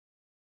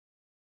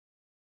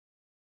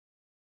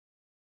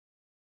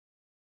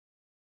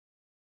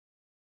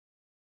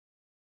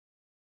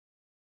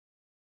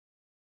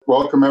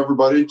Welcome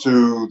everybody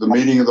to the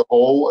meeting of the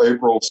whole,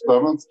 April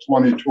 7th,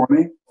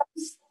 2020.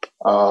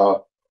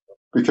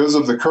 Because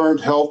of the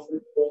current health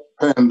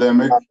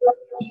pandemic,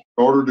 in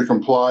order to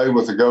comply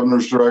with the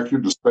governor's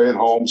directive to stay at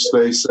home,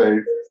 stay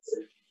safe,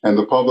 and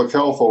the public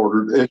health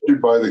order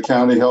issued by the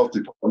county health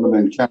department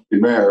and county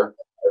mayor,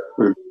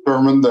 we've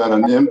determined that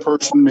an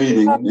in-person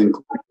meeting,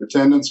 including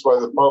attendance by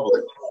the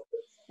public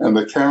and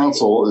the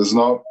council, is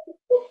not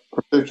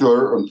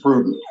particular and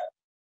prudent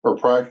or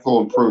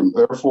practical and prudent.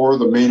 Therefore,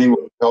 the meeting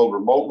will be held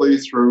remotely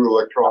through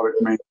electronic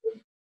meeting.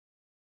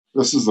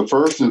 This is the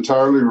first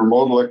entirely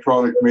remote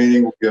electronic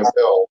meeting we have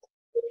held.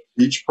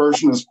 Each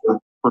person is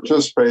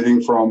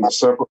participating from a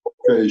separate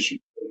location.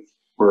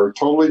 We're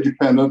totally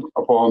dependent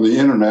upon the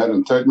internet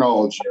and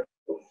technology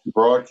to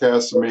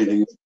broadcast the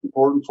meeting. It's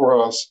important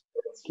for us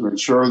to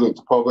ensure that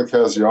the public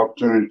has the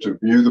opportunity to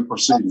view the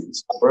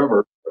proceedings.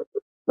 However,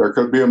 there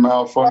could be a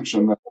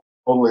malfunction that's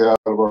totally out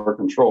of our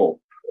control.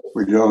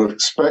 We don't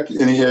expect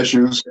any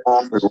issues.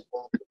 We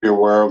will be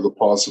aware of the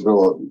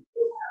possibility.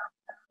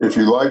 If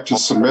you'd like to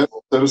submit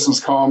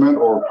citizens' comment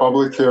or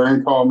public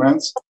hearing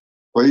comments,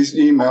 please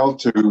email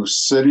to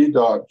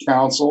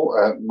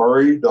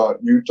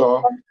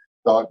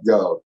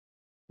city.council@murray.utah.gov.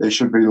 They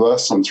should be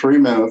less than 3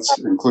 minutes,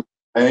 including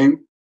your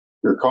name,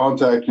 your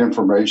contact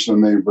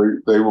information, and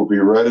they will be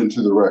read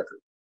into the record.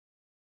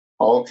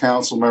 All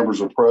council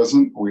members are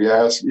present. We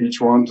ask each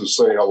one to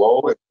say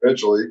hello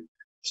individually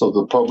so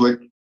the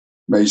public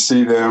may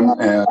see them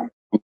and on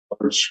the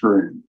large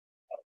screen.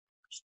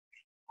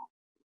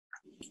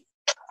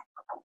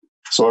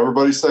 So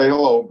everybody say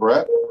hello.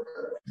 Brett.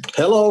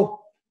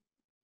 Hello.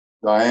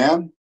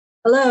 Diane.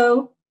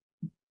 Hello.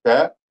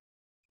 Kat.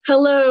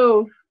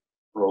 Hello.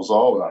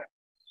 Rosalba.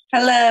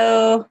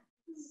 Hello.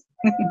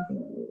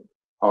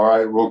 All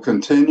right, we'll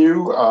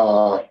continue.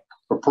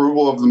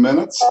 Approval of the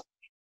minutes.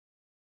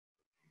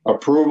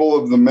 Approval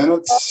of the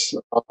minutes.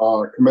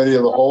 Committee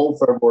of the Whole,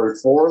 February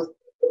 4th,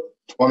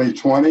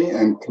 2020,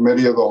 and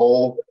Committee of the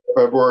Whole,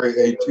 February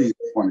 18th,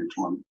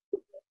 2020.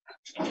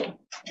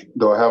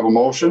 Do I have a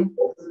motion?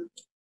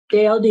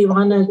 Gail, do you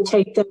want to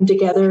take them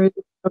together?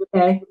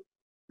 Okay.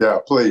 Yeah,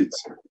 please.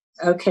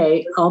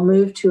 Okay, I'll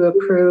move to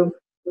approve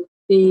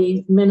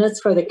the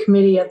minutes for the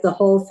Committee of the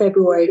Whole,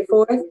 February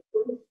 4th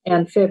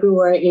and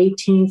February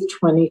 18th,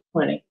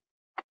 2020.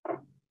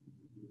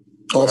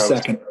 I'll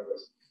second.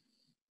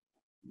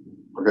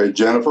 Okay,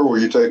 Jennifer, will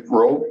you take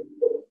roll?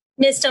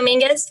 Ms.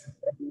 Dominguez?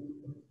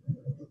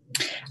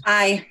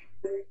 Aye.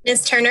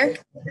 Ms. Turner?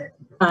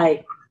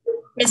 Aye.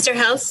 Mr.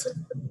 House?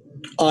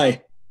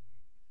 Aye.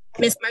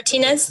 Ms.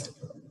 Martinez?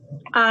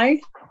 Aye.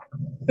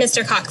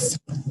 Mr. Cox?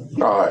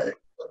 Aye.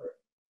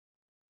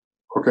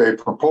 Okay,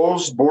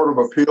 proposed Board of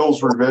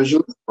Appeals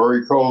revision,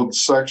 Murray Code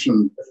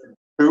Section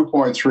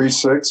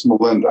 2.36,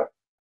 Melinda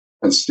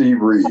and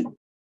Steve Reed.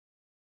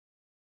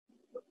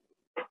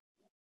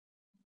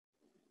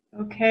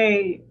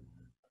 Okay,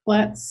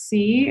 let's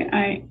see.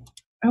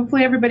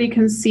 Hopefully everybody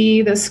can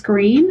see the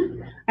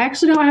screen. I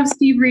actually don't have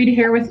Steve Reed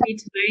here with me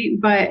tonight,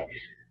 but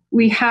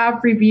we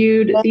have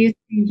reviewed these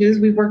changes.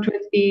 We've worked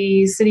with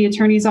the city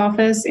attorney's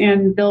office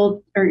and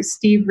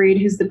Steve Reed,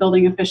 who's the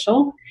building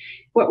official.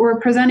 What we're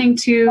presenting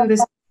to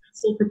this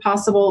council for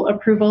possible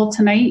approval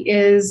tonight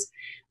is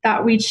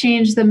that we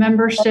change the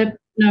membership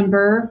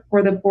number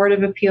for the Board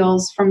of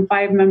Appeals from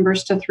 5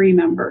 members to 3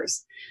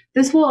 members.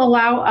 This will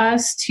allow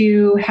us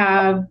to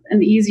have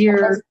an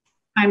easier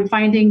time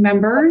finding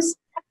members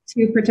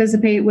to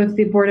participate with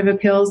the Board of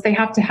Appeals. They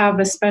have to have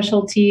a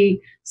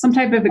specialty, some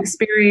type of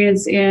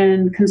experience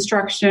in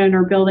construction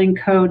or building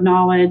code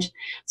knowledge.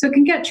 So it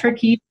can get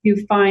tricky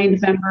to find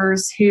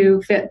members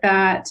who fit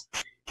that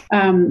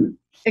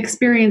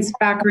experience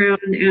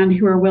background and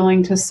who are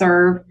willing to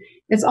serve.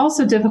 It's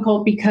also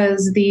difficult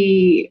because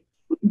the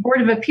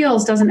Board of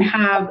Appeals doesn't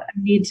have a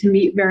need to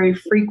meet very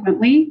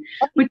frequently,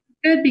 which is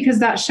good because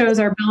that shows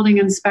our building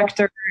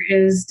inspector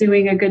is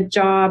doing a good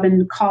job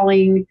and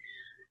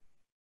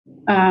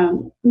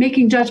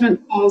making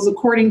judgment calls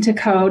according to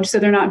code, so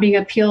they're not being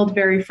appealed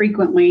very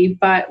frequently.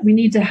 But we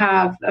need to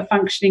have a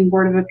functioning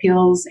Board of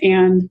Appeals,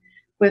 and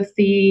with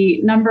the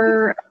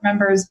number of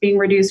members being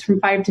reduced from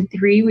 5 to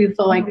 3, we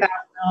feel like that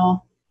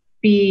will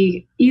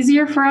be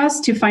easier for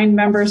us to find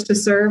members to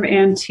serve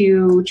and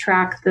to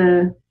track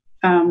and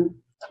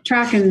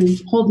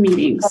hold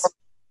meetings.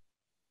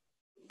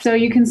 So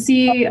you can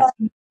see on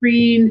the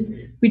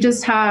screen, we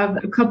just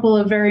have a couple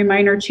of very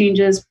minor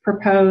changes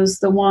proposed.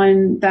 The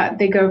one that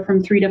they go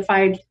from 3 to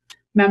 5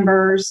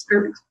 members,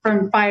 or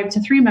from 5 to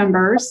 3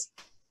 members,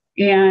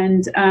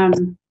 and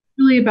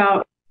really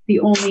about the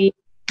only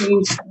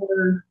change that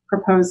we're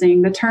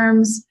proposing. The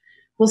terms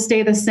will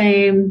stay the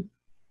same.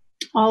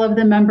 All of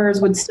the members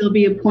would still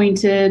be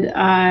appointed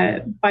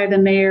by the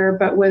mayor,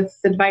 but with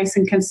the advice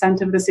and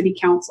consent of the city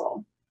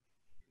council.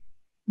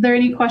 Are there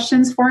any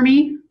questions for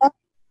me?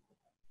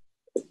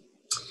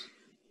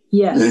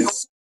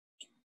 Yes.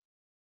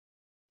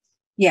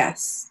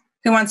 Yes.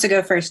 Who wants to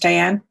go first,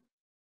 Diane?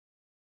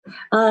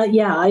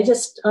 Yeah,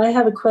 I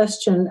have a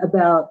question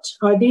about,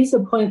 are these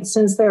appointments,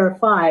 since there are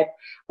 5,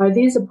 are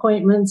these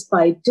appointments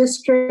by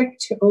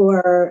district,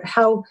 or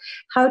how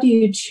do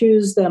you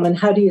choose them, and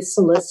how do you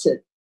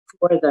solicit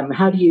for them?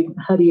 How do you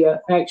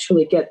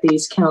actually get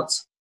these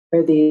counts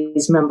or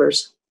these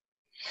members?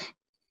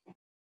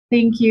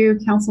 Thank you,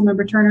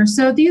 Councilmember Turner.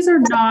 So these are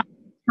not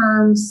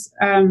terms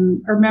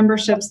or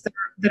memberships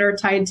that are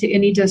tied to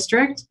any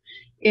district.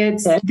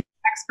 It's the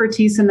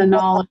expertise and the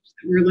knowledge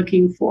that we're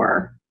looking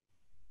for.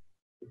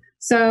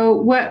 So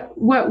what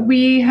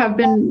we have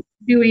been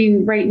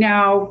doing right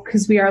now,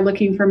 because we are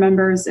looking for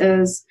members,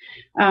 is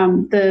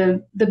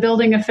the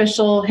building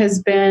official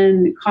has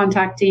been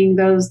contacting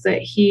those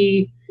that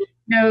he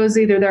knows,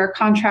 either they're a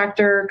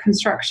contractor,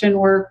 construction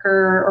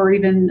worker, or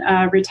even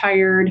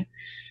retired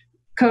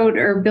code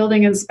or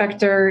building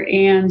inspector,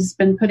 and has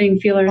been putting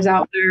feelers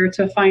out there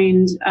to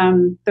find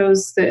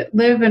those that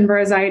live and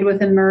reside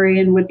within Murray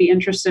and would be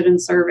interested in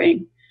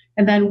serving.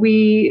 And then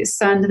we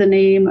send the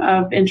name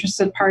of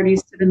interested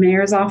parties to the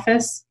mayor's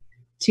office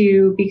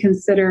to be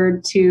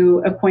considered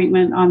to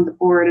appointment on the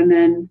board. And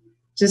then,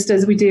 just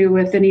as we do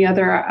with any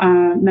other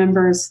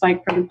members,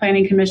 like for the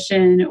Planning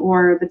Commission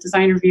or the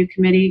Design Review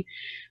Committee,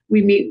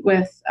 we meet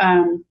with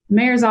the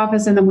mayor's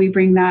office, and then we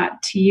bring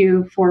that to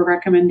you for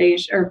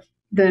recommendation, or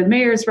the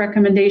mayor's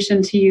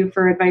recommendation to you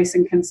for advice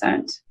and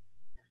consent.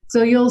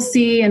 So you'll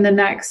see in the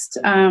next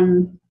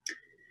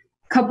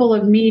couple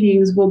of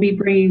meetings, we'll be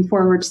bringing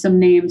forward some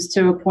names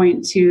to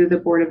appoint to the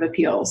Board of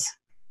Appeals.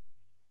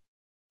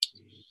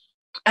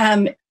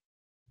 Diane,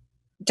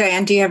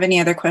 do you have any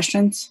other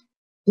questions?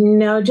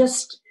 No,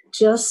 just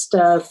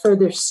a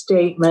further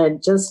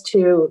statement, just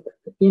to,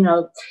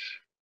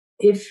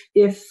 if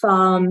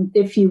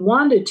you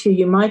wanted to,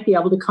 you might be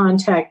able to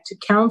contact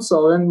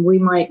council, and we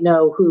might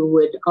know who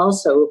would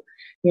also,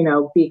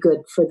 be good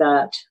for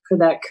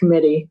that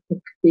committee,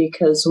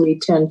 because we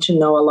tend to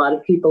know a lot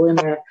of people in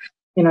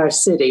our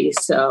city.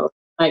 So it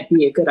might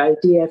be a good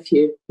idea if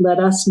you let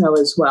us know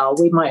as well.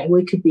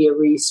 We could be a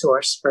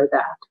resource for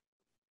that.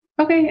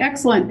 Okay,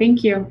 excellent.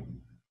 Thank you.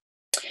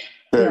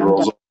 Okay,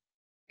 Rosa.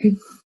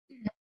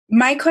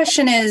 My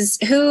question is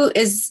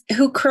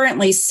who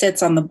currently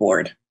sits on the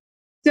board?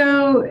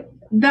 So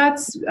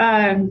that's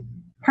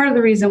part of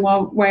the reason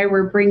why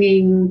we're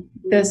bringing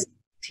this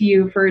to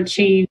you for a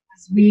change.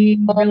 We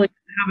really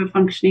don't have a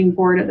functioning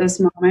board at this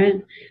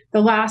moment.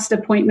 The last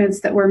appointments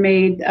that were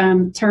made,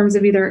 terms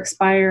have either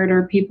expired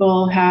or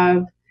people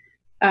have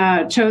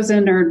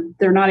chosen, or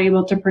they're not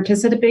able to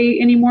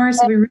participate anymore.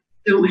 So we really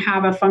don't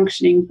have a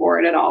functioning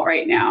board at all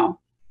right now.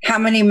 How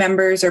many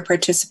members or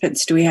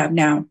participants do we have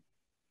now?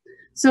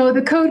 So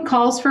the code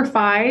calls for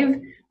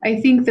 5. I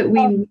think that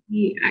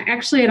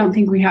I don't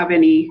think we have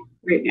any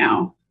right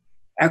now.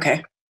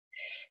 Okay.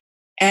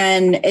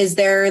 And is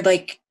there,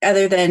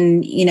 other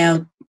than,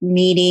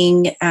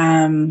 meeting,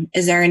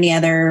 is there any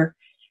other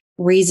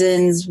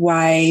reasons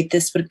why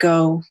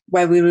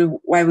we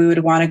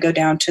would want to go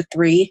down to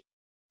 3?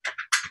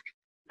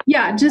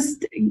 Yeah,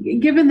 just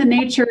given the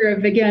nature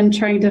of, again,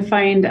 trying to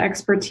find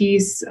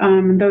expertise,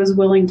 those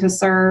willing to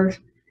serve,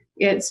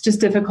 it's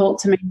just difficult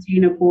to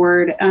maintain a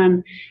board.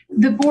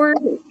 The board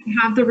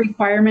have the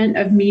requirement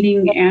of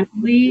meeting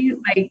annually,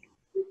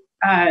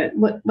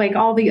 like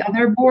all the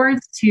other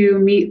boards, to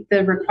meet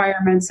the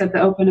requirements of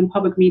the Open and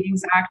Public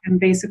Meetings Act and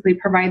basically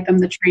provide them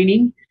the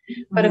training.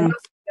 But above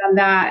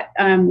that,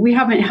 we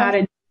haven't had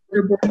a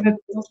Board of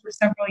Appeals for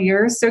several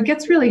years. So it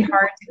gets really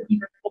hard to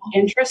keep people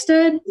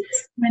interested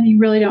when you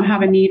really don't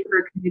have a need for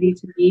a committee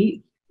to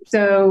meet.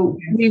 So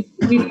we've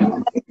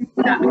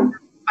that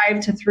 5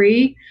 to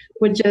 3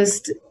 would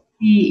just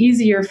be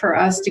easier for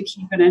us to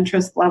keep an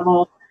interest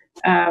level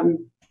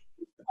on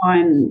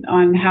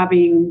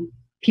having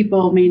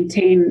people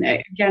maintain.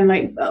 Again,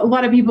 like a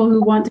lot of people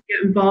who want to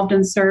get involved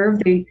and serve,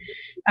 they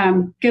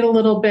get a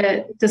little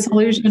bit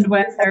disillusioned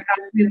when they're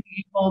not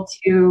really able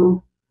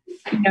to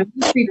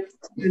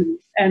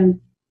and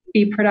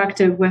be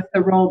productive with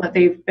the role that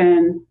they've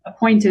been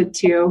appointed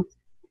to.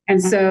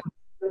 And so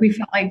we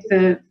felt like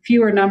the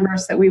fewer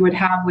numbers that we would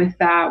have with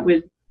that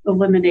would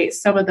eliminate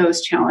some of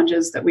those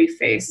challenges that we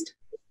faced.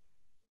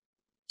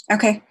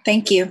 Okay,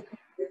 thank you.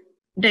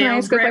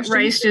 Dale, Brett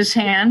raised his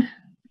hand.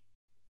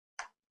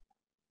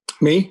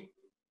 Me?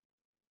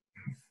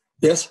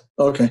 Yes?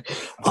 Okay.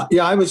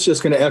 Yeah, I was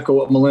just going to echo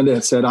what Melinda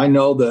had said. I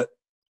know that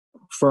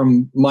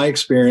from my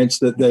experience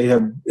that they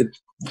have,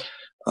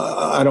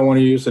 I don't want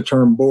to use the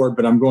term bored,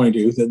 but I'm going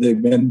to, that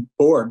they've been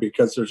bored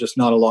because there's just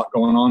not a lot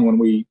going on when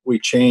we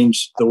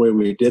changed the way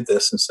we did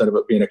this instead of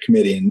it being a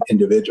committee and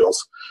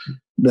individuals.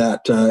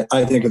 That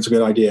I think it's a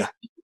good idea,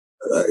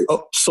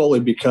 solely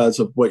because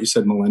of what you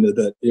said, Melinda,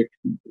 that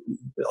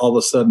all of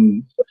a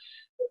sudden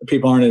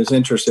people aren't as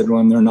interested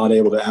when they're not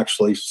able to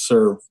actually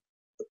serve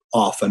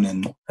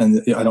often.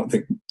 And I don't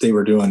think they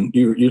were doing,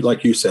 you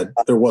like you said,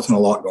 there wasn't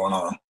a lot going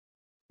on.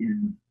 Yeah.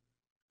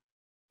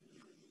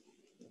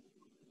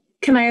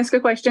 Can I ask a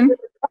question?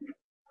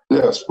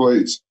 Yes,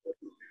 please.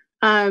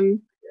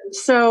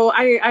 So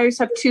I just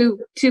have two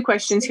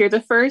questions here.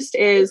 The first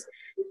is,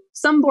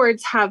 some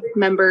boards have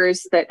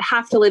members that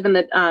have to live in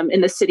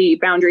the city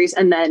boundaries,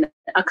 and then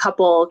a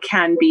couple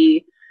can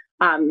be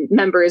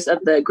members of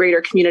the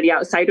greater community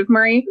outside of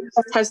Murray.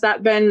 Has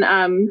that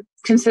been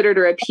considered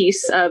or a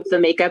piece of the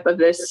makeup of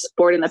this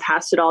board in the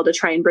past at all to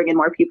try and bring in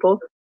more people?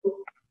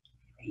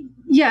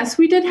 Yes,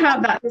 we did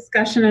have that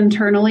discussion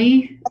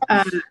internally,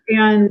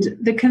 and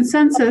the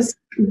consensus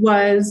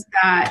was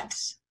that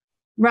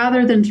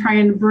rather than try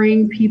and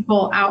bring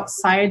people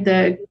outside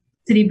the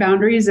city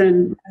boundaries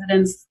and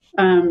residents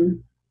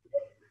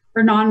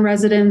or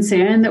non-residents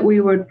in, that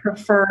we would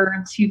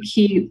prefer to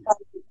keep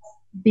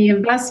the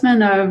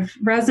investment of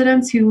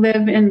residents who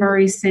live in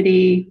Murray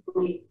City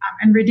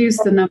and reduce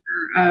the number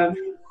of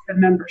the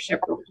membership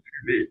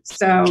requirement.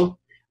 So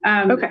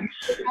the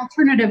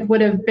alternative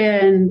would have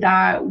been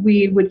that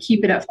we would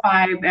keep it at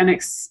 5 and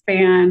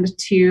expand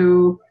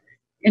to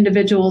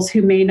individuals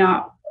who may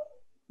not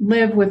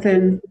live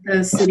within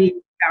the city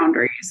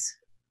boundaries.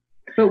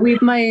 But we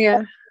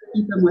might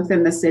keep them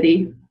within the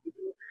city.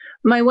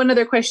 My one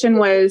other question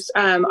was,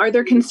 are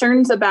there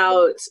concerns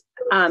about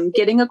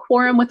getting a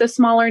quorum with a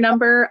smaller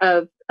number,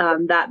 of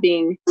that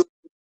being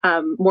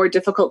more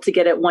difficult to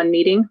get at one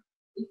meeting?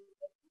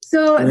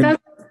 So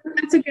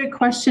that's a good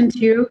question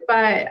too,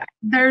 but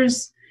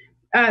there's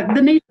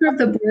the nature of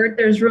the board,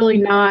 there's really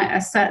not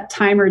a set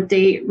time or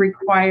date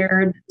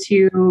required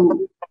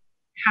to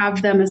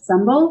have them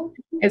assemble.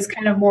 It's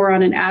kind of more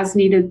on an as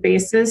needed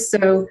basis.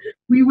 So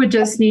we would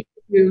just need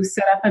to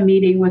set up a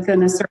meeting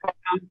within a certain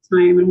amount of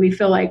time, and we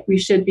feel like we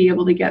should be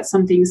able to get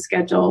something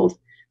scheduled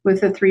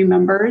with the 3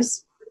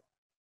 members.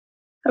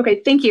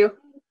 Okay, thank you.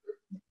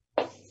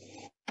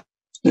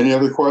 Any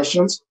other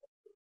questions?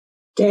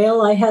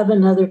 Dale, I have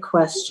another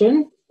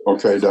question.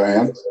 Okay,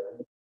 Diane.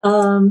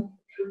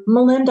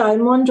 Melinda,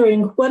 I'm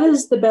wondering, what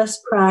is the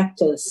best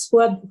practice?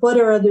 What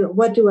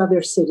do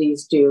other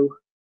cities do?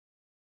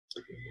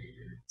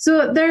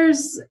 So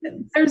there's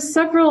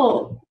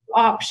several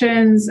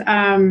options.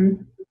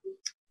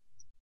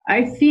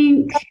 I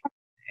think,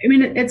 I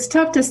mean, it's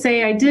tough to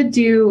say. I did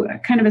do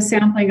kind of a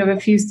sampling of a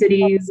few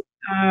cities.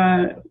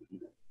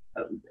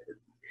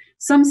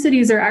 Some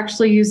cities are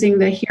actually using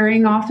the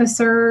hearing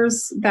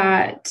officers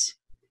that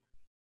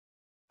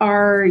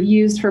are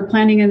used for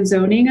planning and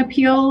zoning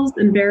appeals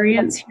and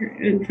variance,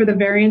 and for the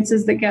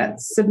variances that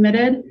get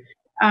submitted.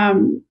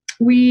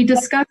 We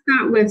discussed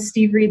that with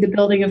Steve Reed, the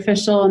building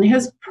official, and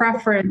his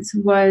preference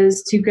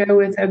was to go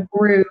with a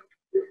group,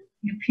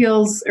 the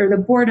appeals or the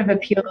Board of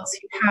Appeals,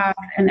 who have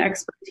an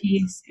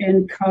expertise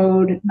in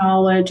code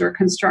knowledge or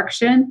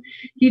construction.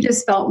 He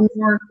just felt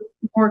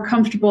more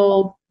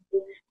comfortable,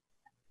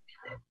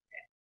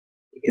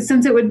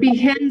 since it would be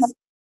his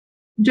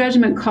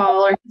judgment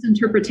call or his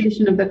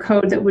interpretation of the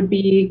code that would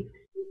be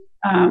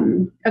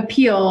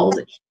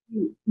appealed.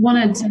 He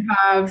wanted to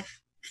have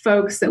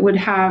folks that would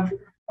have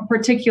a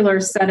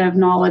particular set of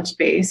knowledge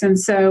base. And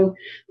so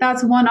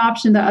that's one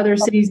option that other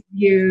cities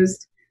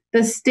used.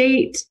 The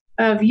state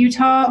of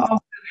Utah also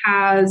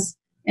has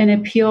an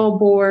appeal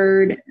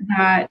board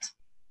that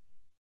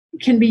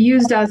can be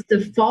used as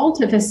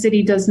default if a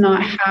city does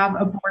not have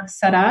a board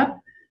set up,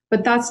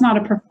 but that's not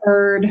a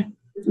preferred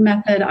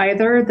method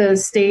either. The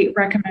state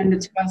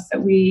recommended to us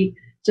that we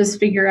just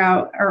figure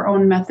out our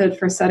own method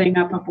for setting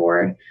up a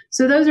board.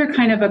 So those are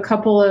kind of a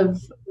couple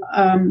of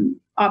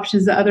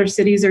options that other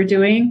cities are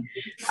doing.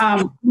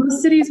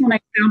 Most cities, when I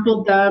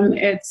sampled them,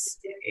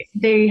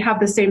 they have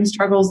the same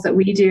struggles that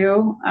we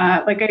do.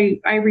 Like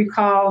I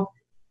recall,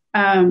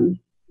 I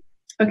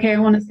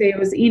want to say it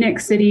was Enoch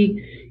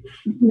City.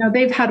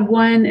 They've had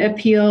one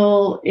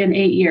appeal in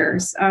 8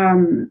 years.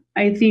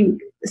 I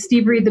think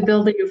Steve Reed, the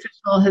building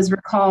official, has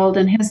recalled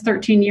in his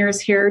 13 years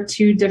here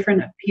 2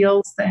 different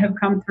appeals that have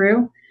come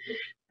through.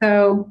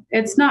 So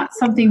it's not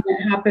something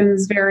that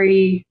happens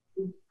very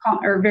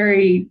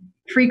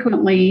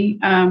frequently.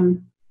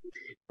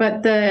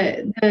 But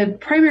the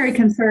primary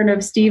concern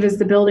of Steve as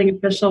the building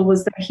official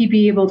was that he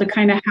be able to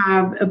kind of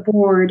have a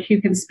board who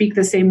can speak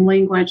the same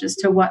language as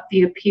to what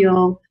the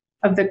appeal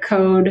of the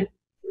code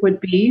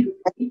would be.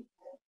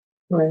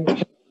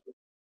 Right.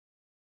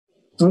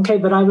 Okay,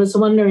 but I was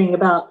wondering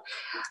about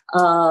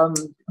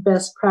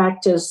best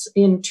practice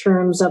in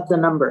terms of the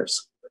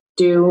numbers.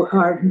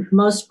 Are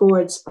most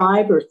boards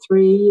 5 or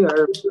 3,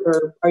 or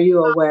are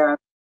you aware?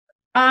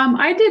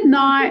 I did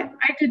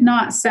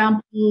not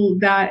sample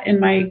that in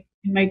my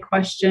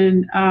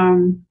question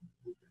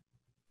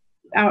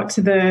out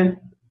to the.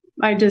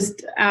 I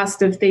just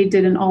asked if they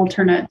did an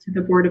alternate to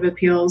the Board of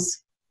Appeals.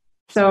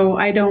 So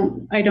I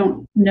don't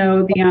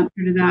know the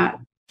answer to that.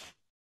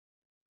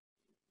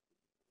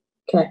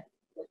 Okay.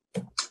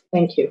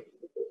 Thank you.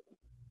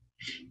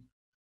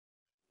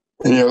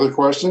 Any other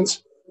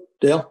questions?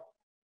 Dale?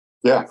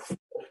 Yeah.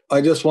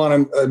 I just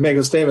want to make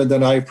a statement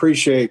that I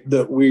appreciate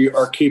that we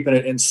are keeping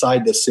it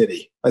inside the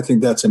city. I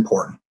think that's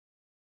important.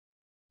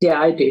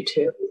 Yeah, I do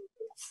too.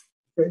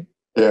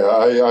 Yeah,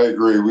 I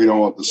agree. We don't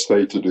want the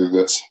state to do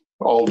this.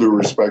 All due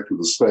respect to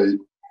the state,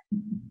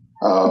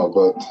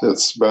 but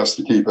it's best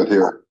to keep it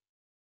here.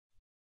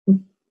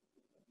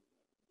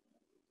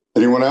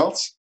 Anyone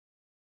else?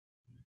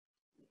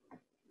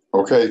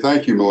 Okay,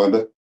 thank you,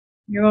 Melinda.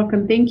 You're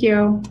welcome. Thank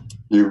you.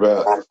 You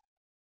bet.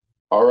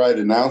 All right,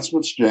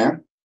 announcements,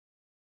 Jan?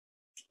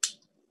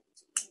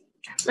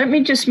 Let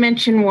me just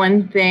mention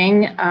one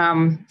thing.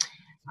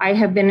 I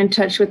have been in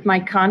touch with my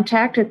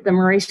contact at the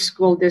Murray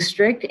School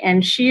District,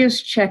 and she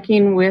is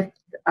checking with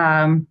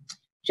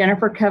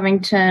Jennifer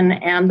Covington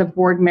and the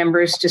board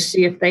members to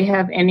see if they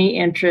have any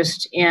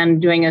interest in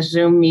doing a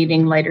Zoom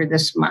meeting later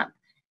this month.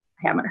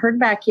 I haven't heard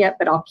back yet,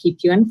 but I'll keep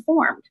you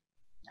informed.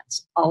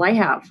 That's all I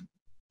have.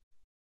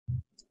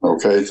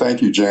 Okay,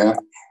 thank you, Jan.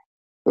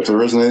 If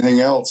there isn't anything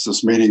else,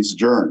 this meeting's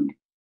adjourned.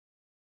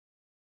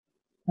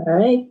 All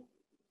right.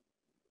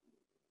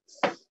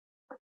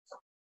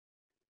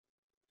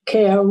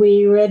 Okay, are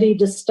we ready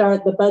to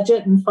start the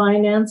Budget and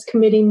Finance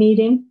Committee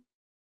meeting?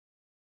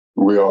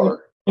 We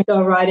are.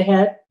 Go right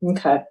ahead.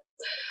 Okay.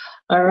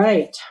 All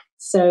right.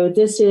 So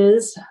this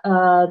is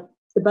the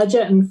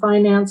Budget and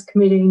Finance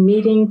Committee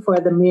meeting for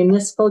the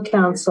Municipal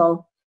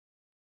Council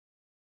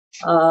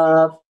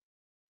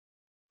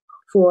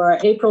for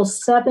April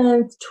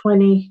 7th,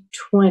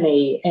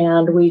 2020.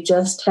 And we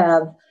just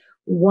have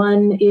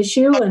one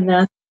issue, and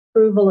that's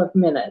approval of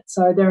minutes.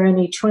 Are there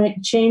any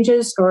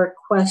changes or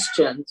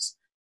questions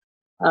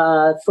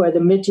for the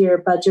mid-year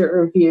budget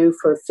review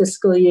for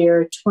fiscal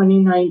year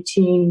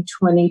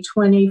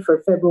 2019-2020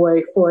 for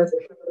February 4th,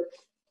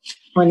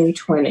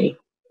 2020?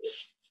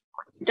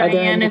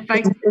 Diane, if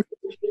I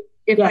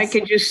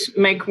could just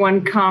make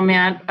one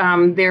comment,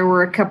 there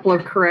were a couple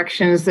of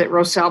corrections that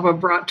Rosalba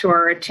brought to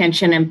our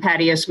attention, and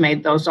Patty has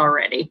made those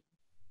already.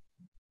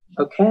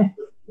 Okay.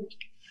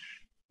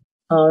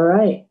 All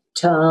right.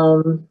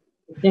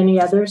 Any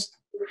others?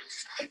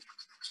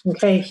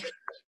 Okay.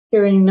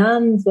 Hearing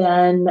none,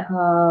 then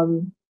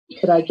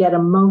could I get a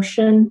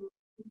motion?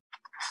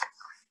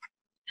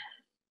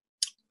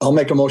 I'll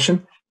make a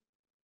motion.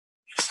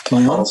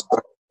 My own.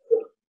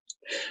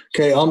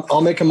 Okay,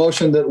 I'll make a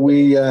motion that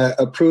we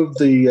approve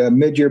the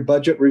mid-year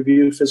budget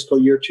review fiscal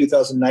year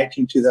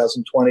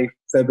 2019-2020,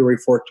 February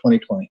 4th,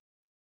 2020.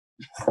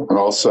 And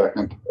I'll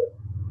second.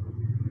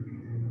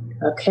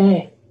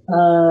 Okay.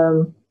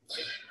 All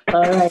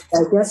right.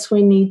 I guess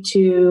we need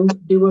to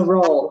do a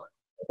roll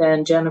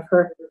then,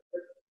 Jennifer.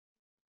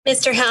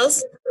 Mr.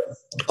 Hels,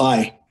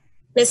 Aye.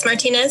 Ms.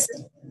 Martinez,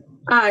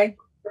 Aye.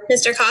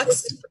 Mr.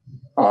 Cox,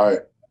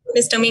 Aye.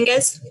 Ms.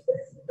 Dominguez,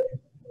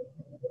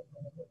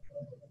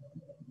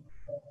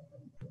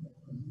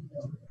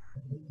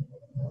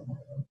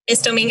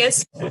 Ms.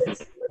 Dominguez,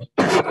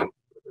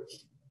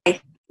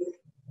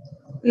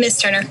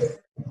 Ms. Turner.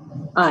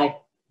 Aye.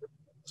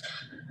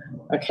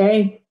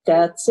 Okay,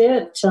 that's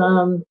it.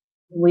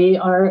 We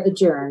are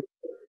adjourned.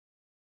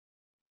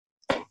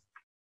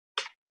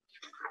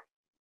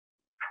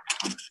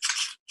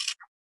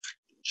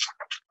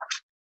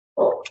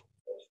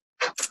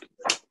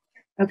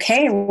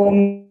 Okay, we'll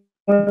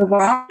move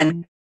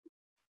on.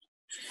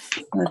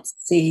 Let's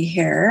see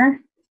here.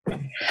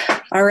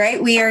 All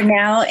right, we are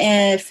now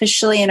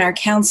officially in our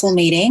council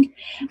meeting.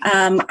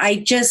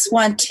 I just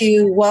want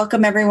to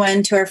welcome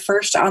everyone to our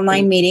first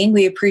online meeting.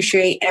 We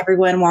appreciate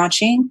everyone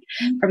watching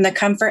from the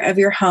comfort of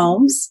your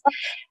homes.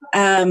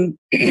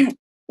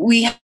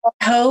 We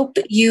hope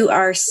you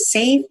are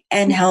safe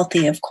and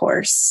healthy, of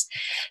course.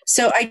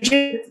 So I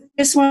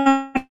just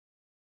want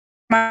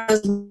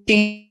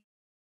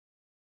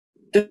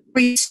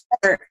to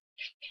start,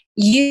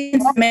 you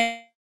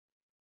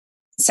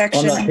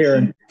section. I'm not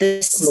hearing.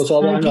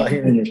 I'm not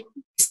hearing you.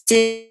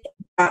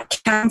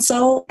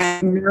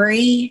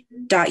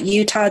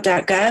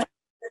 Council@murray.utah.gov.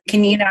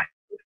 Can you not?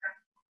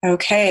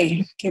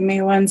 Okay, give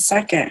me 1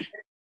 second.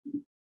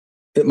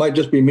 It might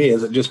just be me.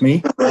 Is it just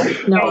me?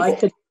 No, I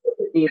could.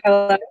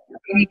 Hello?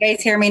 Can you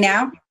guys hear me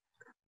now?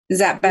 Is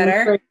that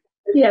better?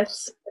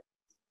 Yes.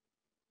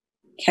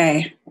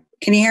 Okay.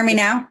 Can you hear me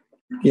now?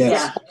 Yes.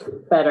 Yeah,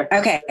 better.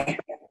 Okay.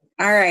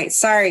 All right.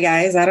 Sorry,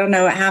 guys. I don't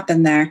know what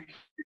happened there.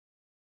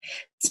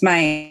 It's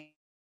my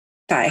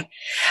tie.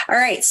 All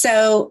right.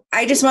 So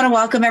I just want to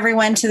welcome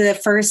everyone to the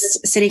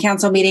first City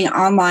Council meeting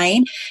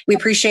online. We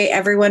appreciate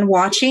everyone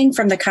watching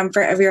from the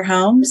comfort of your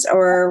homes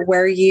or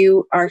where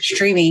you are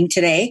streaming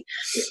today.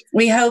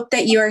 We hope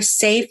that you are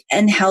safe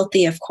and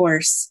healthy, of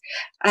course.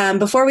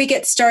 Before we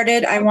get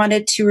started, I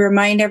wanted to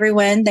remind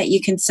everyone that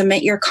you can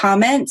submit your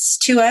comments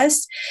to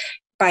us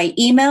by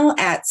email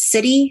at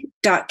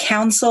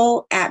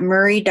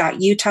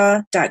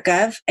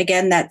city.council@murray.utah.gov.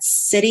 Again, that's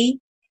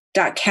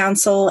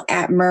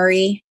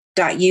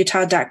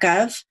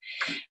city.council@murray.utah.gov.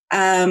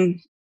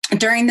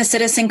 During the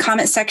citizen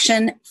comment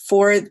section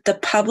for the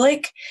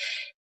public,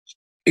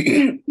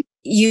 we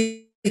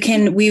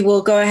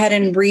will go ahead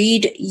and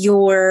read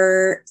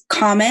your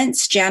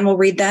comments. Jan will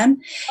read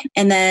them,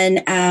 and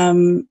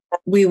then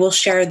we will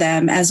share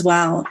them as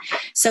well.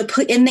 So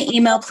in the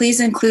email, please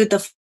include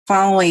the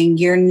following: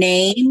 your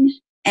name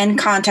and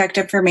contact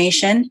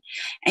information,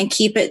 and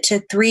keep it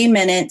to 3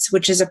 minutes,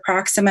 which is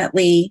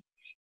approximately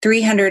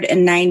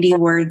 390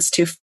 words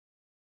to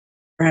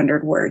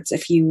 400 words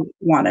if you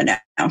want to know.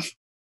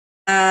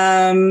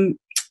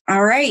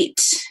 All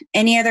right.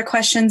 Any other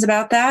questions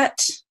about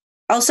that?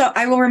 Also,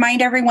 I will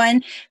remind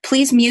everyone,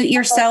 please mute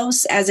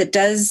yourselves as it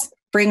does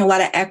bring a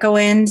lot of echo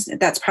in.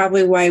 That's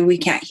probably why we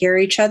can't hear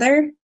each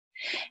other.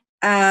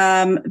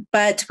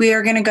 But we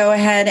are going to go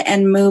ahead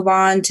and move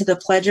on to the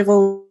Pledge of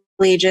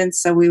Allegiance.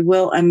 So we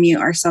will unmute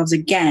ourselves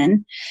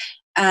again.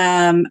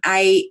 Matt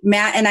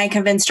and I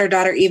convinced our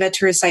daughter Eva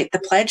to recite the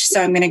pledge.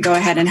 So I'm going to go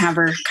ahead and have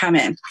her come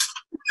in.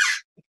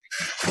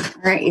 All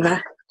right,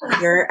 Eva,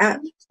 you're up.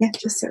 Yeah,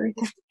 just sit right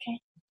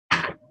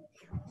there.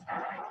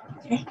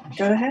 Okay,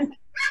 go ahead.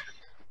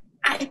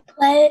 I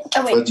pledge.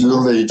 Oh wait. Pledge of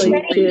allegiance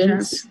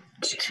Allegiance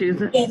To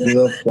the To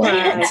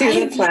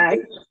the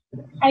flag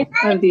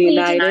of the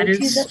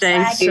United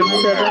States of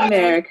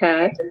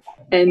America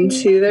and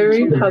to the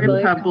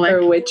republic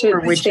for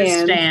which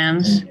it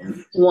stands,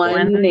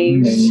 one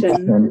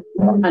nation,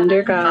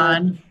 under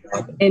God,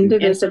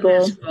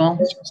 indivisible,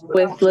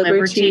 with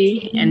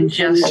liberty and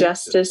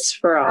justice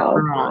for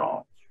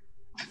all.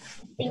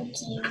 Thank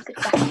you.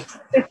 Goodbye.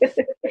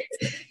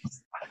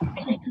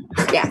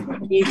 Yeah,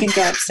 you can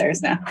go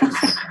upstairs now.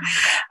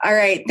 All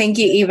right. Thank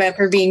you, Eva,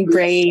 for being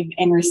brave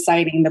and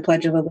reciting the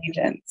Pledge of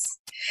Allegiance.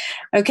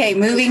 Okay,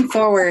 moving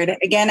forward.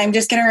 Again, I'm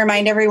just going to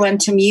remind everyone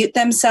to mute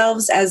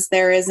themselves as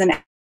there is an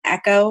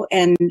echo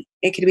and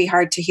it could be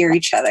hard to hear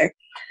each other.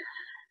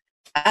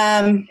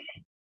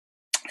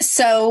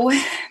 So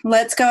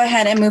let's go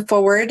ahead and move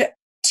forward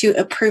to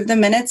approve the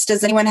minutes.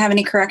 Does anyone have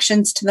any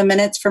corrections to the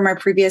minutes from our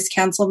previous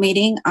council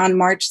meeting on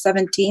March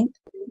 17th,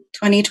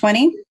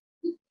 2020?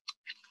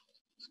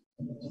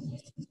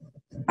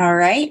 All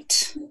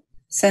right.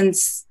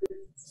 Since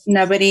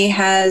nobody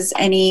has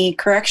any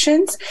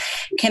corrections,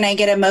 can I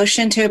get a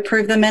motion to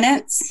approve the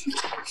minutes?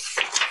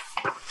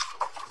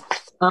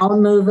 I'll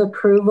move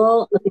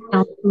approval of the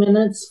council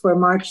minutes for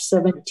March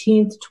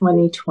 17th,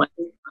 2020.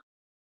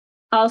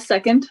 I'll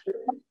second.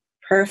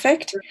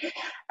 Perfect.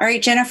 All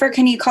right, Jennifer,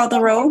 can you call the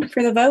roll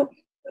for the vote?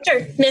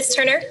 Sure. Ms.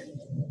 Turner,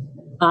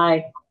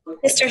 Aye.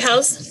 Mr.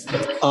 House,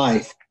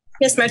 Aye.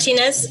 Ms.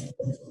 Martinez,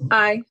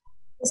 Aye.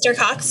 Mr.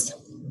 Cox,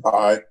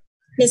 Aye.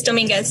 Ms.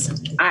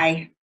 Dominguez.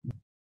 Aye.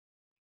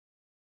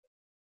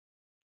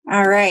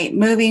 All right,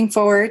 moving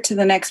forward to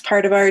the next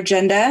part of our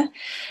agenda.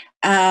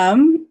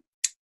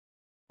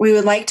 We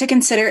would like to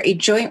consider a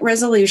joint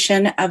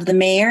resolution of the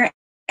mayor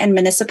and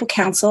municipal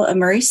council of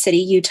Murray City,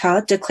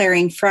 Utah,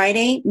 declaring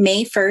Friday,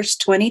 May 1st,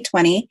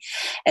 2020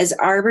 as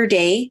Arbor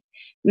Day.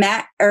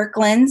 Matt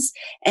Erklins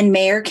and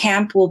Mayor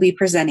Camp will be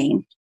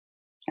presenting.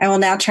 I will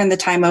now turn the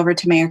time over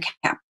to Mayor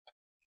Camp.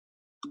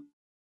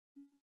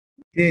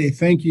 Okay,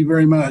 thank you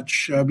very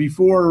much.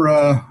 Before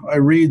I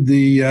read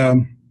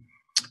the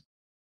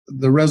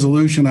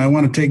resolution, I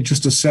want to take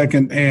just a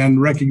second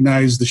and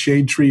recognize the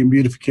Shade Tree and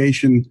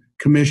Beautification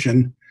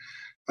Commission.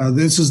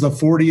 This is the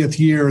 40th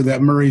year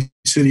that Murray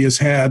City has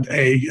had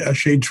a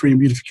Shade Tree and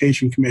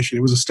Beautification Commission.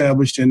 It was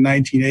established in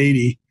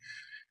 1980.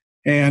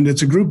 And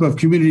it's a group of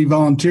community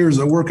volunteers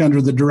that work under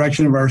the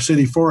direction of our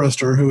city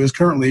forester, who is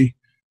currently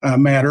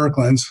Matt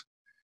Erklins.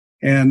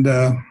 And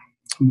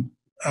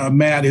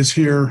Matt is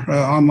here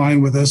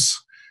online with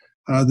us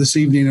this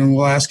evening, and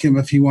we'll ask him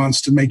if he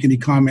wants to make any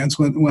comments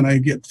when I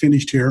get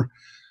finished here.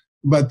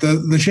 But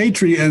the Shade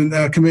Tree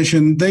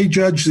Commission, they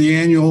judge the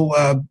annual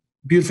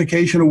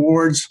beautification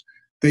awards.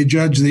 They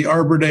judge the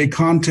Arbor Day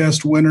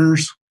contest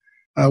winners,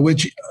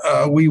 which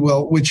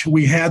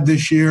we had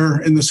this year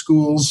in the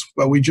schools,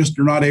 but we just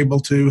are not able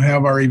to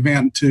have our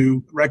event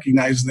to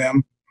recognize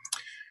them.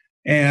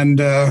 And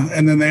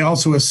then they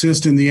also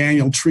assist in the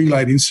annual tree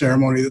lighting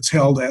ceremony that's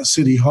held at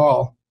City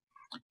Hall.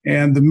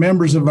 And the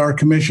members of our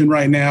commission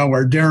right now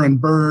are Darren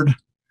Bird,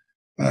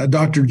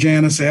 Dr.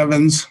 Janice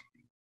Evans,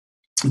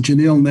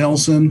 Janelle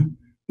Nelson,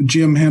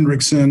 Jim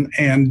Hendrickson,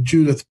 and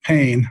Judith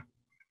Payne.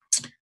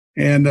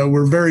 And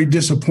we're very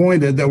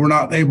disappointed that we're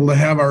not able to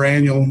have our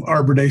annual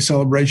Arbor Day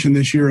celebration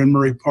this year in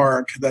Murray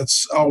Park.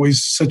 That's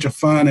always such a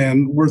fun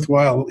and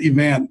worthwhile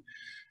event.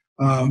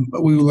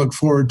 But we will look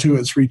forward to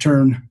its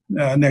return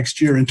next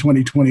year in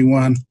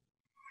 2021.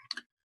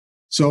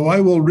 So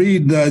I will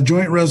read the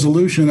joint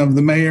resolution of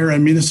the mayor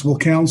and municipal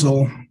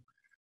council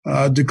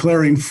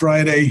declaring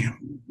Friday,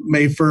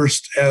 May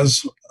 1st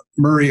as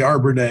Murray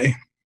Arbor Day.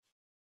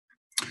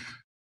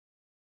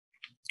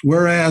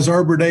 Whereas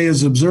Arbor Day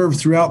is observed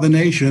throughout the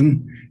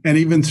nation and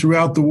even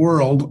throughout the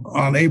world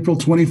on April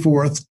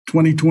 24th,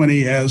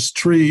 2020, as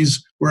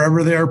trees,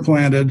 wherever they are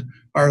planted,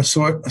 are a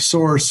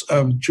source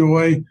of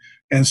joy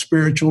and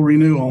spiritual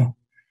renewal.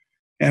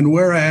 And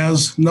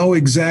whereas no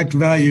exact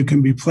value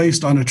can be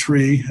placed on a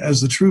tree, as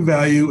the true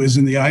value is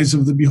in the eyes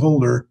of the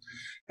beholder,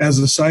 as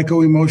the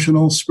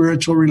psycho-emotional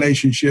spiritual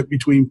relationship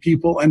between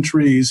people and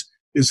trees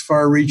is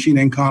far-reaching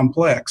and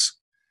complex.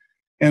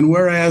 And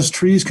whereas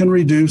trees can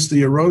reduce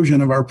the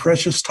erosion of our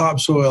precious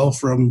topsoil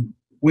from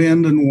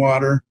wind and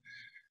water,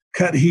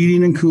 cut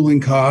heating and cooling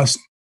costs,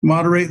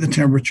 moderate the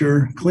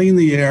temperature, clean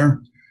the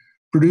air,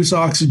 produce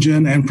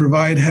oxygen, and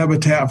provide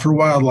habitat for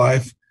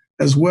wildlife,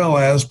 as well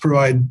as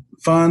provide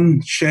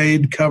fun,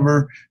 shade,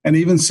 cover, and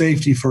even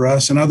safety for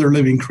us and other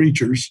living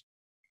creatures.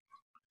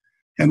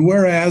 And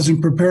whereas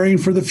in preparing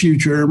for the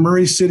future,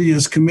 Murray City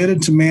is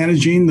committed to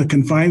managing the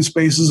confined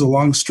spaces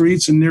along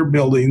streets and near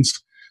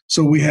buildings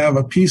so we have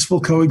a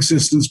peaceful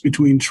coexistence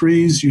between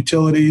trees,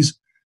 utilities,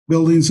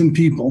 buildings, and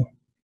people.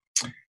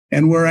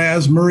 And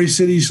whereas Murray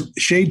City's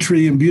Shade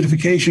Tree and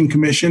Beautification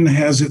Commission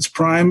has its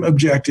prime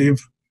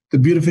objective, the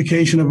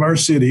beautification of our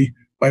city,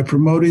 by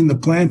promoting the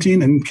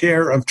planting and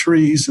care of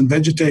trees and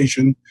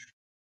vegetation,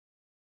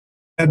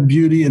 add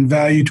beauty and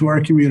value to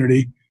our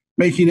community,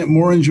 making it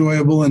more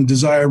enjoyable and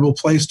desirable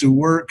place to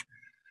work,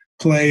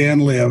 play,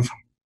 and live.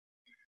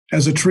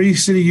 As a Tree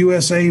City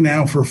USA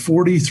now for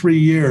 43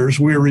 years,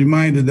 we are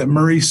reminded that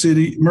Murray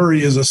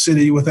is a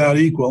city without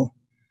equal.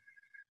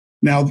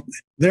 Now,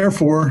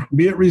 therefore,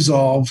 be it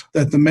resolved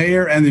that the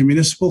mayor and the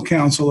municipal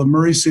council of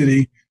Murray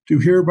City do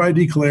hereby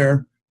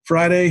declare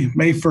Friday,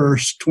 May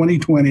 1st,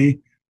 2020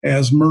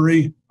 as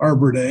Murray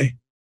Arbor Day,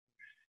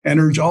 and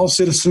urge all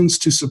citizens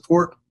to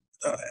support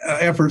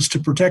efforts to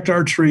protect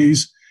our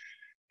trees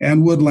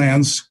and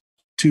woodlands,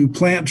 to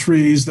plant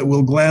trees that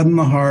will gladden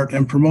the heart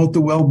and promote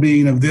the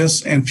well-being of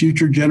this and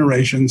future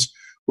generations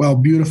while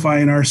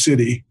beautifying our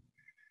city.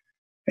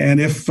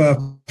 And if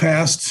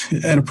passed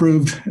and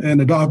approved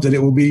and adopted, it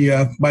will be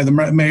by the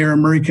Mayor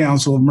and Murray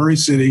Council of Murray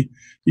City,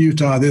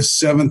 Utah, this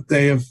 7th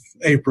day of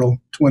April,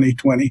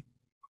 2020.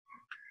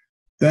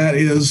 That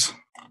is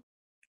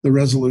the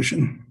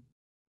resolution.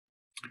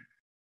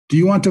 Do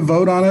you want to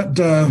vote on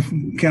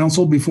it,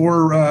 Council,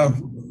 before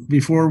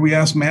we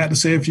ask Matt to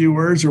say a few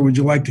words, or would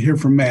you like to hear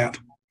from Matt?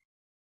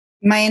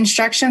 My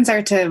instructions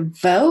are to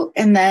vote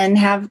and then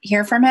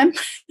hear from him.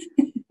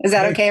 Is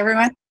that okay,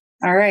 everyone?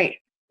 All right.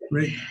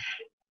 Great.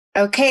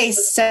 Okay,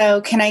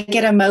 so can I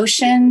get a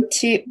motion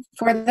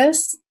for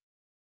this?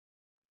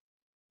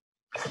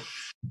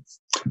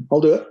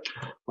 I'll do it.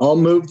 I'll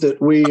move that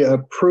we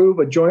approve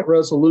a joint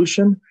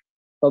resolution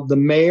of the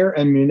Mayor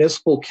and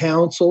Municipal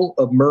Council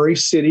of Murray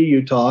City,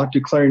 Utah,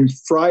 declaring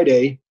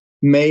Friday,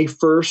 May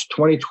 1st,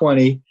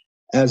 2020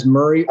 as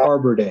Murray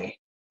Arbor Day.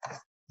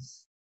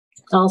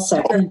 I'll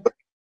second.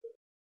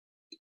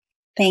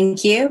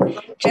 Thank you.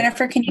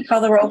 Jennifer, can you call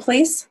the roll,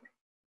 please?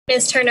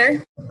 Ms.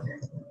 Turner,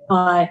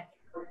 Aye.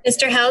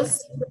 Mr.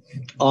 House,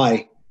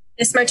 Aye.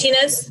 Ms.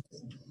 Martinez,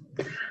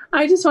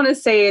 I just want to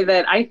say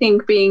that I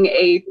think being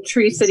a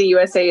Tree City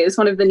USA is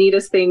one of the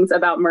neatest things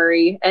about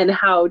Murray, and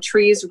how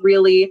trees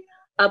really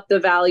up the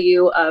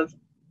value of,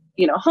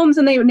 homes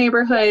in the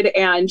neighborhood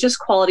and just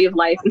quality of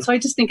life. And so I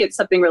just think it's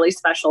something really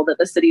special that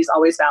the city's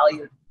always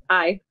valued.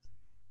 Aye.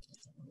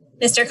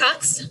 Mr.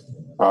 Cox,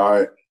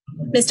 Aye.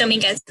 Ms.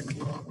 Dominguez.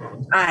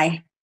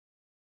 Aye.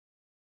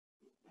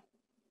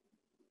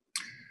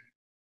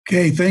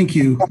 Okay, thank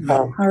you.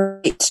 All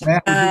right.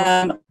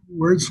 Matt,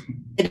 words?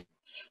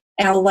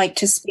 I'd like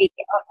to speak.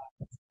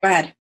 Go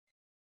ahead.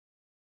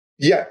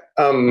 Yeah.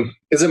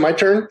 Is it my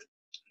turn?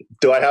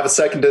 Do I have a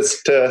second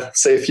to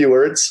say a few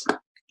words?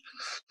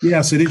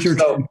 Yes, it is your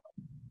turn.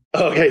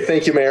 Okay.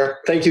 Thank you, Mayor.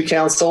 Thank you,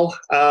 Council.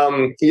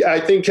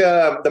 I think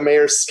the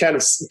Mayor's kind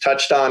of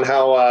touched on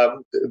how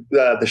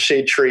the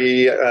Shade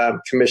Tree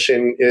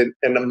Commission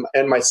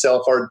and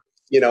myself are,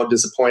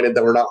 disappointed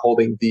that we're not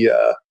holding the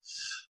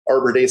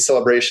Arbor Day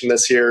celebration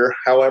this year.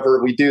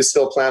 However, we do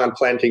still plan on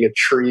planting a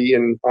tree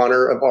in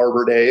honor of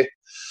Arbor Day.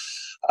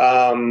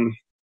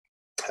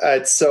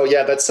 So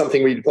yeah, that's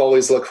something we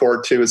always look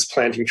forward to, is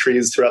planting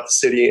trees throughout the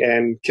city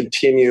and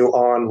continue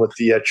on with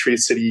the Tree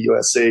City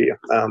USA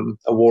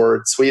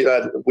awards. We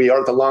are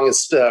the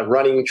longest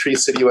running Tree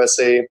City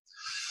USA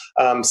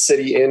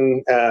city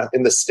in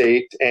the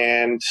state,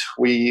 and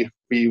we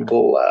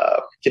will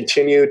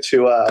continue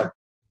to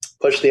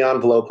push the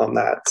envelope on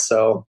that.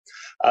 So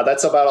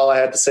that's about all I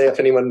had to say. If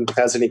anyone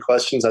has any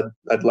questions,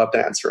 I'd love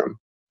to answer them.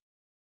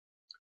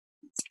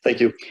 Thank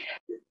you.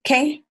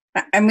 Okay.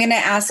 I'm going to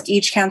ask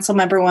each council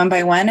member one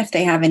by one if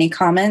they have any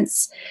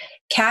comments.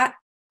 Kat,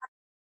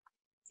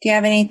 do you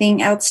have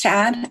anything else to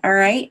add? All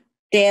right.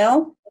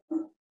 Dale?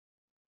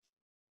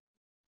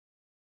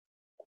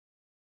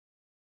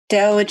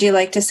 Dale, would you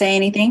like to say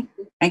anything?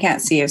 I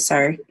can't see you.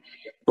 Sorry.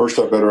 First,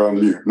 I better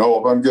unmute.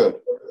 No, I'm good.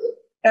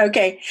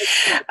 Okay.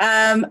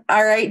 All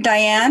right.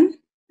 Diane?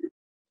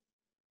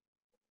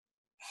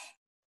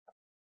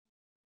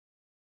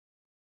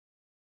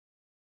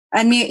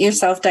 Unmute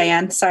yourself,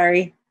 Diane.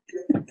 Sorry.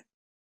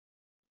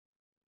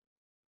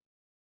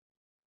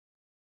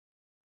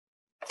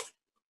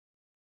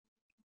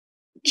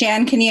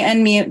 Jan, can you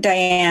unmute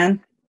Diane?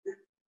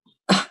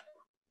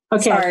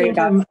 Okay. Sorry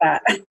about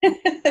that.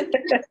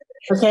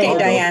 Okay,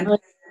 Diane. All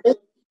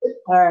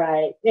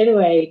right.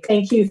 Anyway,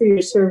 thank you for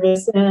your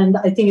service. And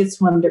I think it's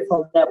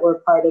wonderful that we're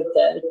part of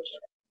the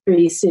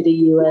Tree City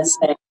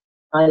USA.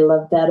 I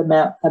love that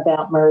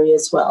about Murray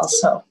as well.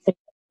 So thank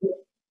you.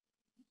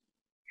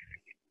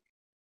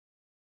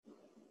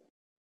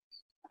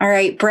 All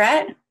right,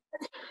 Brett.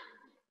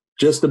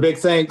 Just a big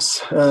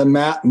thanks,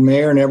 Matt and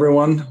Mayor and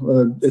everyone.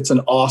 It's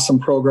an awesome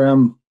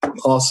program,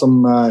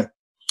 awesome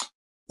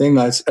thing.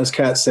 As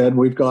Kat said,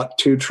 we've got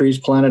 2 trees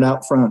planted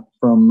out front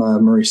from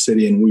Murray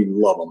City, and we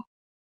love them.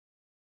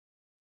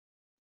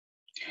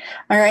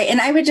 All right.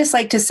 And I would just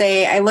like to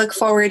say, I look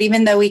forward,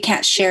 even though we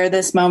can't share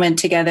this moment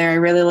together, I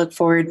really look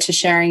forward to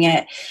sharing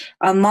it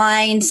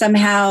online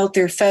somehow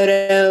through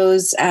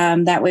photos.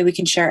 That way we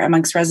can share it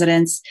amongst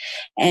residents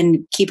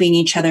and keeping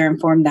each other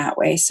informed that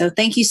way. So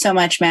thank you so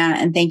much,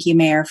 Matt. And thank you,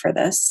 Mayor, for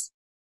this.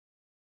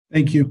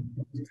 Thank you.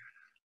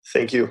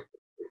 Thank you.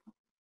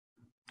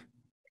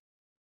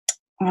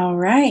 All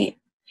right.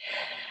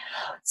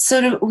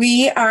 So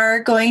we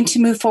are going to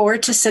move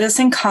forward to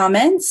citizen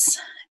comments.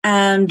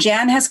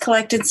 Jan has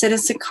collected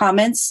citizen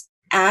comments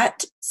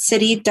at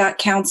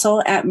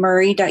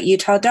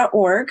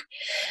city.council@murray.utah.org.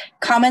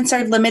 Comments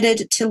are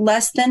limited to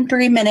less than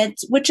 3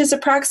 minutes, which is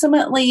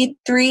approximately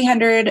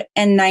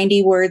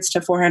 390 words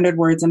to 400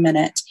 words a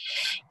minute.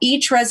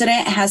 Each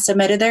resident has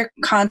submitted their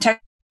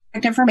contact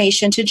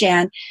information to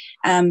Jan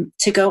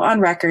to go on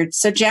record.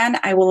 So Jan,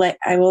 I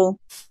will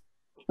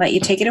let you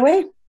take it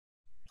away.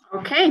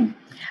 Okay.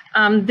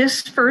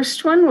 This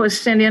first one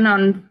was sent in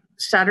on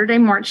Saturday,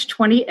 March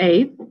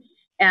 28th,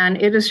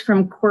 and it is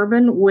from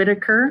Corbin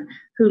Whitaker,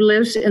 who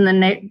lives in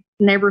the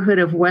neighborhood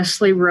of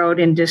Wesley Road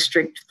in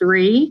District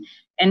 3.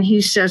 And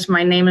he says,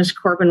 my name is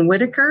Corbin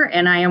Whitaker,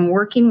 and I am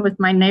working with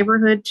my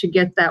neighborhood to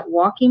get that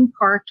walking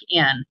park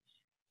in.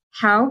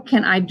 How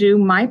can I do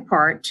my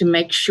part to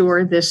make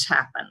sure this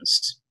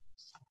happens?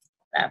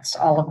 That's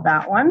all of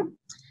that one.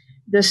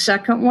 The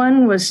second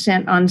one was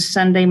sent on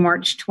Sunday,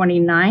 March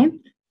 29th,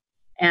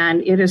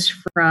 and it is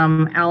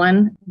from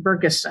Alan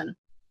Bergeson.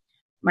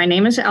 My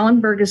name is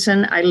Alan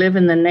Bergeson. I live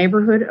in the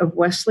neighborhood of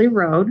Wesley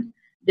Road.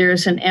 There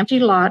is an empty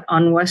lot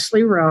on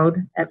Wesley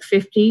Road at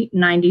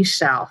 5090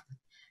 South.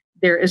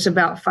 There is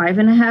about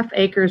 5.5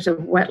 acres of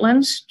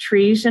wetlands,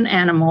 trees, and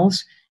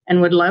animals, and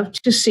would love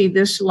to see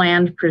this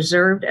land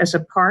preserved as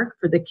a park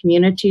for the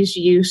community's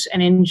use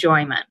and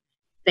enjoyment.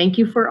 Thank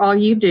you for all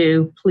you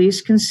do.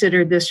 Please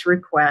consider this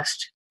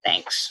request.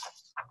 Thanks.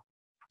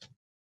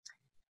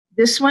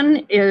 This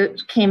one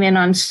came in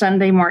on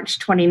Sunday, March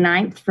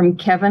 29th from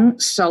Kevin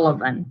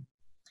Sullivan,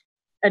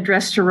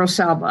 addressed to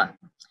Rosalba.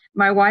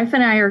 My wife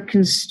and I are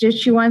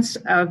constituents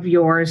of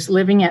yours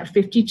living at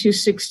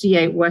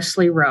 5268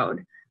 Wesley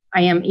Road.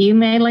 I am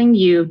emailing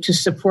you to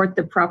support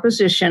the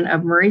proposition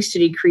of Murray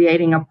City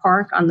creating a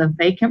park on the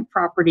vacant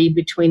property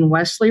between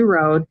Wesley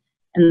Road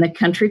and the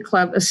Country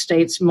Club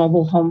Estates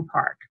Mobile Home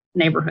Park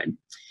neighborhood.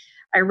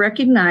 I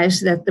recognize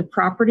that the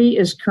property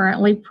is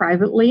currently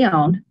privately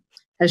owned,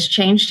 has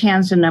changed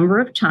hands a number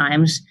of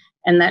times,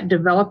 and that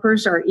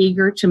developers are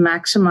eager to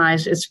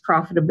maximize its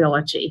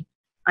profitability.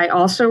 I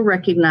also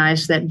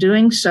recognize that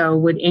doing so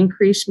would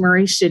increase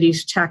Murray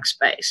City's tax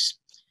base.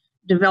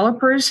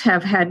 Developers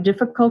have had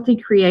difficulty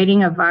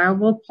creating a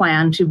viable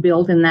plan to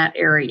build in that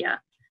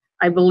area.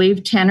 I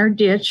believe Tanner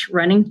Ditch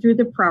running through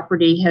the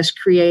property has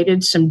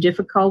created some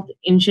difficult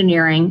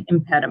engineering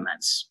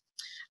impediments.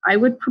 I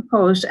would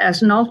propose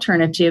as an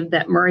alternative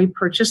that Murray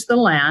purchase the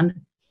land,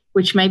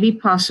 which may be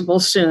possible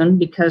soon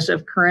because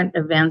of current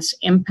events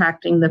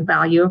impacting the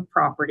value of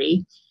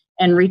property,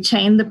 and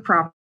retain the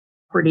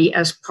property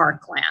as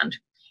parkland.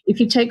 If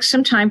you take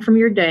some time from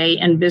your day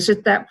and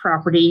visit that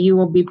property, you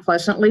will be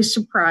pleasantly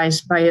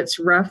surprised by its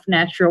rough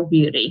natural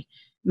beauty.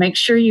 Make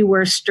sure you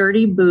wear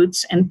sturdy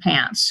boots and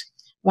pants.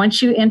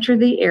 Once you enter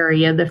the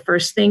area, the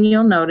first thing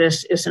you'll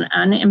notice is an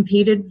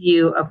unimpeded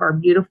view of our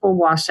beautiful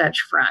Wasatch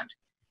Front.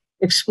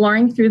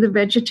 Exploring through the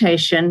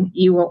vegetation,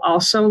 you will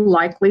also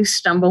likely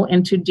stumble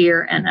into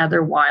deer and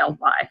other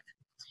wildlife.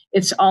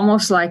 It's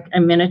almost like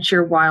a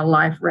miniature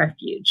wildlife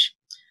refuge.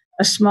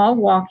 A small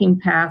walking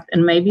path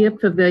and maybe a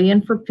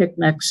pavilion for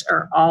picnics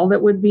are all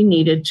that would be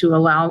needed to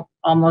allow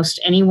almost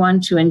anyone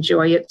to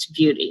enjoy its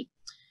beauty.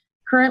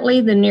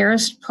 Currently, the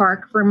nearest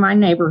park for my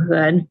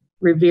neighborhood,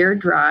 Revere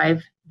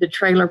Drive, the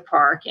trailer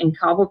park in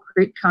Cobble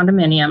Creek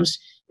condominiums,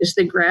 is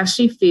the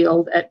grassy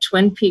field at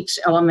Twin Peaks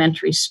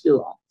Elementary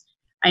School.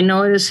 I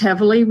know it is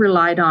heavily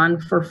relied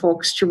on for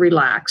folks to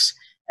relax,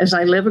 as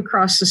I live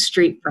across the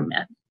street from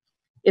it.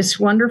 It's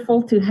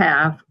wonderful to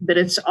have, but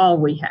it's all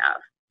we have,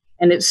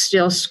 and it's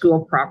still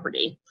school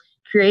property.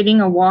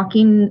 Creating a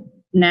walking,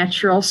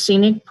 natural,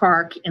 scenic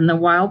park in the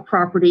wild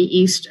property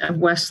east of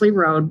Wesley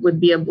Road would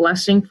be a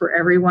blessing for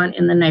everyone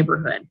in the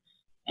neighborhood,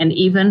 and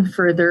even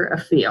further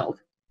afield.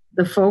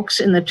 The folks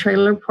in the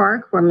trailer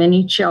park, where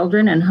many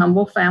children and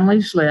humble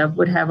families live,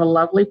 would have a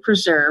lovely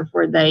preserve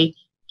where they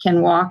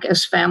can walk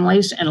as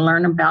families and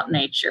learn about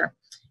nature.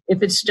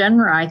 If it's done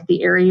right,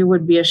 the area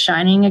would be a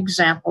shining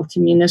example to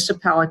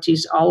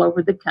municipalities all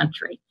over the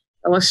country,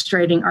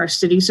 illustrating our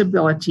city's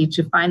ability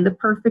to find the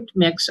perfect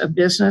mix of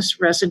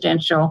business,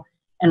 residential,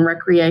 and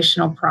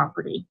recreational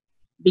property.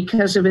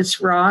 Because of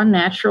its raw,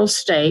 natural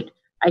state,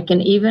 I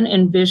can even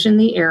envision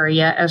the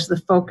area as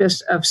the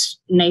focus of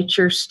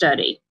nature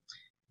study.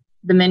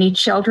 The many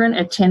children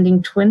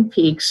attending Twin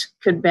Peaks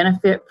could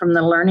benefit from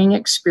the learning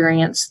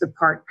experience the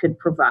park could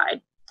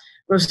provide.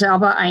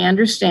 Rosalba, I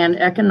understand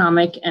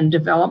economic and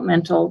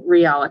developmental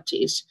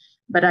realities,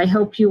 but I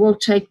hope you will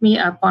take me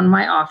up on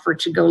my offer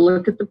to go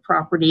look at the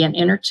property and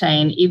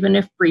entertain, even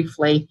if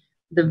briefly,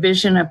 the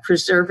vision of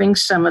preserving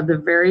some of the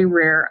very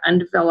rare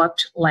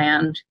undeveloped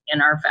land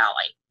in our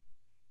valley.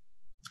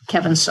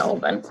 Kevin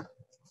Sullivan.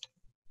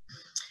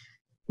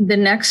 The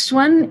next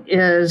one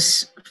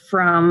is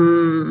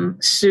from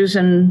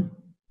Susan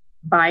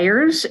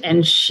Byers,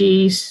 and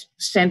she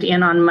sent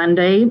in on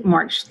Monday,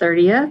 March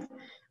 30th.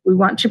 We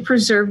want to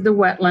preserve the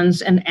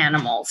wetlands and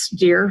animals,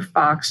 deer,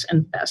 fox,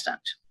 and pheasant.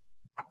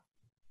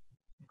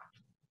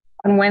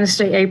 On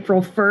Wednesday,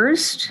 April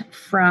 1st,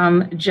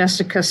 from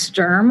Jessica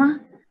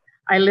Sturm.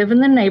 I live in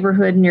the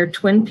neighborhood near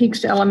Twin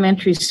Peaks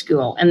Elementary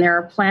School, and there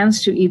are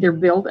plans to either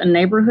build a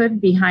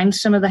neighborhood behind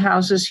some of the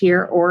houses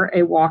here or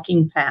a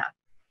walking path.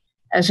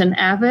 As an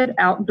avid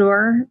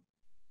outdoor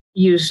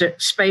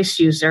space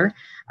user,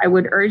 I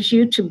would urge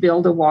you to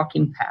build a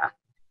walking path.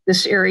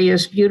 This area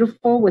is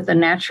beautiful with a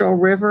natural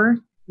river,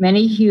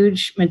 many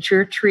huge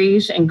mature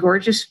trees, and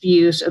gorgeous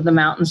views of the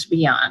mountains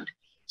beyond.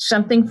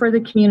 Something for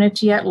the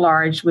community at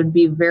large would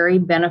be very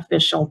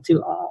beneficial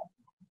to all.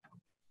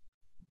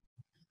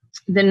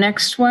 The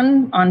next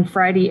one on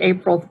Friday,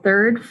 April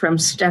 3rd, from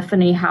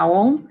Stephanie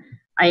Howell.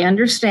 I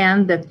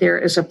understand that there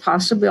is a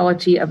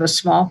possibility of a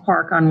small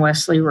park on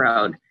Wesley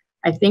Road.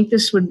 I think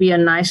this would be a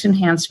nice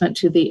enhancement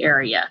to the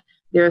area.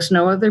 There is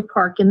no other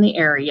park in the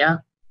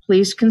area.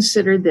 Please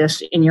consider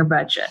this in your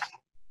budget.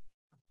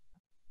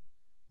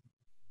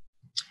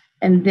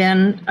 And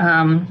then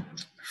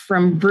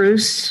from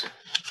Bruce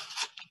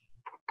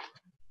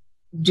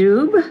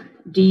Dube,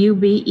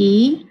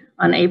 D-U-B-E,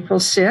 on April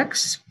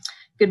 6th.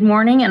 Good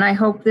morning, and I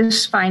hope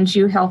this finds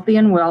you healthy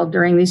and well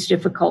during these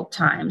difficult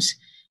times.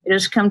 It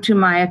has come to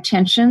my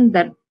attention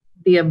that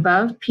the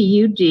above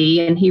PUD,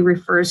 and he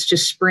refers to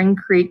Spring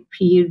Creek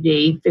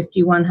PUD,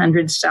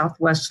 5100 South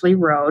Wesley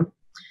Road,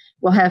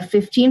 will have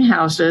 15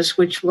 houses,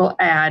 which will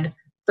add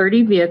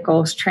 30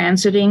 vehicles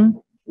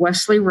transiting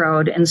Wesley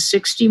Road and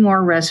 60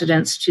 more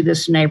residents to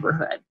this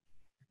neighborhood.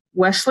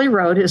 Wesley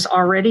Road is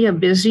already a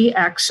busy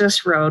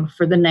access road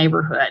for the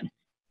neighborhood.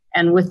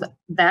 And with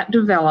that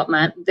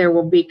development, there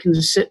will be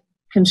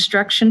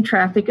construction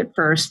traffic at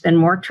first, then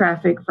more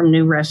traffic from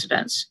new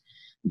residents.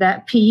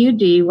 That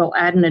PUD will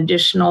add an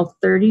additional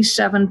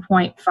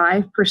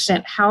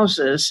 37.5%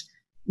 houses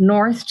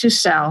north to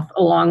south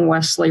along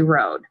Wesley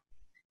Road.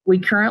 We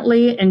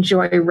currently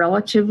enjoy a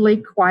relatively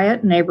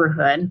quiet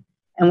neighborhood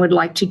and would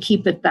like to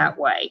keep it that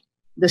way.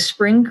 The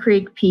Spring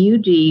Creek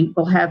PUD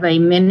will have a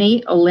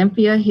mini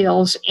Olympia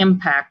Hills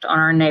impact on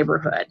our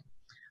neighborhood.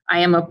 I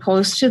am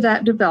opposed to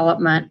that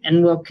development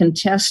and will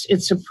contest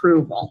its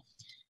approval.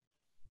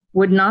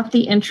 Would not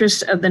the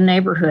interests of the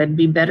neighborhood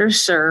be better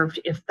served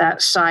if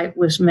that site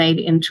was made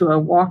into a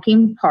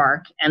walking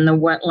park and the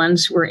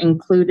wetlands were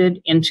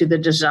included into the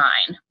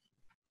design?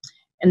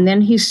 And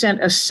then he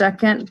sent a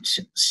second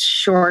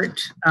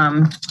short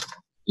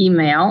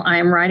email. I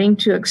am writing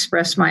to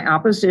express my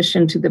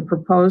opposition to the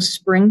proposed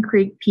Spring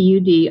Creek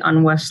PUD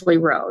on Wesley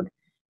Road.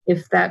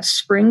 If that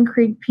Spring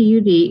Creek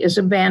PUD is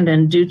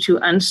abandoned due to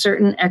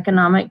uncertain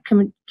economic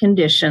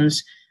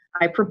conditions,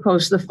 I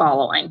propose the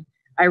following.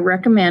 I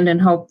recommend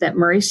and hope that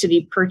Murray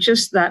City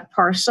purchase that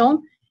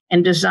parcel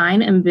and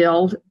design and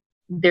build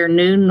their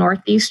new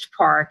Northeast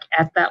Park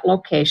at that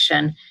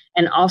location,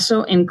 and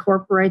also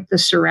incorporate the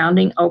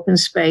surrounding open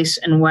space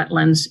and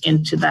wetlands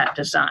into that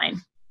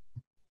design.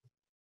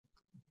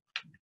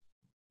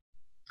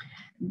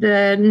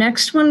 The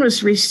next one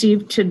was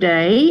received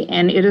today,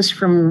 and it is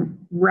from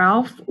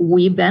Ralph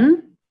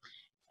Wieben,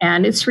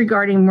 and it's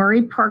regarding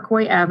Murray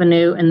Parkway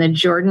Avenue and the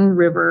Jordan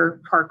River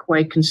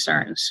Parkway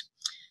concerns.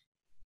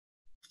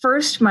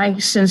 First, my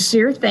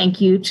sincere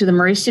thank you to the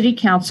Murray City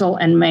Council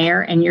and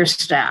Mayor and your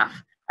staff.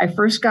 I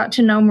first got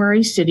to know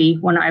Murray City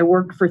when I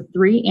worked for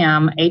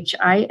 3M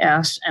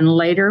HIS and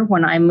later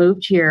when I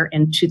moved here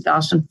in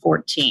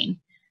 2014.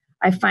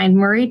 I find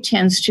Murray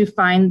tends to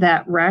find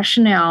that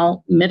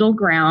rationale middle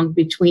ground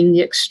between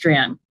the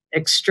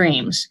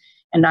extremes,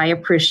 and I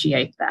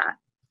appreciate that.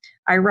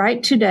 I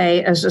write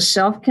today as a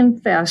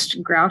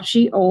self-confessed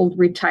grouchy old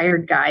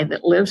retired guy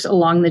that lives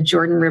along the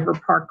Jordan River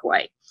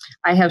Parkway.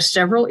 I have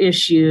several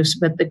issues,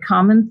 but the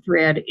common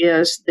thread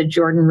is the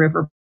Jordan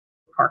River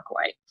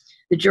Parkway.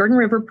 The Jordan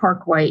River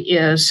Parkway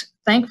is,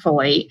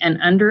 thankfully, an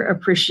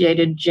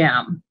underappreciated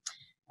gem.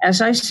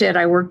 As I said,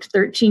 I worked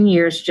 13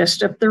 years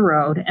just up the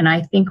road, and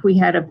I think we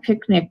had a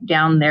picnic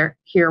down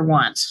here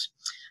once.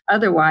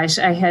 Otherwise,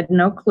 I had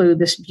no clue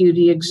this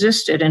beauty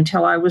existed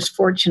until I was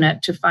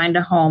fortunate to find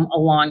a home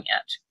along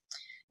it.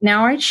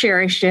 Now I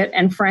cherish it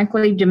and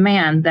frankly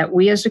demand that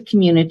we as a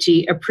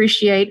community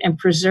appreciate and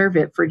preserve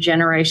it for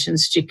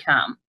generations to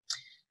come.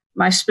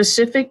 My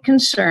specific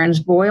concerns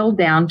boil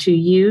down to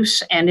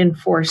use and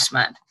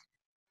enforcement.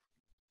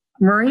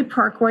 Murray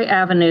Parkway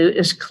Avenue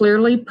is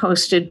clearly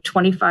posted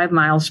 25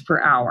 miles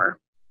per hour.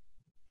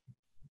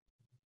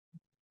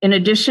 In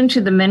addition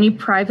to the many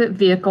private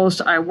vehicles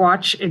I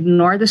watch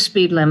ignore the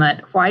speed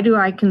limit, why do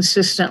I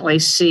consistently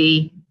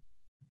see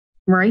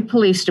Murray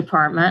Police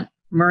Department,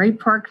 Murray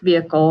Park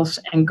vehicles,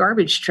 and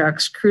garbage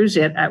trucks cruise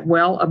it at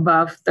well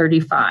above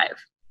 35?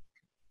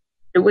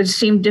 It would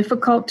seem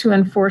difficult to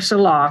enforce a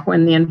law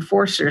when the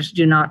enforcers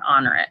do not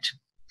honor it.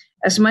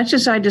 As much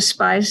as I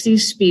despise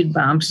these speed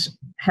bumps,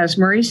 has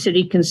Murray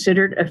City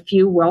considered a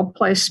few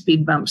well-placed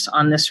speed bumps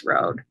on this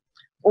road?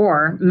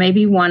 Or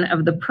maybe one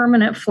of the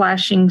permanent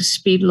flashing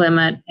speed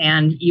limit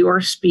and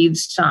your speed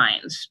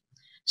signs?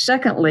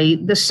 Secondly,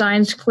 the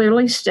signs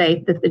clearly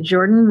state that the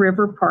Jordan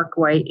River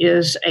Parkway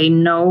is a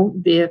no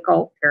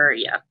vehicle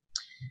area.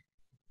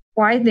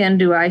 Why then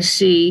do I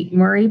see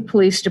Murray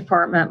Police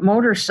Department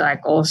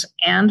motorcycles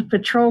and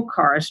patrol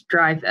cars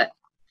drive it?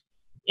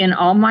 In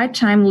all my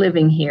time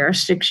living here,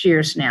 6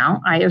 years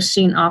now, I have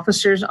seen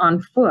officers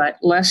on foot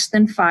less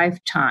than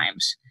 5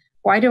 times.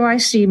 Why do I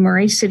see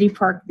Murray City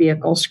Park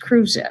vehicles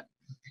cruise it?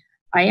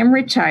 I am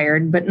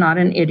retired, but not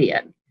an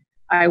idiot.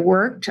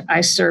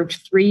 I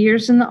served 3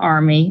 years in the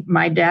Army.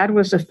 My dad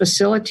was a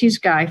facilities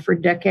guy for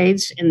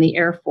decades in the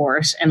Air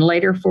Force and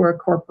later for a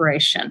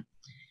corporation.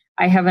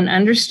 I have an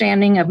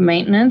understanding of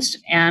maintenance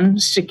and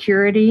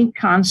security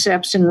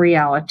concepts and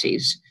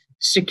realities.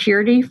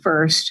 Security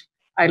first.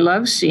 I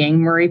love seeing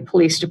Murray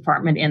Police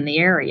Department in the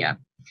area.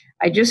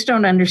 I just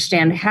don't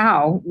understand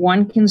how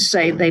one can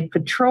say they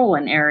patrol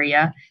an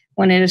area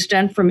when it is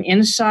done from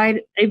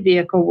inside a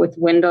vehicle with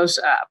windows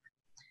up.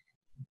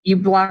 You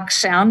block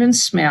sound and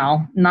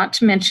smell, not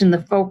to mention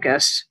the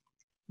focus,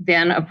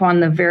 then upon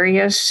the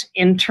various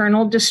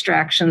internal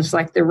distractions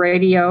like the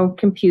radio,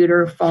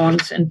 computer,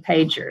 phones, and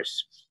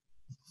pagers.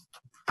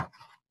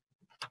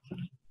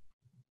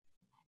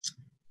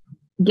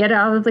 Get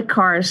out of the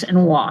cars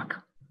and walk.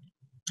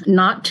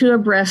 Not too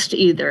abreast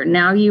either.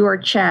 Now you are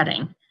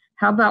chatting.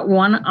 How about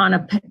one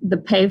on the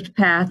paved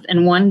path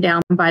and one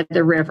down by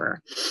the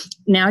river?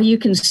 Now you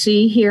can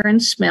see, hear,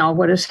 and smell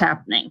what is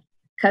happening.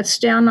 Cuts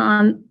down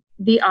on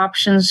the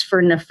options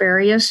for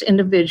nefarious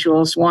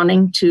individuals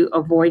wanting to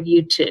avoid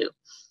you too.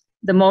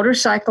 The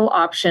motorcycle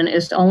option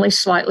is only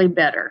slightly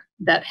better.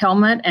 That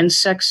helmet and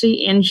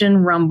sexy engine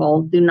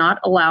rumble do not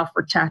allow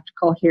for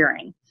tactical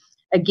hearing.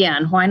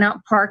 Again, why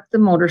not park the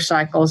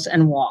motorcycles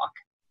and walk?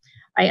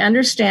 I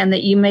understand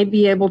that you may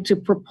be able to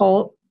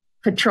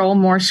patrol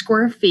more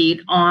square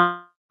feet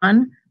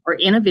on or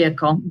in a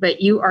vehicle,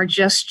 but you are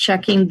just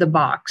checking the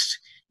box.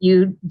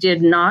 You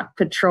did not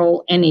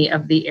patrol any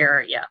of the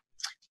area.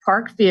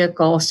 Parked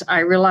vehicles, I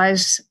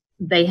realize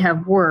they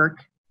have work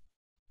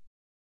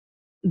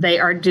they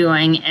are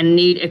doing and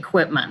need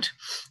equipment.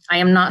 I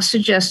am not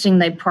suggesting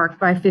they park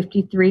by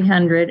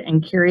 5300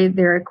 and carry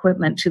their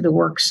equipment to the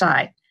work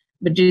site,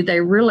 but do they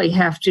really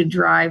have to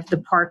drive the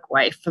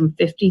parkway from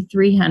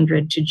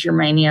 5300 to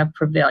Germania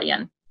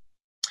Pavilion?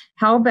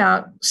 How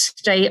about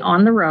stay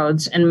on the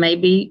roads and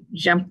maybe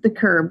jump the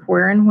curb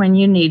where and when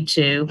you need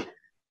to,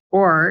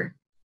 or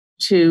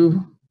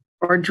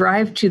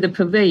drive to the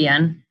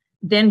pavilion,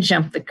 then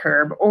jump the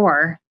curb,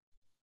 or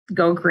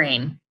go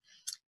green.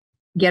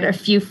 Get a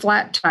few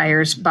flat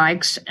tires,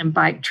 bikes, and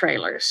bike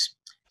trailers.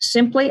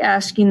 Simply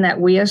asking that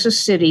we as a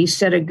city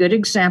set a good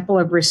example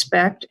of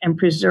respect and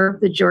preserve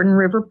the Jordan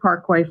River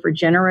Parkway for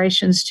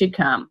generations to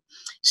come.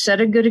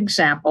 Set a good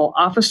example.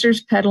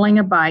 Officers pedaling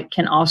a bike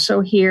can also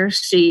hear,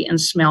 see,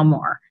 and smell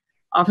more.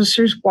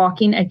 Officers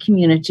walking a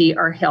community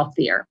are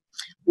healthier.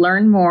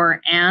 Learn more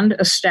and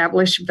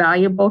establish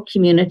valuable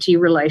community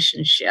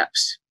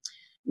relationships.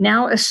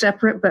 Now, a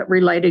separate but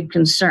related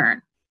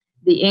concern: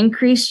 the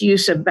increased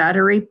use of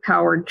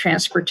battery-powered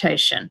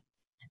transportation.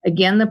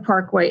 Again, the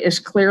parkway is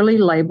clearly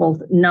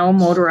labeled no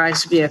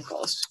motorized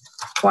vehicles.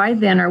 Why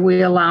then are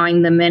we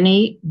allowing the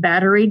many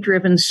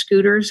battery-driven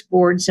scooters,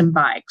 boards, and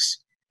bikes?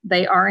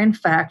 They are, in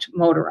fact,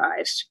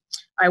 motorized.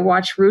 I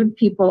watch rude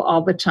people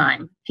all the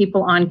time.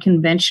 People on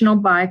conventional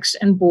bikes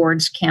and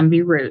boards can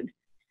be rude.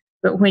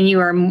 But when you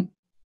are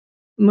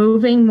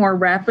moving more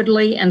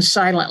rapidly and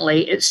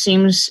silently, it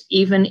seems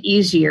even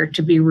easier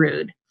to be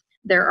rude.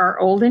 There are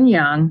old and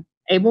young,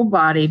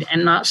 able-bodied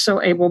and not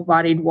so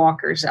able-bodied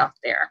walkers out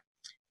there.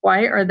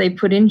 Why are they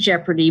put in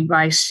jeopardy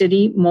by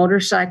city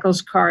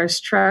motorcycles, cars,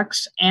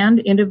 trucks, and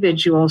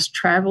individuals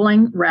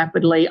traveling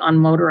rapidly on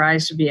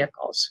motorized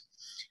vehicles?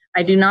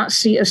 I do not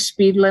see a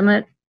speed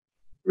limit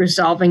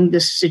resolving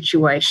this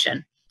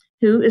situation.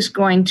 Who is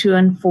going to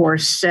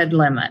enforce said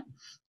limit?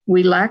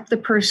 We lack the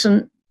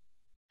person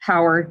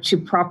power to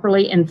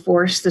properly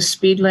enforce the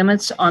speed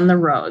limits on the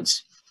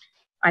roads.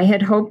 I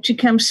had hoped to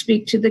come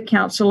speak to the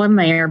council and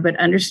mayor, but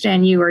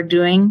understand you are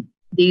doing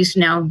these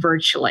now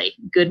virtually.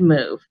 Good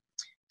move.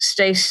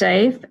 Stay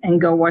safe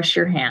and go wash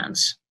your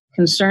hands.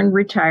 Concerned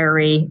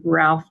retiree,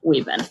 Ralph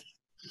Wieben.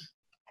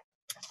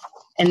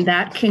 And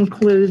that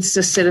concludes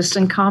the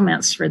citizen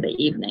comments for the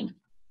evening.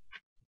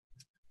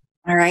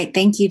 All right.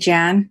 Thank you,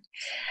 Jan.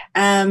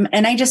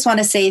 And I just want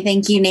to say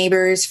thank you,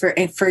 neighbors, for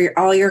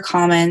all your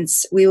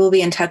comments. We will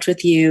be in touch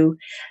with you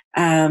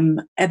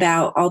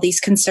about all these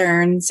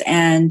concerns.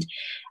 And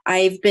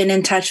I've been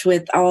in touch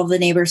with all of the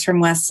neighbors from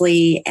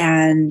Wesley,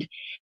 and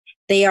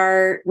they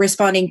are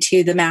responding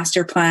to the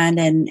master plan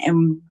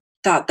and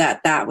thought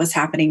that was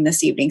happening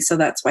this evening. So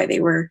that's why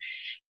they were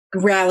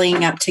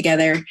rallying up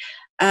together.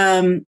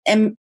 And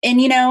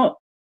you know,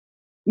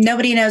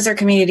 nobody knows their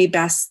community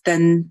best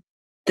than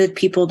the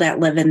people that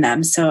live in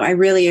them. So I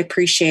really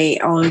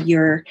appreciate all of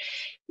your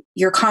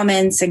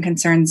comments and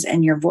concerns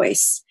and your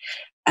voice.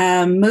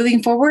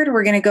 Moving forward,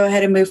 we're going to go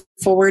ahead and move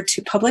forward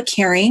to public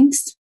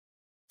hearings.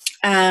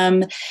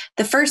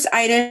 The first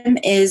item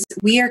is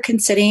we are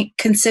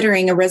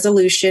considering a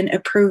resolution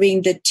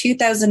approving the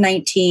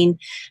 2019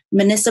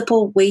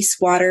 Municipal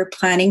Wastewater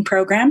Planning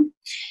Program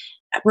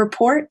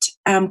report.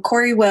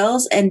 Corey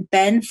Wells and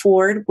Ben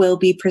Ford will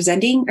be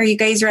presenting. Are you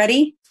guys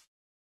ready?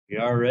 We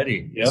are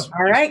ready. Yep.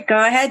 All right,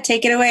 go ahead.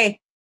 Take it away.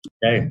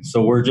 Okay,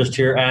 so we're just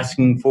here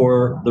asking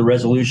for the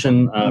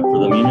resolution for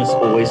the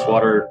Municipal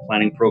Wastewater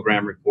Planning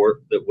Program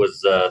report that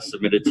was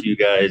submitted to you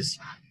guys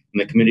in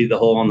the Committee of the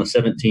Whole on the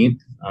 17th.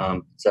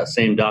 It's that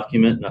same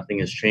document. Nothing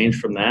has changed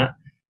from that.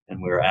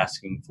 And we're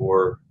asking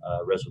for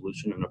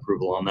resolution and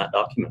approval on that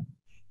document.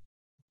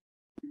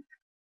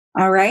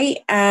 All right.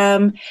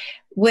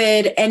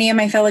 Would any of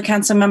my fellow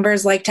council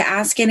members like to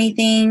ask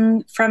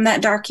anything from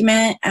that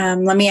document?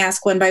 Let me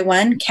ask one by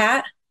one.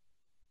 Kat?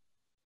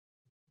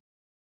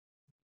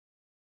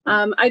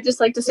 I'd just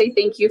like to say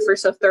thank you for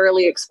so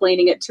thoroughly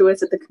explaining it to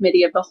us at the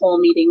Committee of the Whole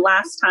meeting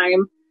last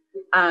time.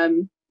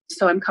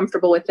 So I'm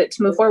comfortable with it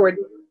to move forward.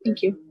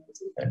 Thank you.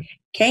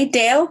 Okay,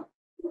 Dale?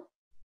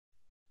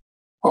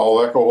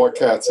 I'll echo what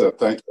Kat said.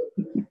 Thank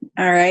you.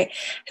 All right.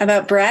 How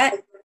about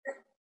Brett?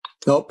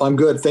 Nope, I'm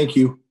good. Thank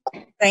you.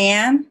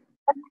 Diane?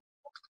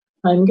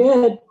 I'm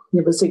good.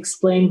 It was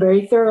explained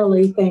very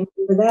thoroughly. Thank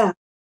you for that.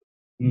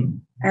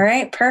 All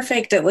right,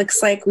 perfect. It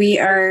looks like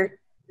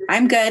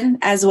I'm good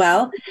as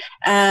well.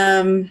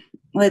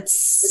 Let's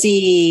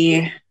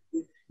see.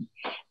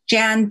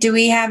 Jan, do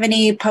we have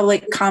any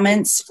public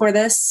comments for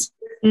this?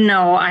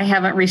 No, I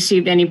haven't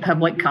received any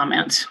public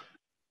comments.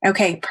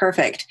 Okay,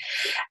 perfect.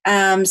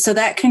 So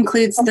that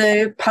concludes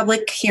the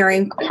public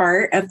hearing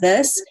part of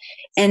this.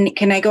 And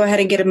can I go ahead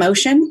and get a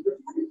motion?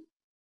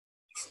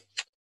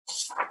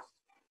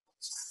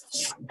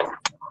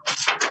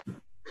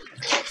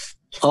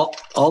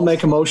 I'll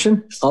make a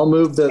motion. I'll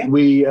move that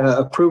we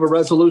approve a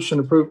resolution,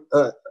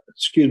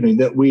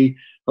 that we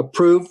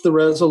approve the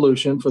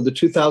resolution for the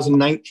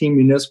 2019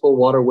 Municipal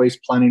Water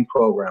Waste Planning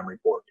Program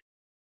report.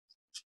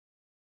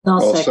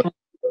 I'll second.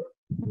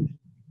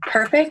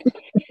 Perfect.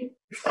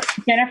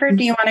 Jennifer,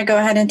 do you want to go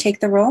ahead and take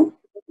the roll?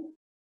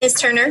 Ms.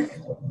 Turner?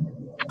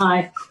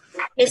 Aye.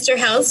 Mr.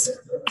 Hels?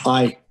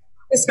 Aye.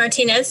 Ms.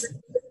 Martinez?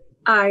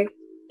 Aye.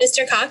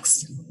 Mr.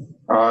 Cox?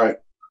 Aye.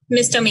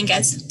 Ms.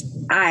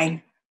 Dominguez?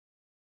 Aye.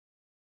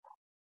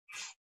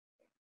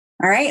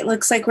 All right,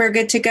 looks like we're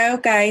good to go,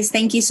 guys.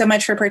 Thank you so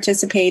much for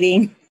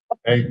participating.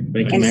 Okay, thank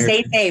you, And Mayor.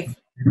 stay safe.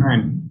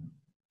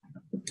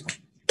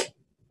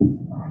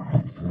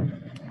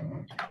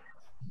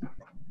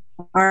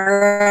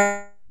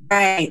 All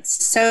right,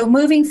 so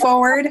moving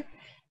forward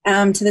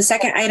to the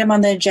second item on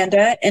the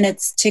agenda, and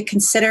it's to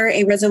consider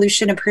a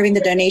resolution approving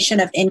the donation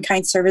of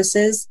in-kind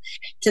services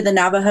to the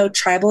Navajo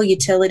Tribal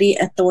Utility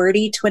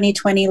Authority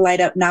 2020 Light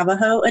Up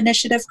Navajo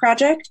Initiative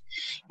project.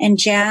 And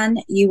Jan,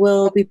 you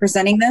will be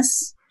presenting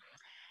this.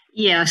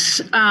 Yes,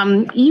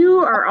 you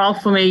are all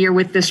familiar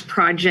with this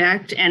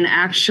project, and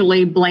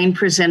actually Blaine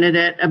presented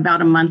it about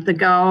a month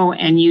ago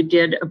and you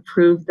did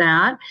approve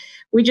that.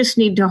 We just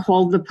need to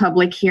hold the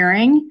public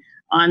hearing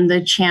on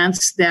the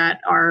chance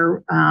that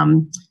our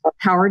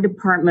power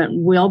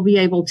department will be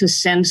able to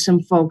send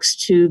some folks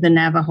to the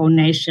Navajo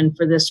Nation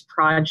for this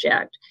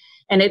project.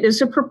 And it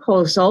is a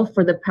proposal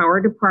for the power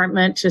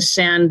department to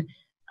send,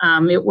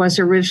 it was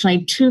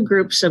originally 2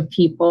 groups of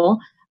people,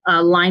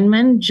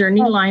 linemen,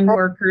 journey line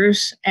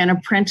workers, and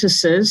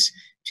apprentices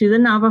to the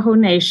Navajo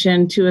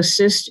Nation to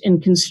assist in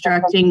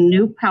constructing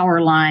new power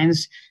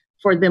lines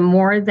for the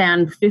more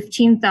than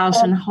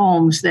 15,000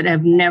 homes that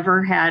have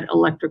never had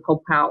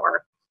electrical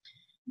power.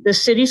 The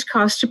city's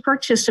cost to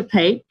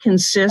participate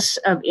consists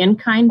of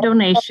in-kind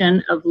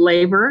donation of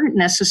labor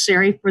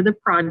necessary for the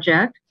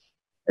project,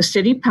 a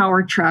city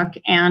power truck,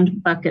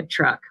 and bucket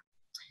truck.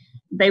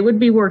 They would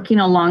be working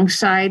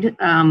alongside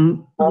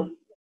from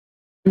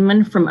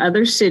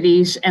other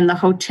cities, and the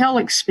hotel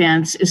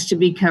expense is to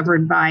be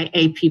covered by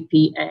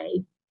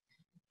APPA.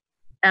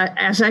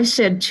 As I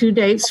said, 2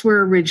 dates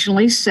were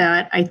originally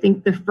set. I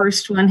think the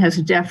first one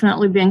has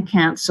definitely been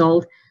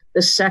canceled.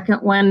 The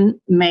second one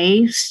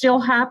may still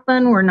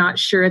happen. We're not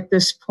sure at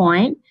this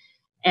point.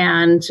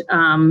 And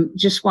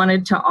just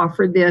wanted to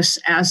offer this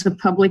as a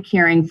public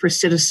hearing for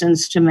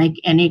citizens to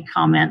make any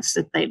comments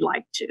that they'd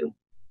like to.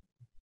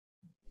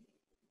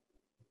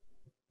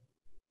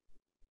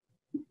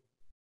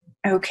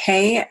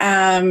 Okay.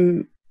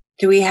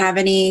 Do we have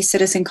any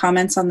citizen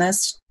comments on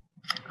this?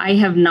 I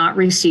have not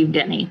received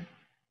any.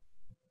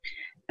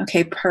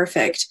 Okay,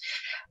 perfect.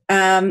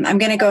 I'm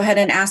going to go ahead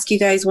and ask you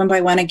guys one by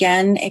one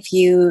again, if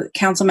you,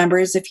 council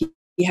members, if you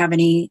have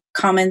any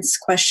comments,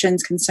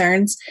 questions,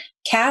 concerns.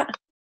 Kat?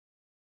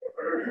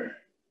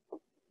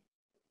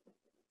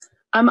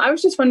 I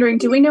was just wondering,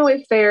 do we know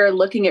if they're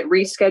looking at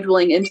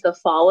rescheduling into the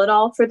fall at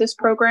all for this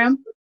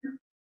program?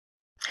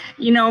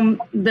 You know,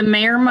 the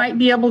mayor might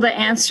be able to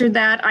answer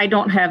that. I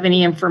don't have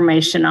any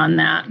information on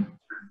that.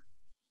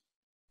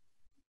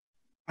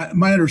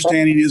 My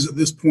understanding is at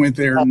this point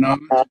they're not,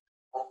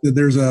 that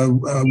there's a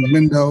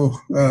window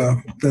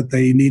that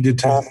they needed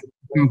to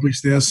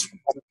accomplish this.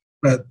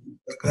 but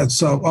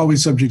that's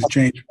always subject to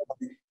change.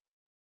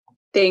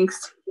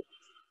 Thanks.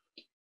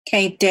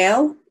 Okay,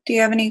 Dale, do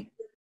you have any?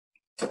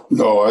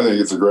 No, I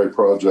think it's a great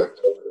project.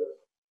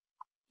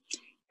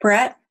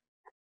 Brett?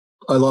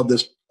 I love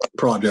this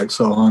project,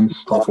 so I'm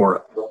all for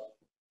it.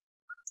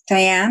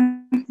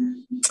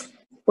 Diane?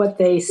 What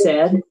they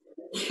said.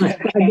 I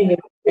think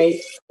it's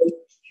great.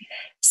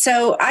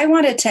 So I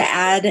wanted to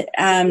add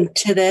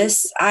to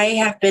this. I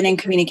have been in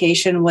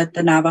communication with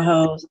the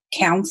Navajo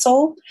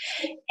Council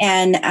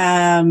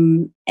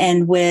and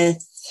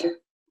with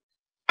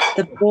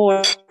the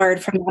board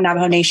from the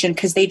Navajo Nation,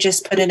 because they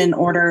just put in an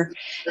order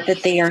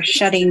that they are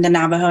shutting the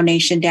Navajo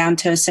Nation down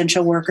to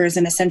essential workers,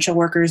 and essential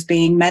workers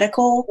being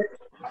medical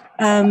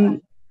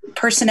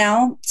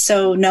personnel.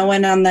 So no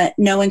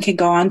one could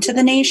go on to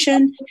the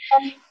nation.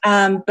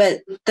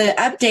 But the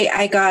update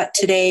I got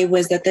today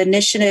was that the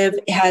initiative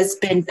has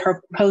been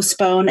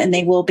postponed, and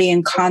they will be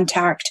in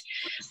contact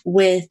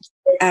with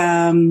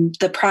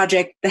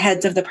the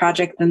heads of the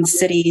project and the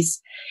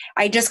cities.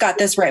 I just got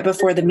this right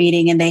before the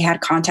meeting, and they had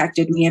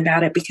contacted me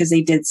about it because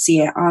they did see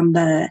it on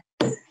the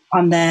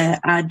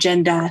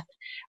agenda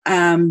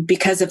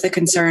because of the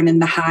concern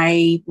and the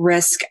high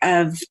risk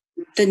of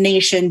the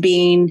nation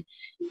being.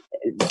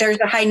 There's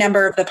a high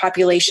number of the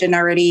population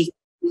already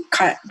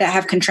that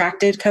have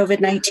contracted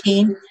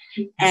COVID-19,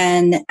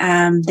 and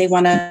they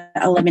want to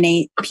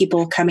eliminate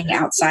people coming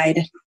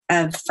outside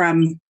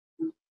onto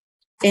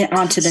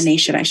the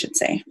nation, I should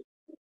say.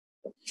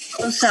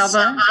 So,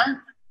 Salva,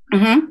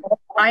 Mm-hmm.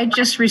 I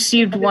just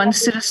received one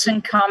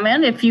citizen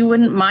comment. If you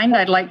wouldn't mind,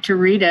 I'd like to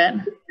read it.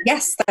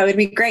 Yes, that would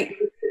be great.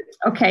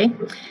 Okay.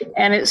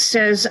 And it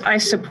says, I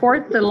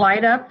support the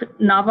Light Up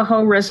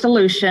Navajo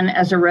resolution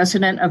as a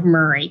resident of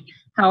Murray.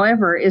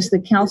 However, is the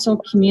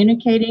council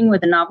communicating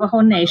with the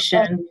Navajo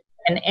Nation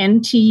and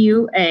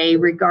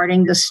NTUA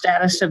regarding the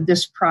status of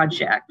this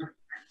project?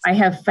 I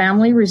have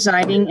family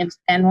residing in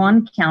San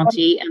Juan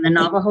County, and the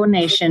Navajo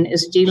Nation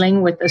is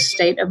dealing with a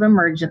state of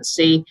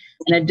emergency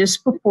and a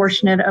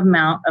disproportionate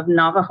amount of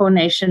Navajo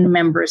Nation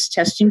members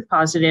testing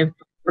positive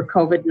for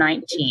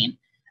COVID-19.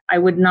 I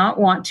would not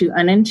want to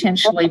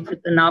unintentionally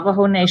put the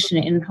Navajo Nation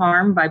in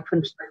harm by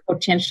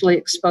potentially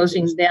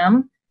exposing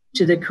them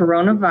to the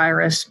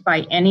coronavirus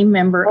by any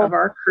member of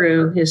our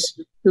crew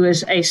who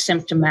is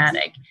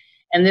asymptomatic.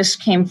 And this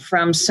came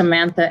from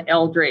Samantha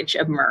Eldridge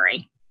of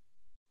Murray.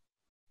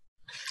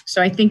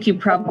 So I think you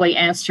probably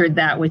answered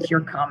that with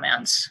your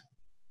comments.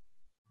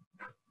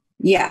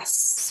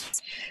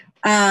 Yes.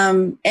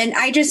 And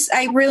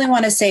I really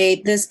want to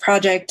say this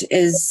project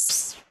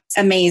is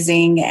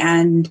amazing,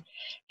 and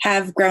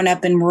have grown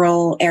up in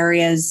rural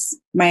areas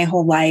my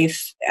whole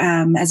life.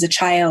 As a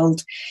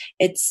child,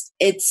 it's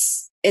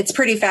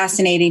pretty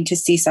fascinating to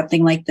see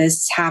something like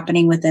this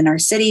happening within our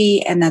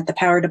city, and that the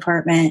power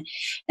department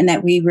and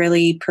that we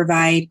really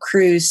provide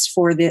crews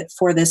for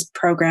this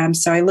program.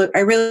 So I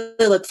really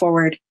look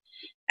forward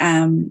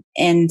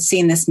and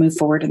seeing this move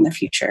forward in the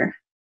future.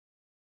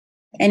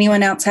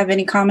 Anyone else have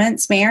any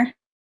comments, Mayor?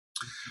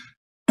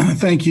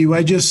 Thank you.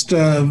 I just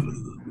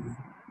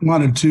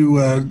wanted to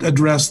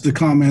address the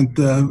comment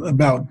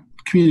about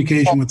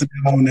communication with the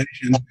Navajo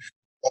Nation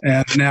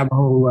and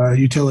Navajo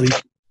utility.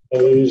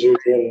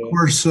 Of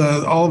course,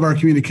 all of our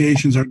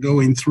communications are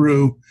going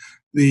through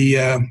the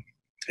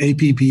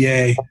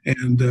APPA,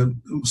 and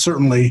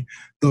certainly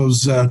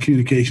those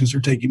communications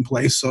are taking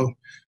place. So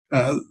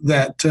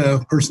that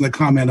person that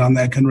commented on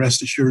that can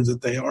rest assured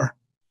that they are.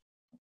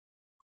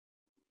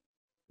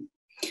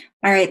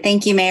 All right.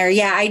 Thank you, Mayor.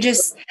 Yeah, I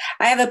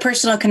have a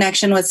personal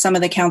connection with some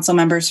of the council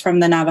members from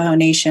the Navajo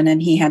Nation,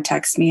 and he had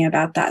texted me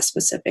about that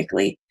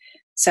specifically.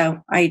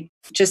 So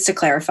just to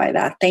clarify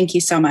that, thank you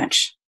so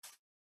much.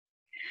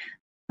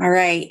 All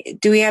right.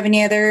 Do we have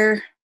any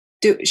other,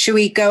 should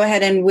we go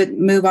ahead and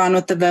move on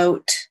with the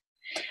vote?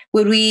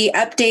 Would we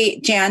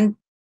update, Jan,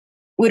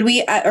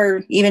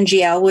 or even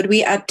GL, would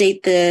we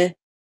update the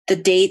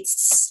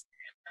dates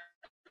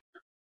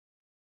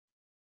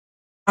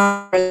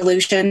on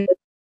resolution in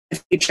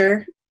the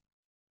future?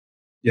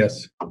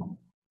 Yes.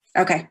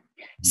 Okay.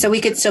 So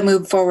we could still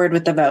move forward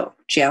with the vote,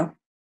 GL?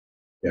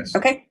 Yes.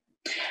 Okay.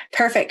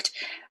 Perfect.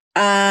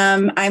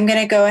 I'm going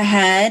to go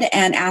ahead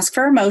and ask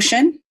for a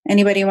motion.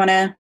 Anybody want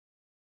to?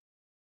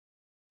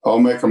 I'll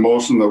make a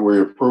motion that we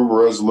approve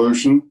a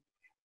resolution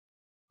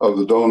of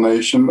the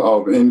donation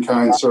of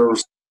in-kind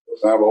service to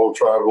Navajo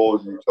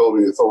Tribal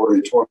Utility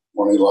Authority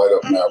 2020 Light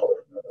Up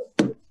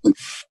Navajo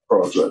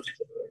project.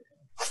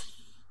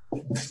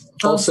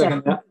 I'll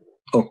second that.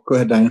 Oh, go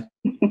ahead, Diane.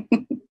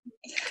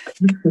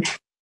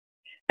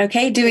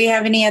 Okay. Do we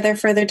have any other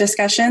further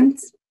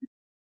discussions?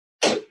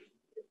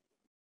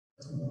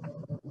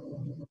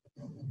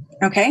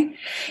 Okay.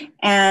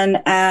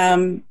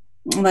 And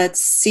let's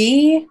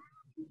see.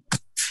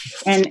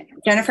 And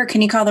Jennifer,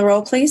 can you call the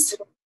roll, please?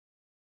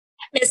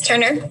 Ms.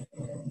 Turner?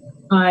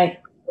 Aye.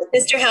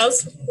 Mr.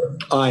 Howes?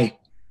 Aye.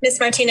 Ms.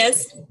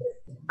 Martinez?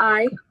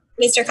 Aye.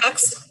 Mr.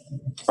 Cox?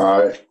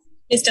 Aye.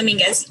 Ms.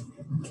 Dominguez?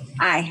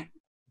 Aye.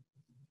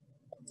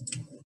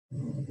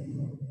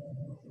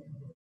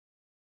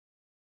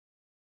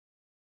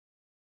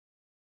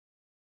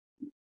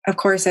 Of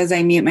course, as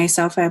I mute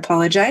myself, I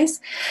apologize.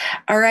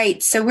 All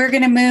right, so we're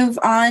going to move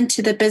on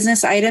to the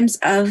business items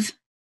of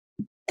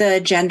the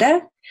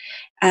agenda.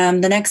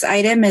 The next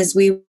item is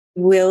we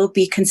will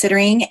be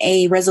considering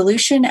a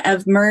resolution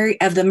of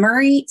the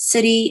Murray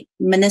City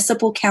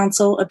Municipal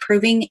Council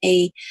approving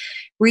a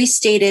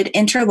restated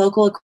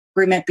interlocal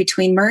agreement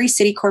between Murray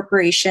City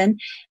Corporation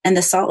and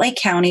the Salt Lake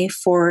County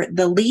for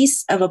the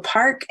lease of a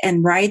park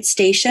and ride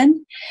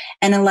station,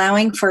 and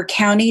allowing for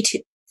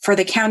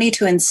the county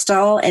to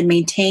install and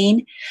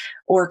maintain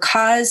or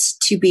cause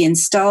to be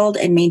installed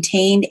and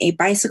maintained a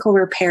bicycle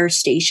repair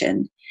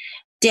station.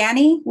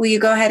 Danny, will you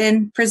go ahead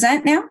and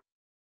present now?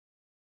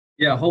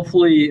 Yeah,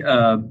 hopefully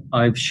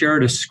I've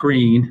shared a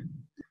screen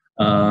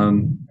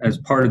as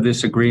part of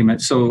this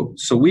agreement. So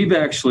we've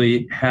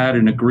actually had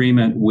an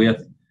agreement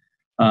with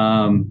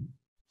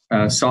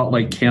Salt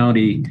Lake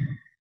County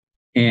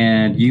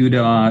and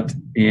UDOT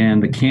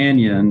and the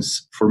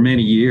Canyons for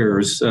many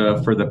years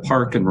for the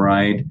park and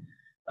ride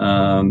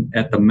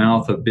at the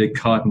mouth of Big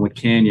Cottonwood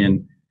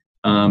Canyon.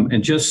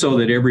 And just so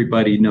that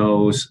everybody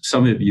knows,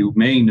 some of you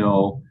may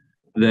know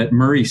that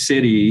Murray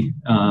City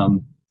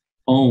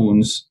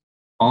owns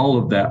all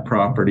of that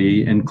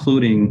property,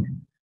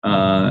 including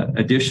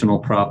additional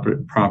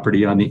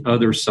property on the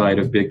other side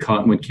of Big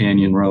Cottonwood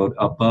Canyon Road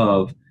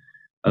above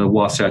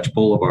Wasatch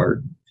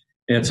Boulevard.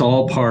 It's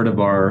all part of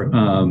our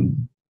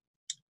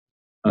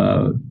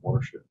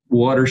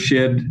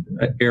watershed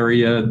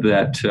area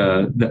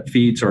that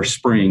feeds our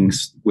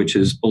springs, which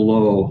is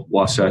below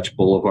Wasatch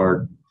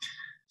Boulevard.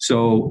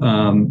 So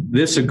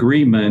this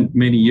agreement,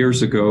 many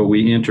years ago,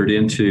 we entered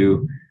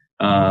into,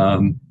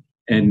 and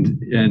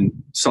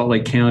Salt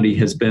Lake County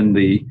has been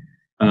the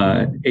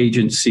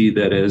agency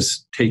that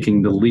is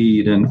taking the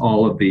lead in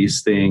all of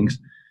these things.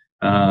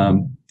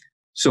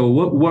 So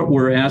what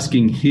we're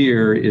asking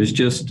here is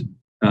just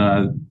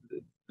the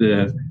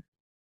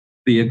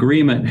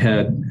agreement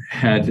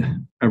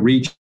had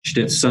reached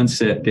its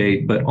sunset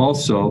date, but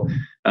also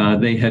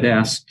they had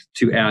asked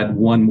to add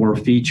one more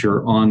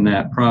feature on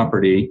that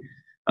property,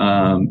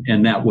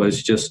 and that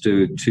was just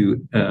to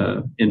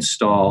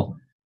install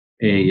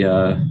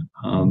a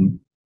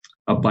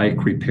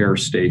bike repair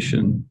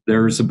station.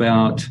 There's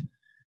about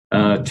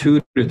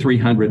 200 to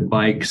 300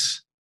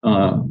 bikes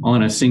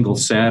on a single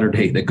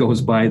Saturday that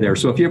goes by there.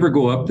 So if you ever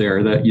go up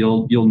there, that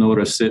you'll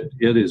notice it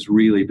is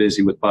really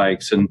busy with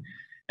bikes, and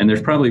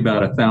there's probably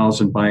about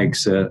 1,000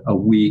 bikes a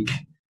week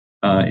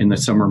in the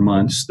summer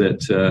months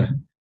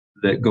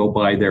that go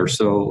by there.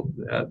 So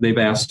they've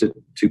asked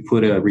to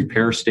put a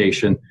repair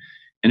station,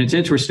 and it's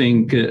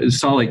interesting.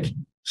 Salt Lake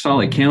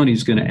County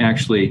is going to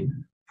actually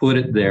put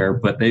it there,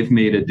 but they've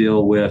made a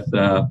deal with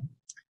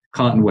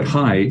Cottonwood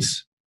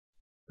Heights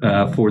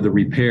for the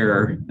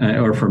repair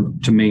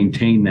to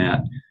maintain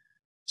that.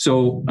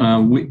 So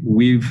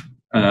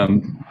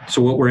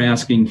so what we're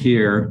asking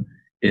here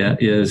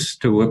is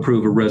to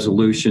approve a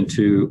resolution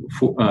to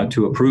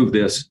approve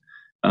this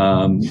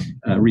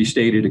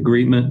restated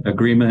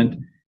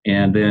agreement,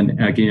 and then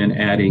again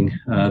adding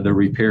the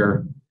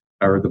repair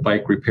or the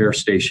bike repair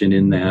station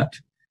in that.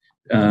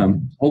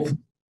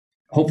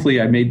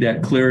 Hopefully I made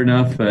that clear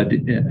enough.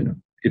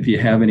 If you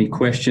have any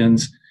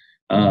questions,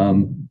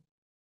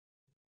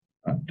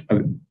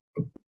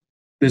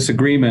 this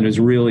agreement is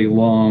really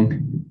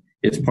long.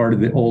 It's part of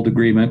the old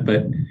agreement,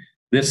 but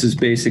this is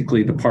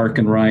basically the park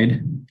and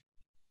ride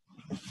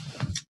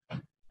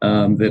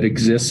that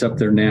exists up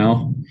there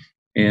now.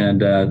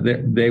 And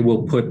they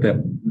will put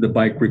the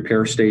bike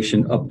repair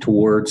station up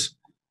towards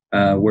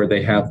where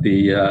they have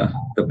the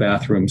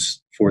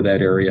bathrooms for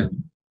that area.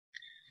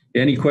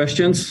 Any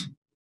questions?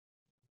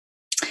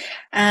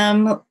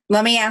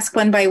 Let me ask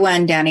one by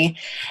one, Danny.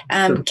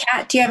 Sure.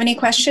 Kat, do you have any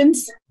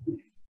questions?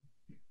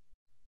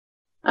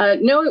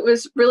 No, it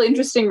was really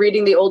interesting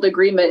reading the old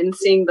agreement and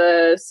seeing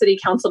the city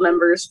council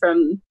members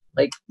from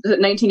like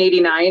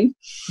 1989.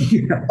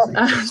 Yeah.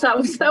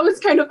 That was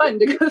kind of fun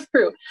to go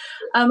through.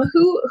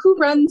 Who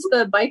runs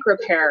the bike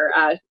repair?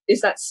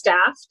 Is that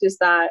staffed? Is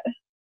that?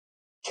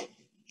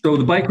 So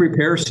the bike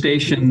repair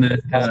station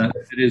that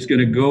is going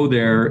to go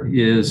there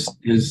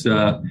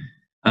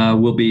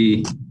will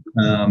be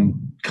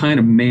kind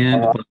of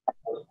manned by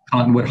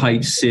Cottonwood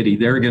Heights City.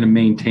 They're going to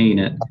maintain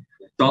it.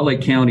 Salt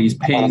Lake County is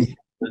paying,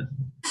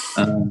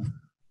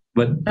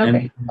 but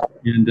okay.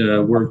 and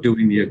we're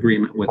doing the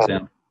agreement with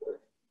them.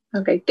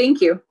 Okay,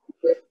 thank you.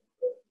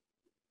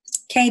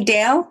 Okay,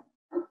 Dale.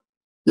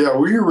 Yeah,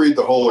 will you read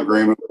the whole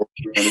agreement?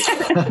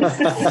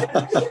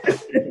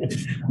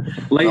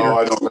 Later. No,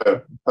 I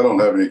don't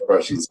have any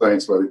questions.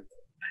 Thanks, buddy.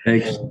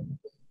 Thanks.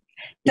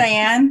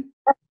 Diane.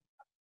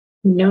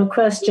 No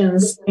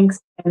questions.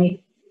 Thanks,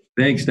 Danny.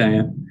 Thanks,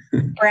 Diane.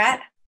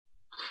 Brett.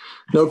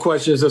 No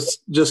questions.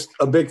 Just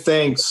a big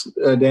thanks,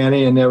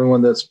 Danny, and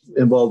everyone that's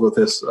involved with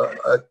this.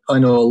 I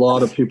know a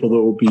lot of people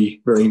that will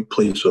be very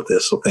pleased with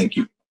this, so thank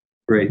you.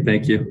 Great,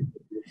 thank you.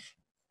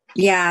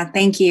 Yeah,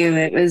 thank you.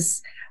 It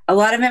was a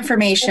lot of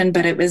information,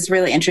 but it was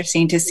really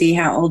interesting to see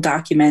how old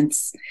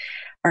documents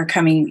are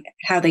coming,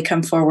 how they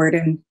come forward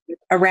and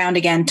around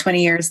again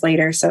 20 years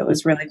later. So it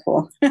was really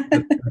cool.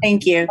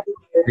 Thank you.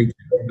 Okay.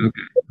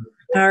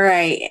 All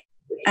right.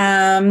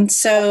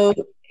 So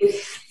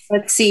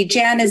let's see,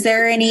 Jan, is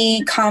there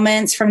any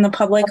comments from the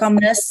public on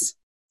this?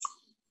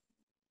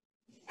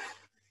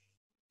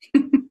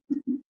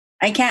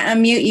 I can't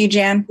unmute you,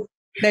 Jan.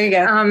 There you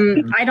go.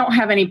 I don't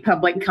have any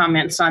public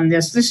comments on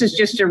this. This is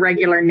just a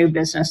regular new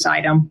business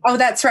item. Oh,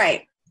 that's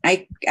right.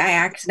 I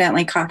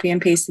accidentally copy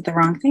and pasted the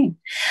wrong thing.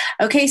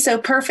 Okay, so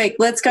perfect.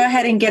 Let's go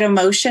ahead and get a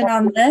motion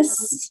on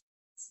this.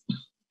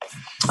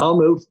 I'll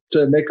move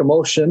to make a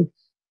motion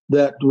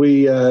that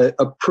we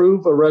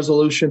approve a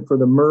resolution for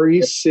the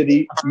Murray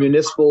City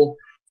Municipal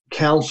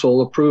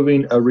Council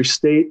approving a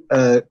restated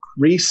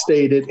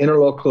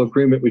interlocal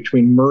agreement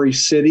between Murray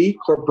City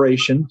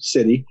Corporation,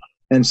 City,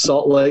 and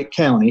Salt Lake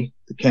County,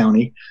 the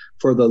county,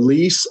 for the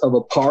lease of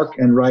a park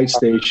and ride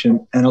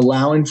station and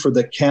allowing for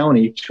the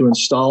county to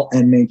install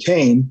and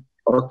maintain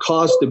or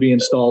cause to be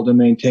installed and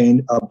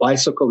maintained a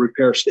bicycle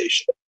repair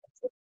station.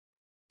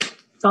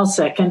 I'll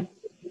second.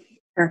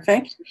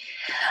 Perfect.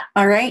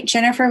 All right,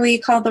 Jennifer, will you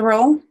call the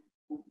roll?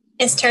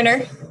 Ms.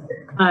 Turner,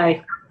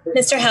 Aye.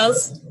 Mr.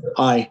 House,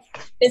 Aye.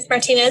 Ms.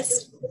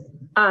 Martinez,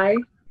 Aye.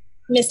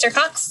 Mr.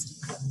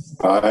 Cox,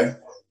 Aye.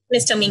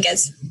 Ms.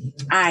 Dominguez.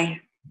 Aye.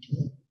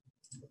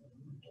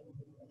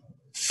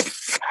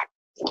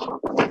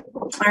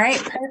 All right,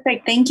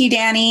 perfect. Thank you,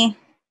 Danny.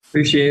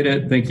 Appreciate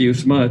it. Thank you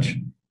so much.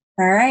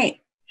 All right.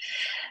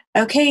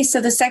 Okay, so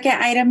the second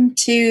item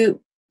to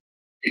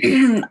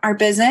our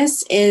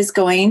business is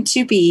going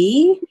to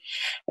be,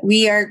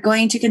 we are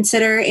going to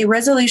consider a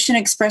resolution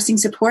expressing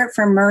support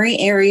for Murray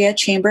Area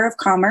Chamber of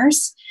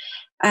Commerce.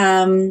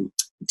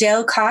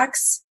 Dale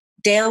Cox,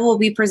 Dale will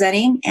be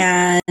presenting,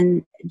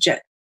 and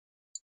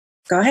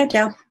go ahead,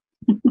 Dale.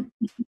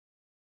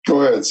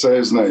 Go ahead, say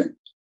his name.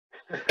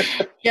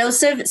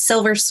 Joseph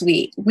Silver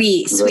Sweet,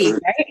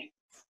 right?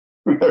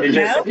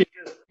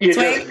 You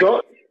just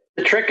go.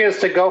 The trick is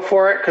to go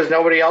for it because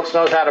nobody else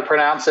knows how to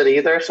pronounce it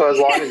either. So as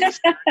long as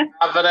you're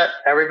confident,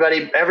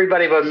 everybody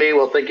but me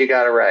will think you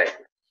got it right.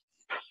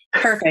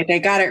 Perfect. I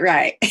got it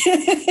right.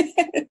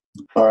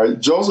 All right.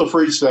 Joseph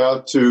reached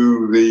out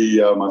to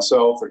the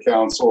myself, the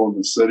council, and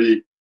the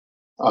city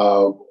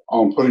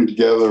on putting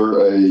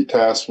together a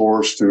task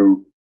force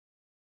to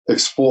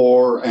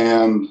explore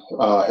and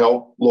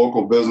help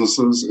local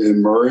businesses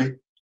in Murray.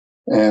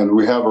 And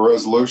we have a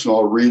resolution.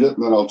 I'll read it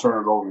and then I'll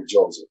turn it over to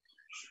Joseph.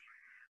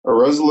 A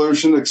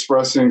resolution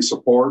expressing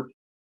support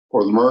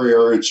for the Murray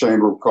Area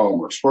Chamber of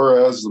Commerce.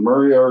 Whereas the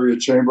Murray Area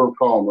Chamber of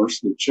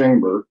Commerce, the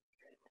Chamber,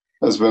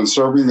 has been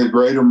serving the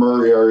greater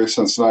Murray area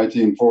since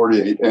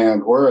 1948.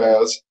 And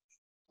whereas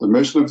the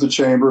mission of the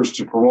Chamber is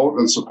to promote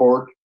and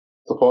support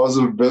the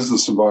positive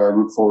business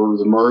environment for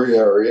the Murray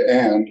area.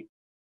 And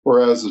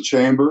whereas the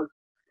Chamber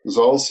is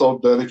also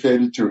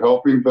dedicated to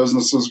helping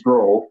businesses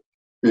grow,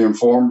 be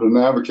informed, and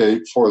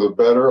advocate for the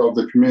better of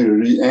the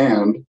community.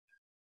 And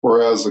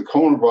whereas the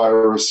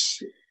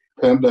coronavirus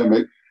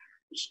pandemic,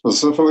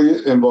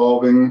 specifically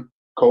involving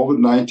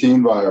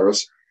COVID-19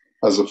 virus,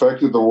 has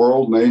affected the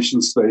world,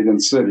 nation, state,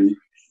 and city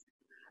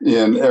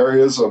in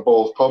areas of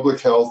both public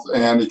health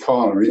and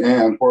economy.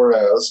 And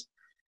whereas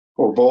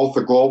for both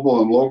the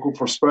global and local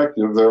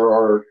perspective, there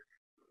are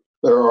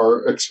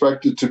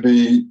expected to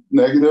be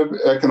negative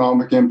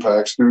economic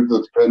impacts due to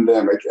the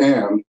pandemic.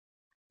 And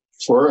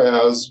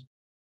whereas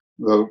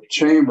the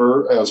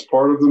Chamber, as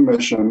part of the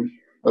mission,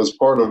 as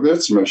part of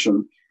its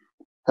mission,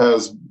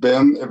 has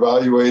been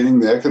evaluating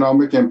the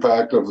economic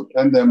impact of the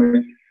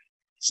pandemic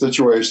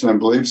situation and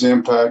believes the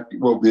impact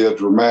will be a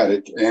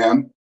dramatic.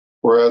 And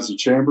whereas the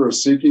Chamber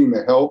is seeking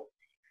the help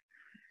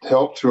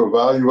to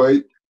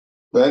evaluate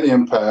that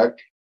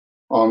impact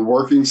on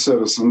working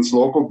citizens,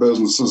 local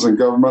businesses, and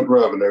government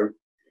revenue,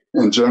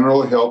 and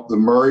generally help the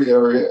Murray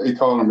area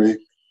economy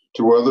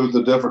to weather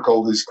the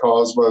difficulties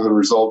caused by the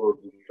result of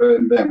the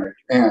pandemic.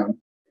 And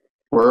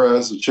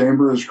whereas the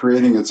Chamber is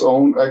creating its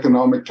own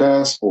economic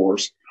task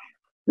force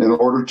in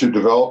order to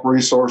develop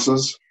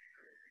resources,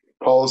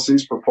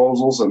 policies,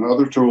 proposals, and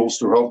other tools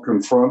to help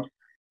confront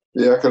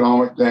the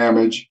economic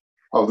damage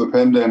of the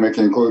pandemic,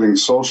 including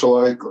social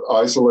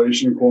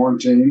isolation,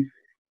 quarantine,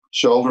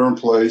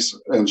 shelter-in-place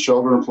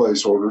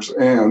orders.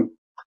 And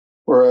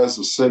whereas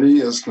the city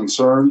is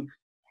concerned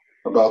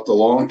about the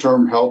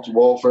long-term health,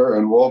 welfare,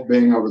 and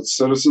well-being of its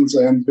citizens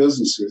and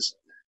businesses,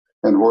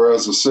 and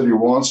whereas the city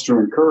wants to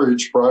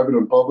encourage private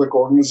and public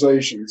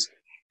organizations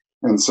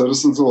and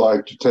citizens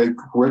alike to take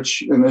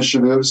which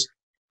initiatives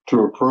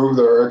to improve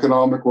their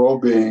economic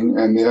well-being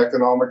and the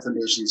economic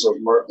conditions of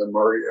the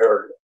Murray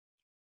area.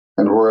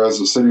 And whereas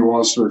the city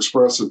wants to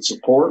express its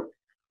support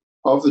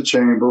of the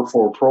Chamber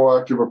for a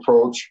proactive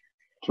approach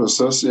to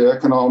assist the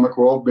economic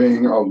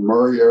well-being of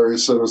Murray area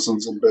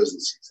citizens and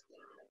businesses.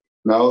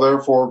 Now,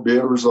 therefore, be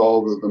it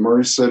resolved that the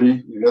Murray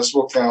City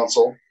Municipal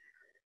Council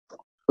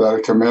that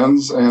it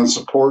commends and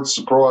supports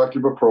the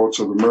proactive approach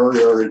of the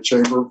Murray Area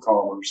Chamber of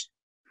Commerce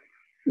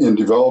in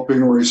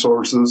developing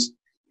resources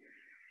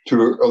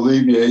to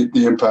alleviate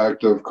the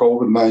impact of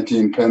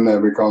COVID-19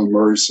 pandemic on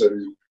Murray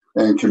City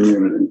and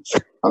community.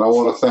 And I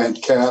want to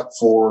thank Kat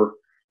for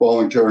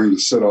volunteering to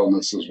sit on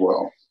this as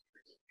well.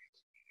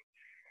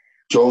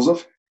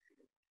 Joseph?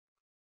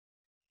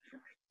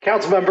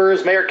 Council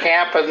members, Mayor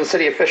Camp, and the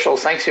city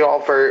officials, thanks you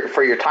all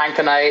for your time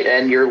tonight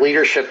and your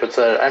leadership. It's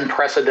an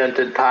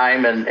unprecedented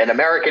time in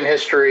American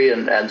history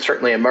and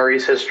certainly in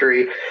Murray's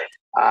history.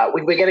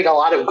 We've been getting a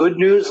lot of good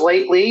news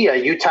lately.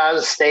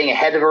 Utah's staying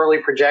ahead of early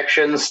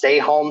projections. Stay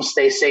home,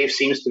 stay safe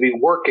seems to be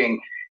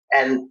working.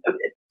 And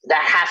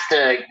that has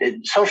to,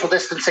 social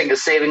distancing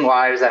is saving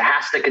lives. That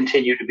has to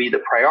continue to be the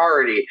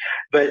priority.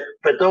 But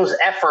those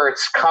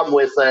efforts come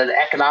with an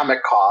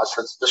economic cost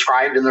that's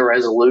described in the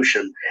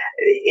resolution.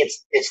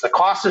 It's the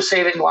cost of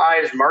saving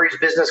lives. Murray's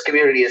business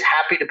community is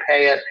happy to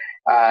pay it.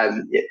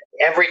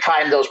 Every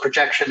time those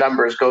projection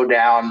numbers go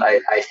down,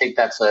 I think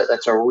that's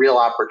a real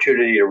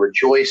opportunity to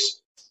rejoice.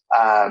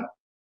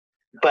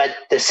 But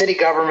the city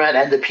government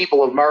and the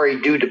people of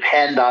Murray do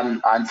depend on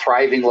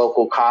thriving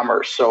local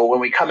commerce. So when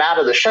we come out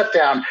of the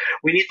shutdown,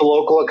 we need the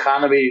local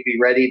economy to be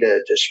ready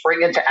to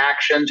spring into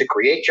action, to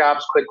create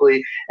jobs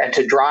quickly, and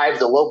to drive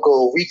the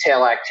local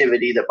retail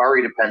activity that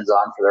Murray depends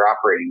on for their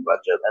operating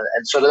budget.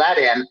 And so to that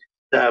end,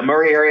 the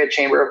Murray Area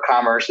Chamber of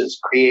Commerce is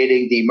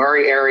creating the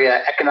Murray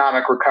Area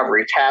Economic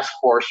Recovery Task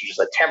Force, which is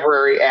a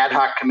temporary ad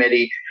hoc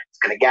committee. It's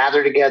going to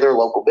gather together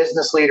local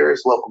business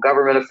leaders, local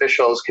government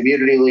officials,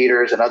 community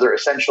leaders, and other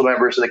essential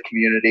members of the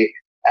community.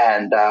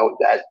 And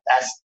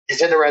as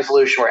is in the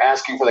resolution, we're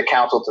asking for the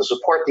council to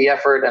support the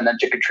effort and then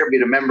to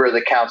contribute a member of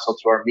the council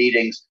to our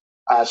meetings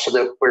so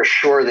that we're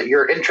sure that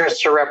your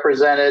interests are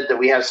represented, that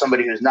we have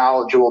somebody who's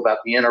knowledgeable about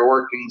the inner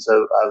workings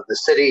of the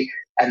city,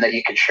 and that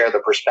you can share the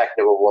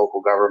perspective of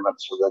local government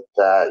so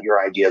that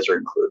your ideas are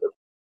included.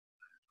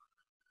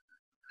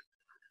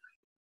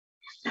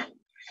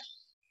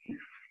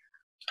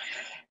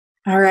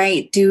 All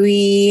right.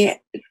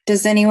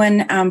 Does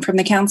anyone from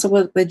the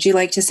council, would you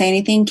like to say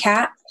anything,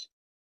 Kat?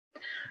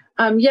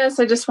 Yes,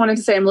 I just wanted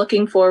to say I'm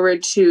looking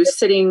forward to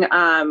sitting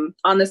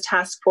on this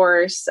task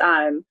force.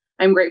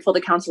 I'm grateful the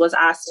council was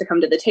asked to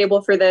come to the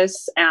table for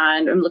this,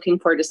 and I'm looking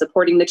forward to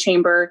supporting the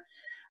chamber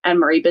and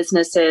Murray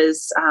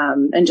businesses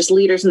and just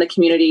leaders in the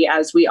community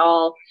as we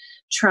all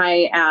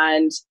try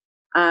and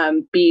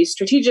be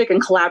strategic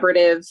and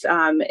collaborative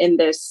in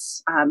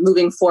this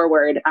moving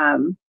forward.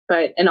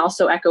 And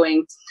also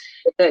echoing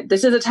that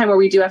this is a time where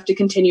we do have to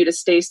continue to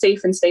stay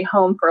safe and stay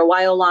home for a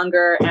while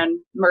longer. And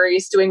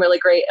Murray's doing really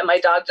great. And my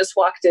dog just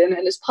walked in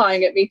and is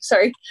pawing at me.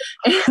 Sorry.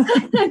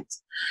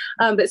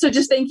 But so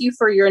just thank you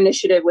for your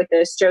initiative with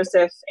this,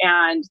 Joseph,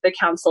 and the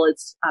council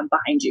is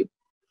behind you.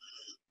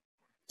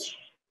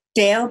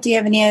 Dale, do you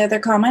have any other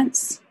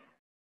comments?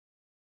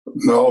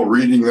 No,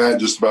 reading that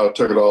just about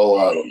took it all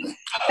out of me.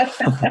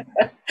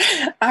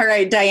 All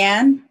right,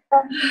 Diane?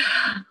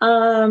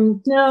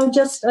 No,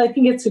 just I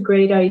think it's a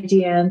great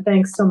idea, and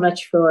thanks so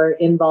much for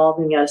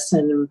involving us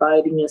and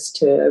inviting us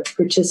to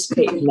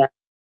participate in that.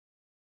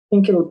 I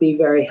think it'll be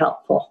very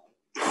helpful.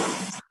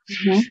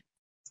 Mm-hmm.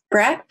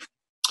 Brett?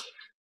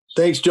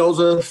 Thanks,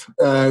 Joseph.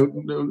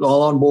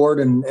 All on board,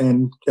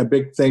 and a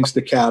big thanks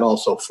to Kat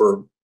also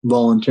for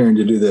volunteering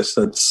to do this.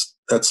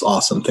 That's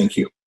awesome. Thank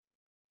you.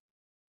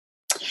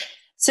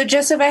 So,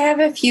 Joseph, I have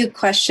a few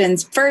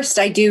questions. First,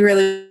 I do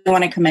really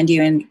want to commend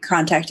you in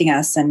contacting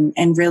us and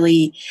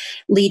really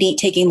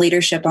taking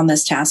leadership on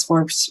this task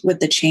force with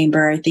the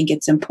chamber. I think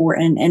it's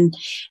important, and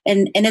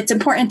it's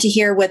important to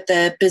hear what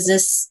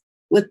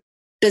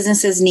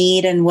businesses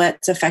need and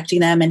what's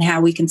affecting them and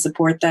how we can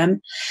support them.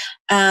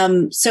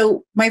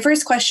 So, my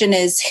first question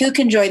is, who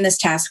can join this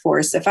task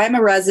force? If I'm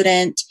a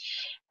resident,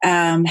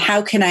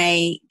 how can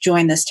I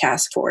join this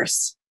task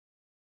force?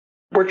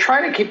 We're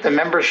trying to keep the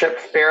membership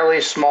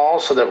fairly small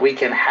so that we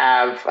can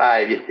have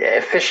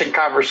efficient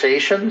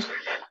conversations.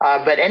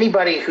 But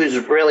anybody who's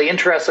really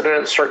interested in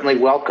it is certainly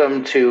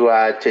welcome to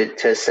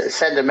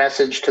send a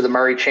message to the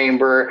Murray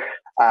Chamber,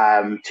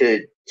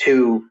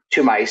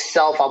 to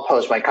myself. I'll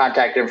post my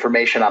contact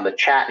information on the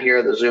chat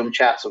here, the Zoom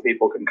chat, so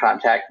people can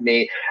contact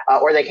me,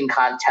 or they can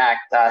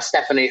contact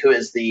Stephanie, who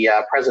is the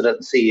president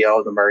and CEO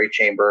of the Murray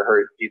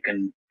Chamber. You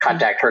can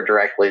contact her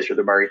directly through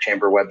the Murray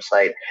Chamber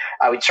website.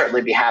 We'd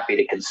certainly be happy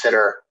to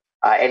consider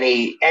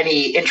any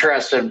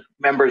interested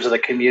members of the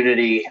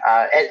community.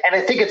 And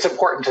I think it's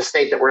important to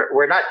state that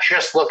we're not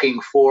just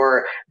looking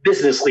for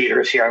business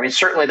leaders here. I mean,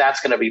 certainly that's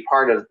going to be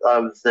part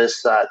of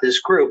this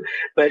group,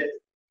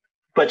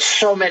 but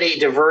so many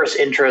diverse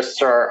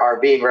interests are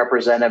being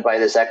represented by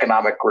this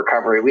economic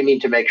recovery. We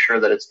need to make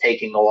sure that it's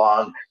taking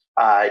along,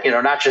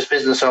 not just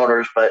business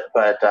owners, but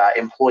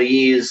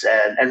employees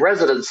and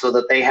residents, so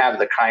that they have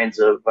the kinds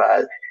of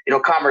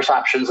commerce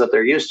options that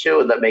they're used to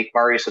and that make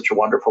Murray such a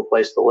wonderful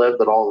place to live,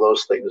 that all of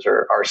those things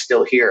are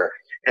still here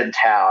in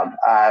town.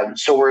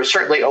 So we're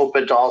certainly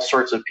open to all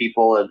sorts of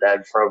people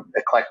and from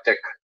eclectic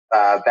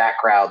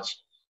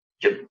backgrounds,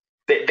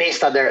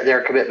 based on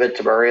their commitment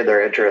to Murray and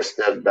their interest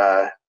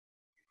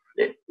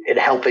in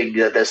helping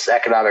this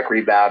economic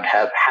rebound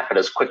happen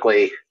as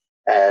quickly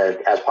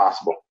as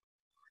possible.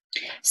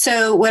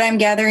 So what I'm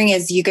gathering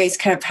is you guys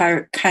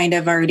kind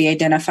of already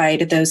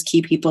identified those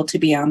key people to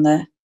be on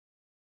the.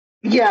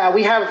 Yeah,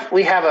 we have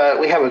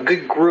a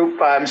good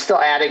group. I'm still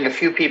adding a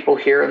few people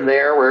here and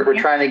there. We're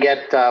trying to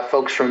get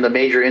folks from the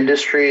major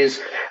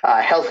industries,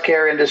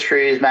 healthcare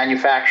industries,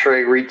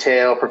 manufacturing,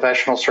 retail,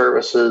 professional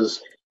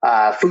services,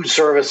 food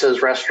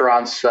services,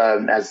 restaurants.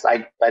 As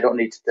I don't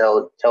need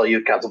to tell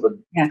you,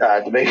 Councilman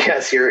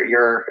Dominguez,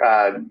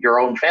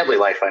 your own family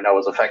life I know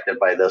was affected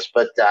by this,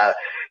 but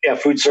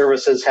food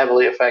services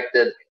heavily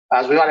affected.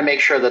 As we want to make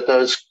sure that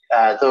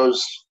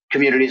those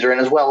communities are in,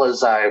 as well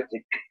as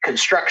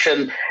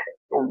construction.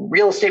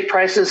 Real estate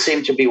prices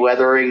seem to be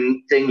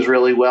weathering things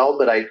really well,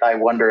 but I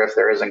wonder if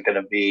there isn't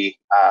going to be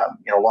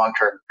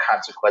long-term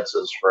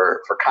consequences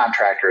for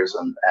contractors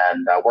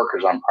and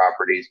workers on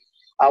properties.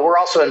 We're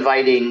also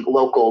inviting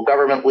local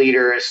government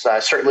leaders,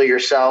 certainly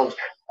yourselves,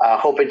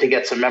 hoping to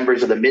get some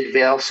members of the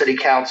Midvale City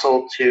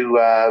Council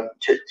to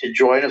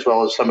join, as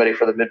well as somebody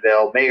for the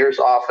Midvale Mayor's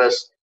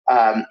office,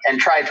 and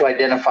trying to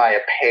identify a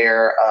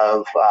pair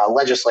of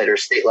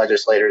legislators, state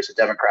legislators, a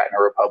Democrat and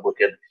a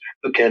Republican,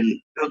 who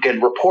can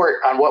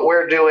report on what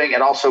we're doing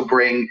and also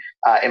bring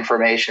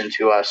information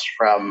to us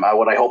from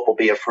what I hope will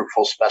be a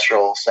fruitful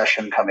special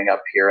session coming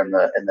up here in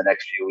the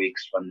next few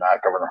weeks when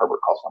Governor Herbert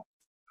calls them.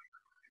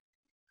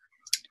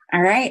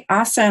 All right,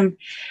 awesome.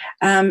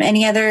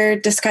 Any other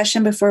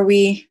discussion before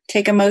we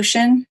take a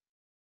motion?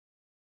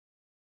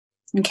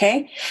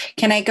 Okay,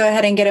 can I go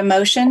ahead and get a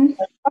motion?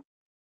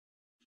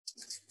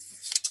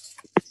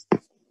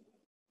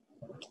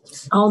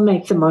 I'll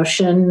make the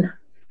motion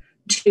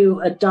to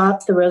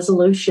adopt the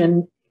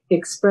resolution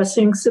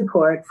expressing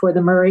support for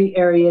the Murray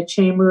Area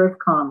Chamber of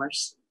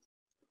Commerce.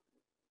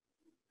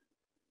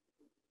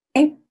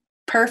 Okay,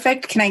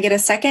 perfect. Can I get a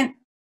second?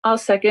 I'll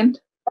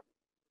second.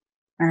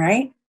 All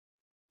right.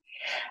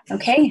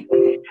 Okay.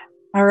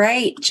 All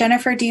right.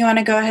 Jennifer, do you want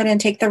to go ahead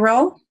and take the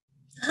roll?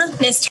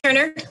 Ms.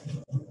 Turner?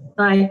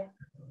 Aye.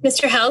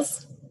 Mr. Held?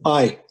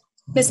 Aye.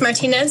 Ms.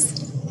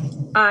 Martinez?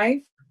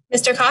 Aye.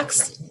 Mr.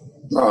 Cox?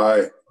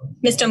 Aye.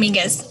 Ms.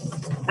 Dominguez?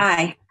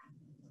 Aye.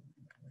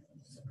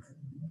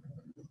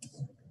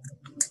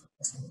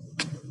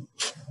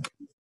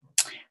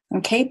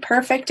 Okay,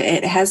 perfect.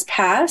 It has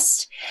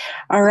passed.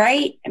 All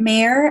right,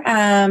 Mayor,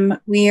 I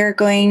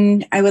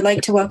would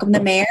like to welcome the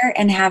mayor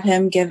and have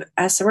him give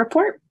us a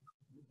report.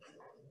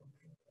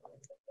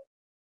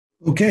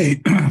 Okay,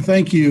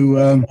 thank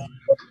you.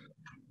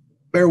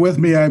 Bear with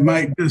me. I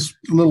might just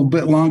a little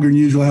bit longer than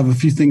usual. I have a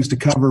few things to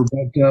cover,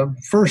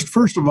 but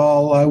first of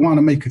all, I want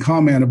to make a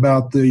comment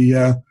about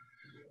the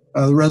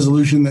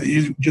resolution that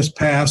you just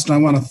passed. I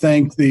want to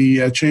thank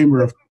the Chamber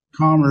of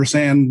Commerce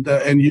and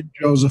you,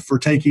 Joseph, for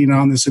taking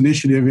on this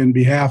initiative in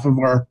behalf of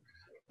our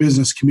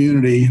business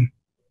community.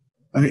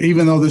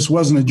 Even though this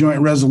wasn't a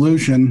joint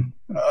resolution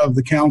of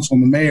the council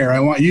and the mayor, I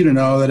want you to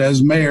know that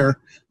as mayor,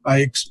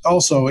 I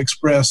also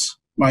express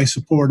my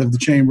support of the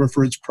chamber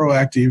for its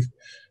proactive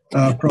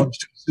approach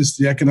to assist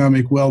the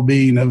economic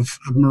well-being of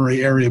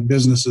Murray area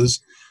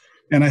businesses.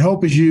 And I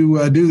hope as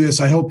you do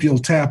this, I hope you'll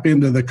tap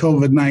into the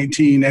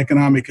COVID-19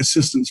 economic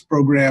assistance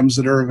programs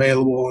that are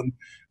available and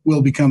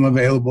will become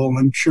available.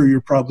 I'm sure you're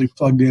probably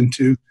plugged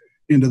into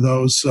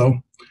those. So,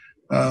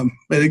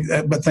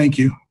 but thank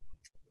you.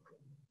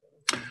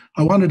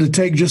 I wanted to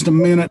take just a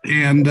minute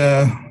and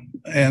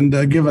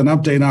give an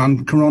update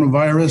on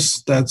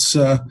coronavirus. That's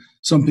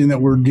something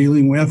that we're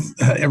dealing with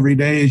every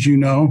day, as you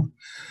know.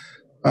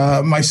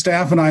 My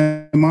staff and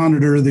I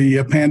monitor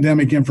the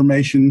pandemic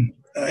information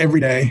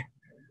every day,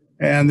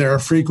 and there are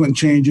frequent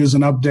changes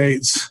and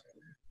updates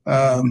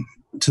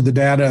to the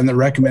data and the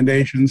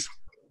recommendations.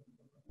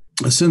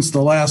 Since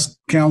the last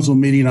council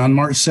meeting on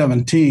March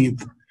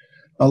 17th,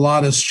 a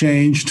lot has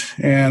changed,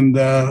 and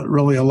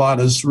really a lot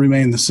has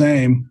remained the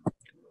same.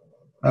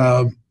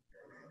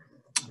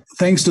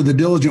 Thanks to the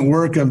diligent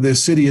work of the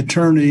city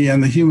attorney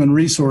and the human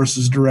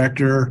resources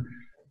director,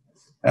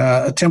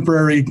 a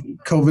temporary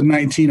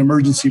COVID-19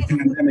 emergency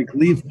pandemic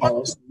leave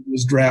policy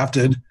was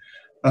drafted,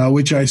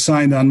 which I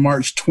signed on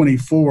March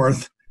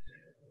 24th.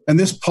 And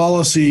this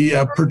policy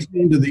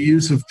pertained to the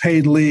use of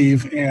paid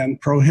leave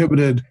and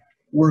prohibited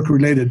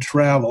work-related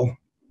travel.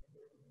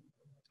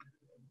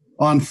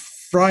 On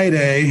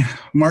Friday,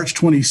 March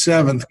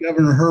 27th,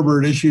 Governor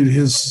Herbert issued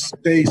his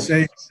Stay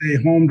Safe,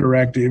 Stay Home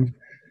directive.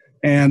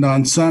 And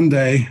on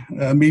Sunday,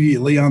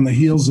 immediately on the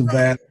heels of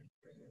that,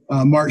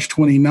 March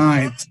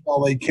 29th,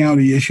 Salt Lake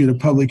County issued a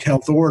public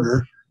health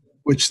order,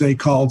 which they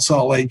called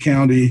Salt Lake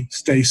County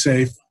Stay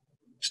Safe,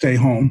 Stay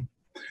Home.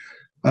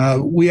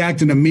 We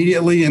acted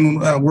immediately in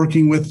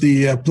working with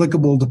the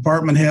applicable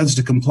department heads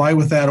to comply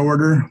with that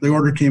order. The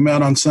order came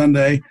out on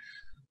Sunday.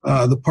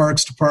 The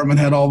Parks Department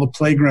had all the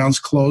playgrounds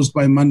closed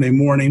by Monday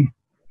morning.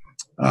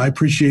 I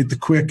appreciate the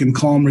quick and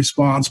calm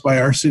response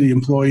by our city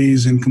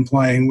employees in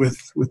complying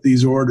with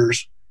these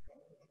orders.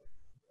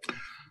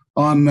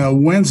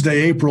 On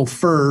Wednesday, April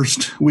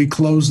 1st, we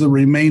closed the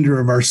remainder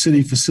of our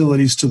city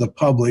facilities to the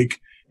public,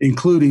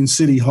 including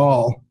City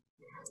Hall.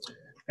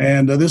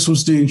 And this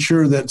was to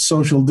ensure that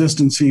social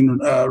distancing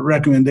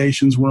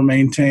recommendations were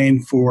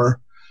maintained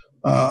for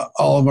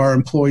all of our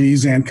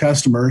employees and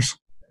customers.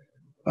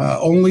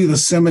 Only the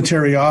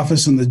cemetery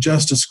office and the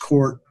justice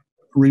court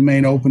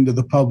remain open to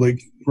the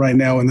public right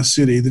now in the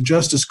city. The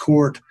justice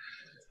court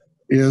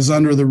is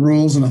under the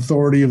rules and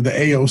authority of the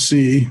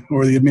AOC,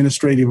 or the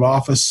administrative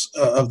office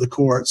of the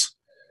courts.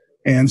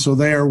 And so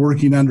they are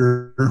working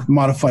under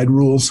modified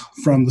rules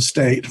from the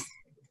state.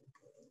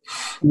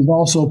 We've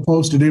also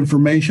posted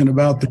information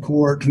about the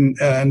court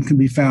and can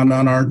be found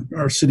on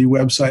our city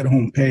website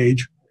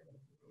homepage.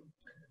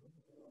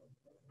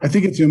 I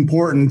think it's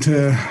important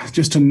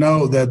to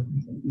note that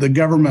the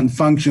government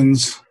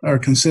functions are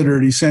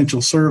considered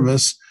essential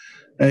service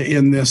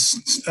in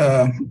this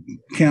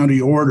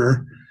county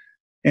order.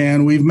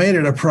 And we've made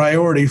it a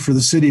priority for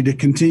the city to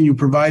continue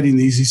providing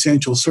these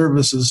essential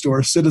services to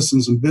our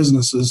citizens and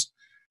businesses,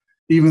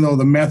 even though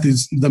the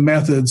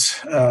methods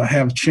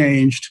have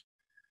changed.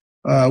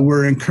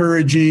 We're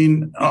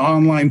encouraging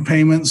online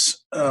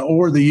payments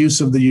or the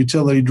use of the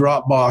utility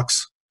drop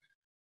box.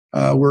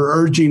 We're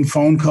urging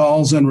phone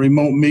calls and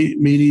remote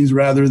meetings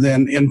rather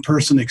than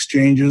in-person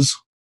exchanges.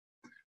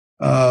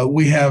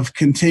 We have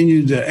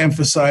continued to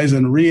emphasize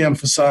and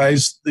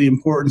re-emphasize the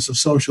importance of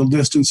social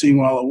distancing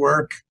while at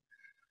work,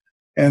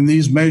 and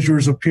these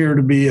measures appear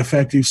to be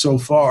effective so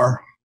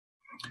far.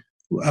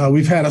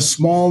 We've had a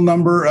small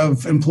number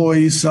of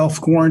employees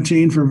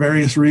self-quarantine for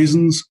various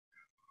reasons,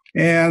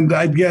 and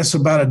I'd guess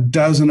about a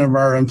dozen of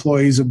our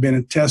employees have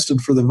been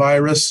tested for the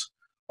virus.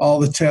 All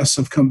the tests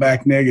have come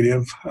back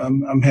negative,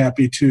 I'm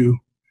happy to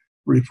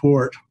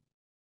report.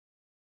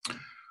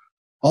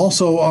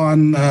 Also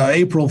on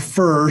April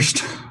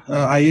 1st,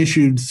 I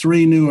issued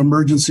 3 new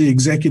emergency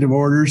executive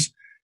orders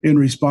in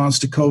response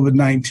to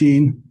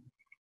COVID-19.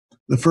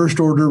 The first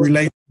order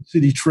relates to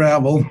city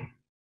travel,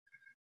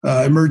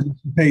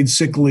 emergency paid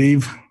sick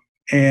leave,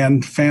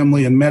 and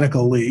family and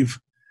medical leave.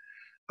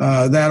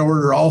 That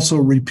order also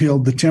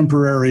repealed the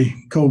temporary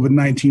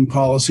COVID-19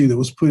 policy that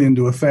was put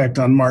into effect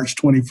on March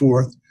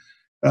 24th.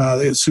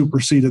 It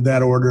superseded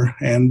that order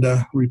and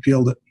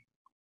repealed it.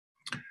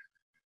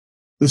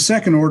 The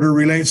second order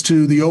relates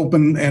to the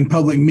Open and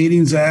Public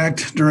Meetings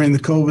Act during the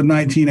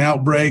COVID-19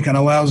 outbreak and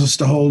allows us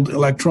to hold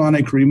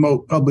electronic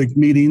remote public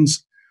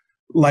meetings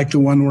like the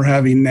one we're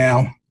having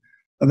now.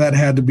 That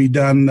had to be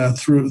done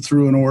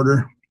through an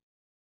order.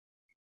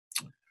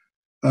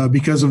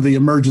 Because of the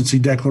emergency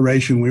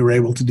declaration, we were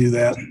able to do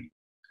that.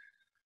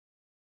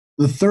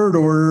 The third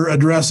order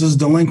addresses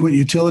delinquent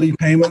utility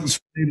payments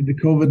related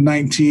to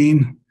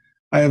COVID-19.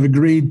 I have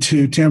agreed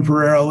to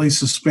temporarily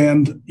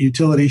suspend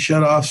utility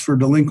shutoffs for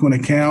delinquent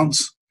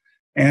accounts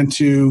and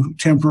to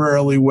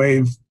temporarily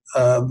waive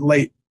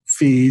late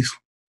fees.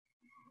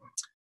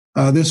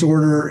 This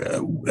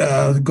order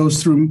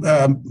goes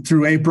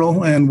through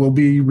April and will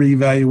be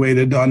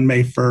reevaluated on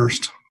May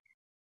 1st.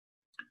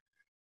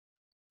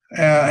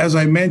 As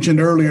I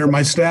mentioned earlier,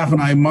 my staff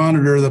and I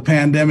monitor the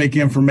pandemic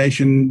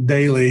information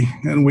daily,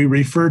 and we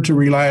refer to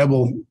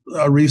reliable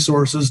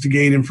resources to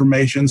gain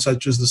information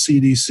such as the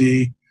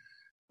CDC,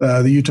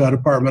 the Utah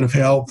Department of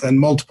Health, and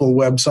multiple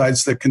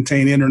websites that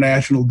contain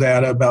international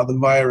data about the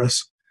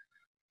virus.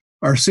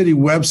 Our city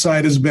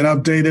website has been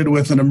updated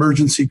with an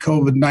emergency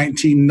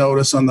COVID-19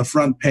 notice on the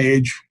front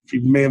page.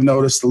 You may have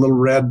noticed the little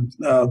red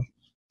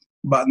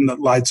button that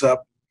lights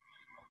up.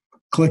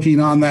 Clicking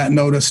on that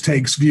notice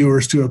takes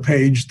viewers to a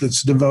page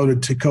that's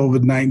devoted to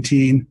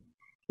COVID-19,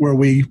 where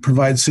we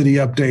provide city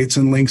updates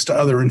and links to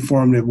other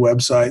informative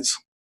websites.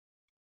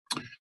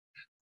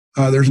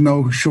 There's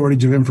no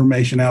shortage of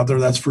information out there,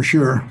 that's for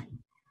sure.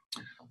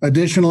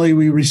 Additionally,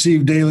 we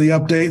receive daily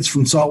updates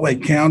from Salt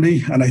Lake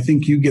County, and I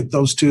think you get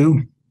those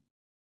too.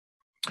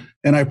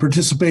 And I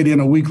participate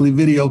in a weekly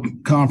video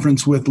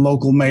conference with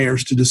local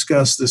mayors to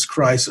discuss this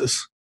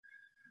crisis.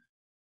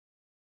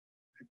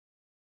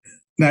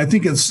 Now, I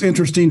think it's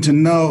interesting to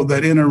know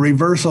that in a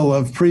reversal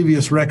of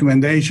previous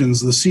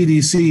recommendations, the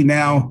CDC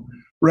now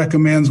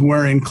recommends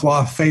wearing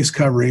cloth face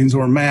coverings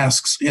or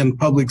masks in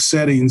public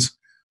settings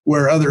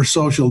where other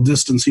social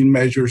distancing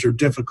measures are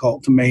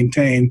difficult to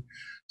maintain,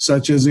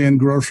 such as in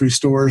grocery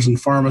stores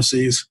and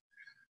pharmacies,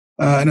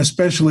 and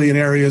especially in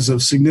areas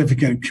of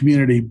significant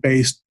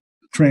community-based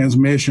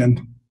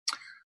transmission.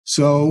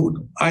 So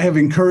I have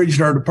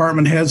encouraged our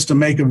department heads to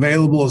make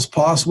available as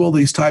possible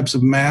these types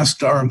of masks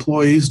to our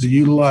employees to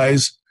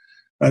utilize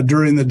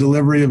during the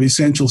delivery of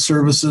essential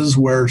services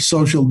where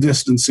social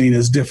distancing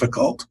is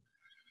difficult.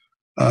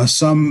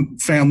 Some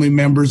family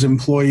members,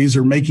 employees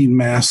are making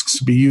masks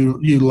to be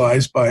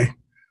utilized by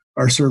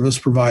our service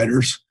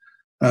providers.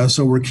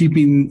 So we're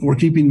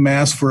keeping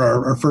masks for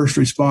our first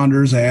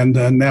responders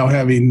and now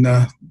having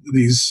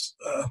these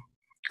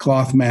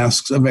cloth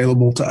masks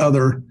available to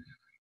other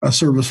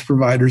service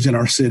providers in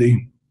our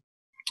city.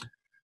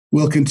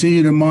 We'll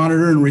continue to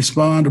monitor and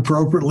respond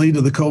appropriately to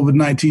the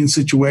COVID-19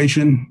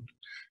 situation.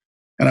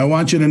 And I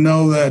want you to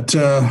know that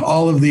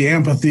all of the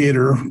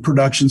amphitheater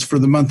productions for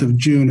the month of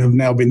June have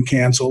now been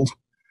canceled.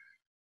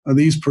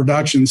 These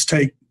productions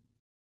take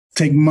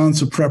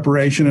months of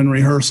preparation and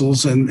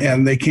rehearsals,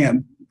 and they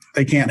can't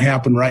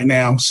happen right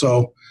now.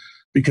 So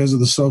because of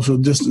the social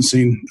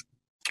distancing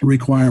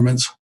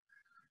requirements.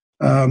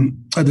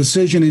 A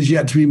decision is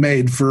yet to be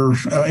made for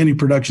any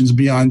productions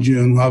beyond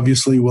June.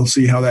 Obviously, we'll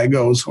see how that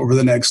goes over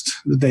the next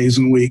days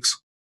and weeks.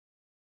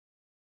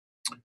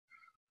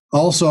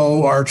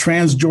 Also, our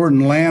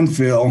Transjordan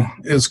landfill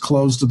is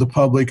closed to the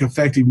public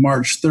effective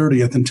March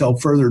 30th until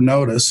further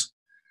notice.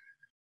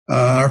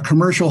 Our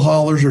commercial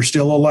haulers are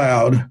still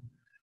allowed,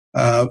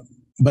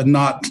 but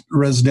not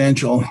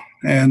residential.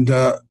 And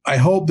I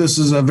hope this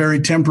is a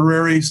very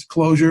temporary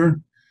closure,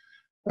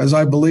 as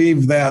I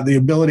believe that the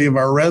ability of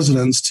our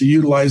residents to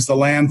utilize the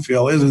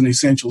landfill is an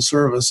essential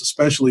service,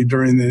 especially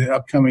during the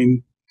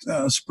upcoming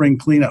spring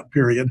cleanup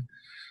period.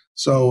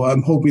 So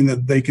I'm hoping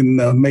that they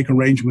can make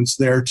arrangements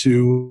there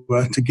to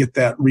get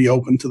that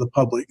reopened to the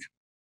public.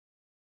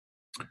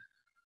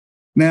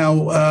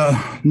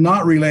 Now,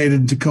 not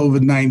related to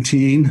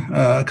COVID-19,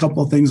 a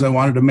couple of things I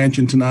wanted to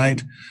mention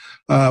tonight.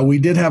 We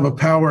did have a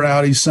power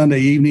outage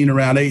Sunday evening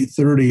around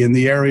 8:30 in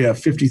the area of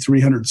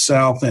 5300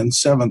 South and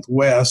 7th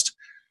West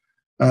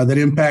that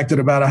impacted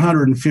about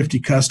 150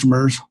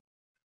 customers.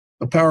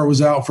 The power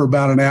was out for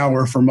about an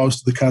hour for most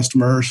of the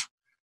customers.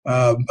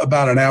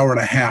 About an hour and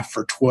a half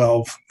for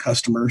 12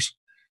 customers.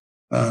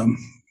 And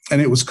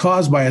it was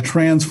caused by a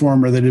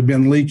transformer that had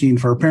been leaking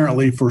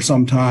apparently for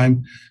some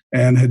time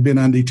and had been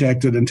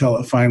undetected until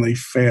it finally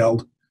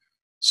failed.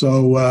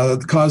 So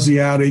it caused the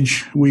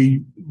outage.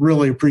 We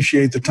really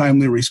appreciate the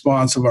timely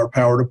response of our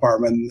power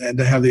department, and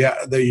to have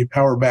the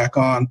power back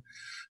on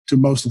to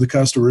most of the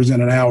customers in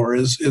an hour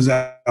is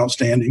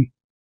outstanding.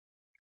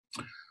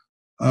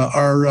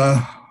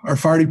 Our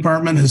fire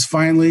department has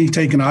finally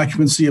taken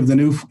occupancy of the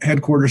new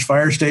headquarters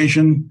fire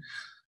station,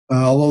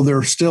 although there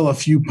are still a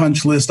few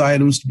punch list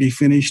items to be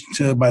finished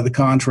by the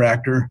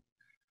contractor.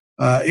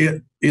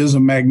 It is a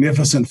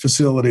magnificent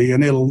facility,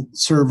 and it'll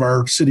serve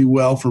our city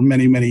well for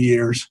many, many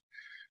years.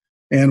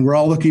 And we're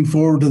all looking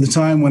forward to the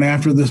time when,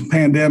 after this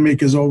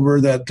pandemic is over,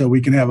 that we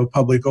can have a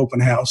public open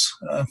house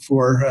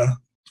for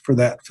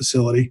that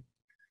facility.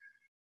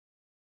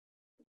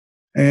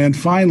 And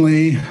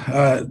finally,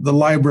 the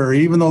library.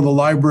 Even though the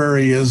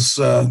library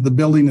the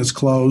building is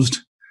closed,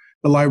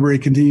 the library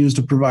continues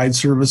to provide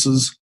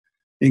services,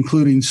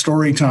 including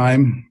story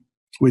time,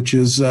 which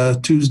is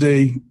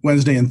Tuesday,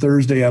 Wednesday, and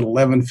Thursday at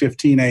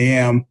 11:15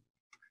 a.m.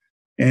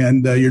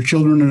 And your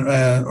children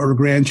or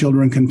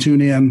grandchildren can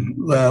tune in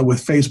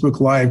with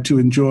Facebook Live to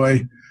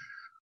enjoy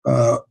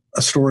a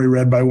story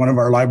read by one of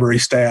our library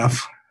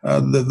staff.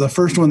 The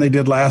first one they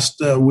did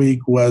last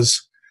week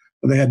was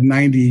they had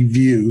 90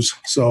 views.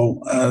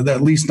 So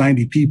at least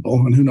 90 people,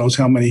 and who knows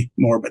how many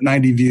more, but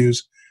 90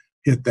 views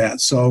hit that.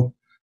 So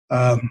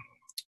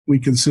we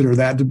consider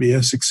that to be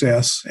a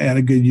success and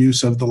a good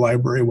use of the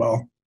library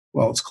while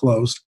it's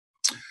closed.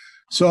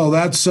 So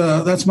that's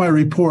my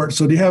report.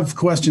 So do you have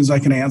questions I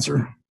can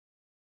answer?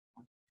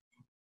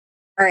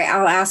 All right,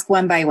 I'll ask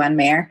one by one,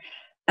 Mayor.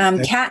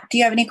 Kat, do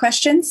you have any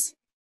questions?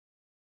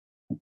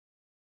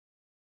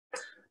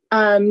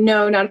 No,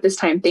 not at this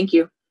time. Thank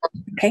you.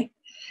 Okay.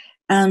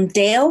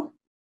 Dale?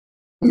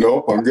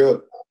 Nope, I'm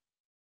good.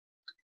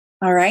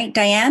 All right.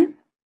 Diane?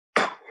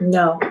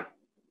 No.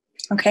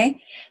 Okay.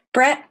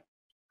 Brett?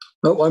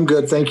 Oh, I'm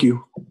good. Thank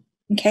you.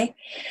 Okay.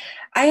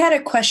 I had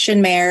a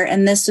question, Mayor,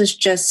 and this is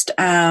just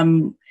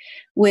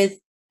with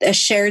a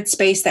shared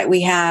space that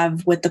we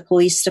have with the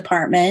police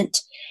department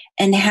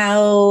and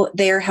how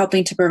they're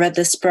helping to prevent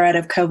the spread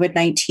of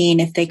COVID-19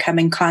 if they come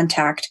in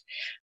contact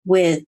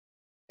with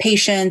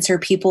patients or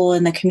people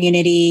in the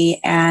community,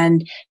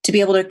 and to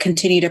be able to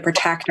continue to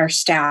protect our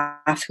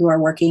staff who are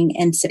working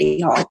in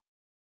City Hall.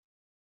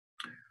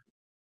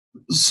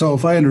 So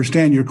if I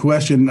understand your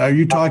question, are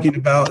you talking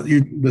about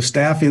the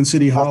staff in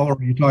City Hall, or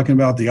are you talking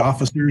about the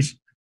officers?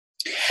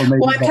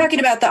 Well, I'm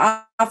talking about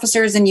the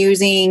officers and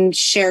using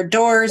shared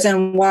doors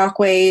and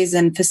walkways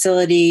and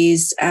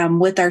facilities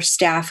with our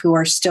staff who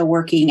are still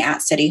working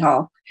at City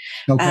Hall.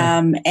 Okay.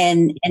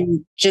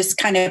 And just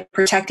kind of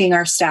protecting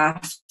our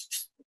staff.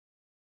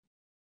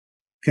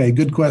 Okay,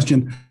 good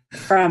question.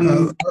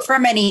 From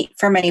any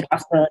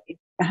possibility.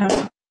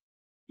 Uh-huh.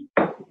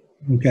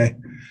 Okay.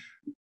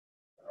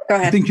 Go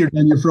ahead. I think you're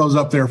done. You froze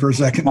up there for a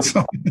second.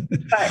 So.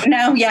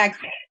 No, yeah,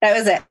 that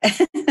was it.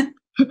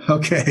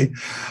 Okay,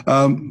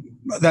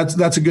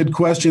 that's a good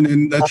question,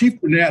 and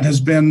Chief Burnett has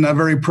been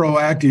very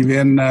proactive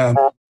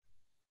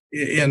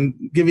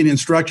in giving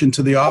instruction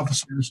to the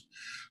officers.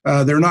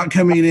 They're not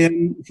coming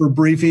in for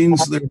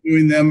briefings; they're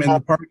doing them in the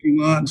parking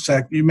lot. In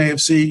fact, you may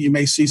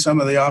see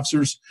some of the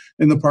officers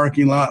in the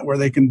parking lot where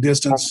they can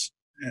distance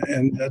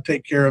and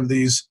take care of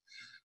these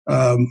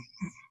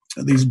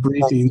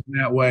briefings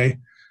that way.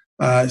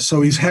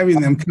 So he's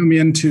having them come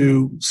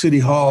into City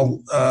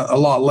Hall a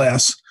lot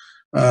less.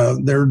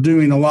 They're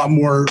doing a lot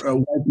more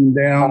wiping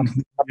down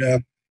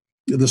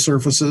the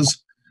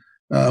surfaces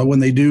when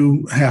they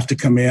do have to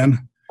come in.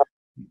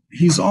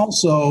 He's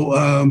also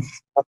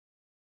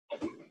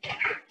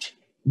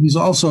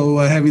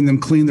having them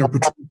clean their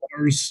patrol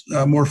cars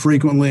more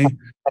frequently.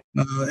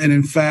 And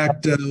in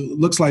fact,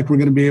 looks like we're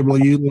going to be able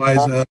to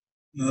utilize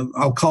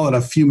I'll call it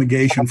a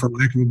fumigation for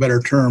lack of a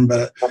better term,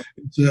 but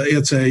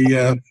it's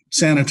a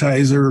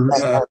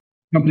sanitizer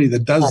company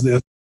that does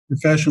this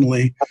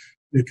professionally.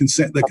 They can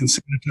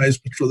sanitize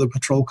the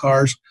patrol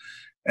cars,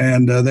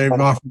 and they've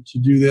offered to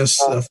do this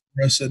for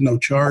us at no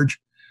charge.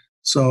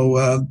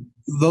 So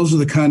those are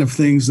the kind of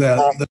things that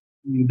are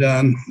being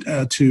done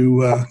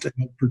to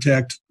help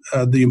protect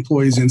the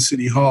employees in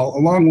City Hall.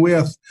 Along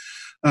with,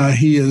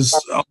 he is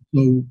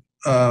also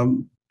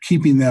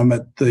keeping them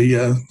at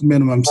the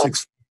minimum 6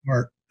 feet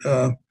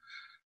apart.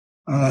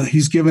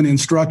 He's given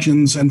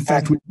instructions. In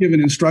fact, we've given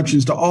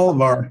instructions to all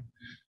of our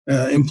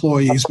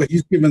employees, but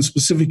he's given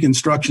specific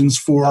instructions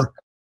for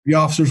the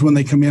officers when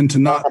they come in to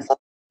not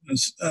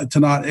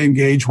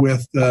engage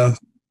with the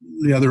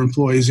other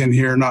employees in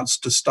here, not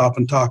to stop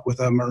and talk with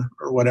them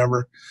or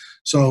whatever.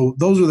 So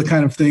those are the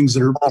kind of things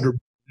that are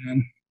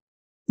done,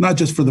 not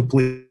just for the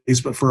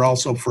police, but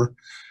also for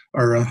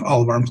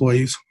all of our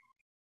employees.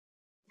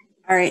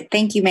 All right.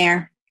 Thank you,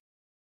 Mayor.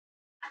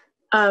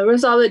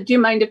 Rosalba, do you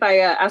mind if I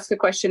ask a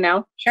question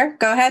now? Sure,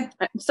 go ahead.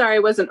 I'm sorry, I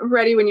wasn't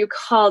ready when you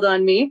called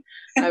on me.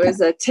 I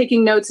was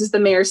taking notes as the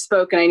mayor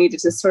spoke, and I needed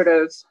to sort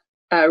of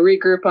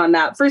regroup on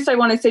that. First, I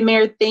want to say,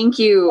 Mayor, thank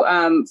you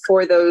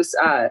for those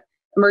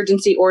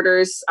emergency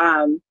orders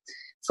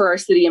for our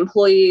city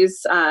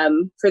employees,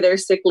 for their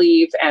sick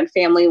leave and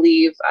family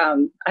leave.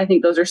 I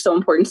think those are so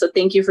important, so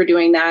thank you for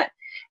doing that.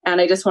 And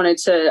I just wanted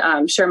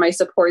to share my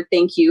support.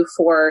 Thank you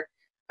for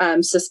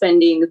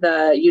suspending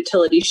the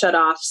utility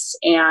shutoffs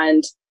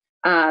and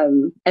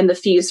the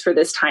fees for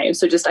this time.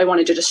 So I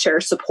wanted to just share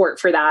support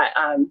for that.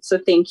 So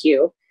thank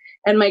you.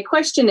 And my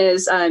question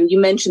is, you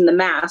mentioned the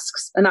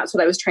masks, and that's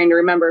what I was trying to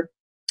remember,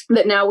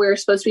 that now we're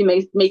supposed to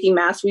be making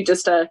masks. We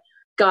just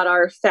got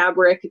our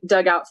fabric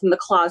dug out from the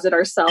closet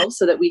ourselves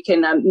so that we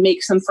can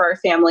make some for our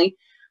family.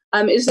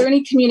 Is there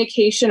any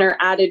communication or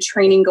added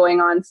training going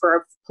on for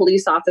our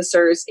police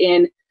officers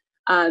in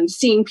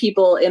seeing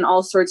people in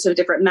all sorts of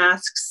different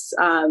masks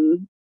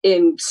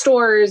in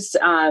stores,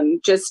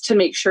 just to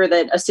make sure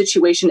that a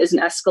situation isn't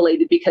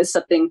escalated because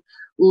something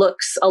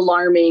looks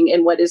alarming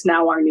in what is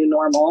now our new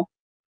normal?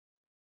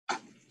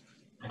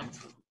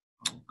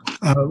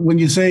 When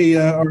you say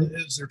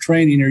is there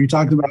training, are you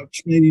talking about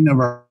training of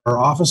our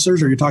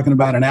officers, or are you talking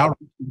about an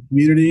outreach to the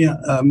community?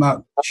 I'm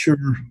not sure.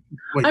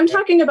 I'm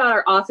talking about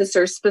our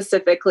officers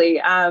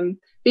specifically,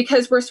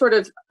 because we're sort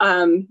of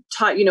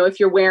taught, if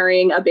you're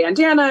wearing a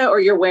bandana or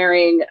you're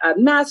wearing a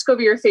mask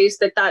over your face,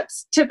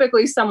 that's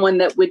typically someone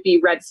that would be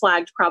red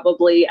flagged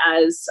probably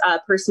as a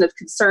person of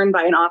concern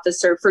by an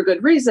officer for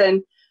good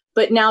reason.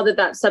 But now that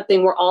that's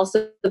something we're all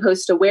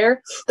supposed to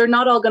wear, they're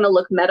not all going to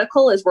look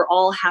medical, as we're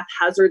all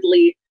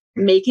haphazardly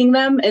making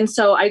them. And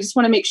so I just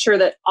want to make sure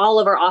that all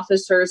of our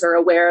officers are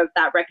aware of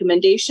that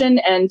recommendation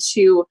and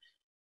to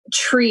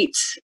treat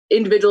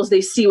individuals they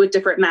see with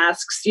different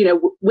masks,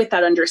 with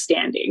that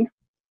understanding.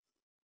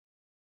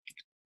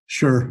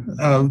 Sure.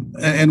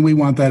 And we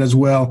want that as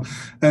well.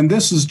 And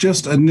this is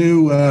just a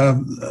new,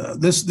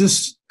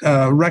 this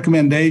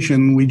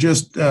recommendation we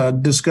just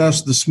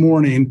discussed this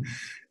morning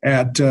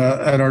at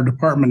our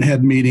department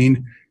head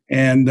meeting,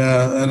 and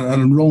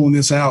I'm rolling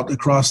this out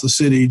across the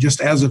city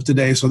just as of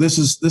today. So this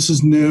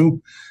is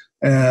new,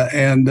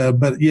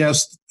 but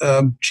yes,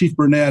 Chief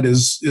Burnett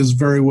is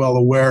very well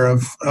aware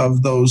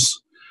of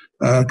those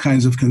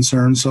kinds of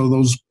concerns. So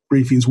those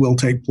briefings will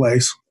take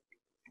place.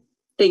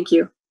 Thank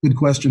you. Good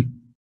question.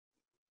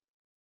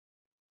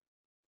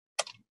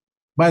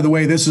 By the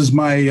way, this is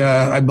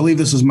I believe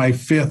this is my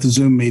 5th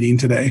Zoom meeting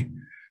today.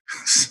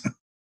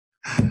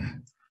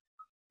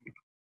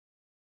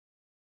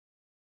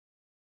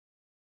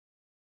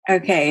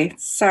 Okay,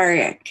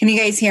 sorry. Can you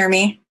guys hear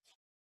me?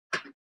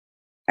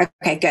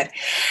 Okay, good.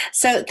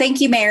 So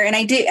thank you, Mayor. And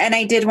I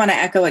did want to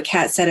echo what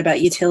Kat said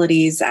about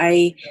utilities.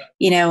 I,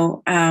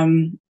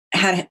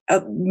 had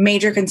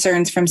major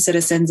concerns from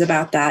citizens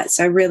about that.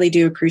 So I really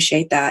do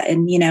appreciate that.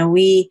 And,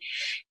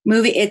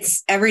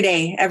 it's every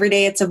day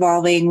it's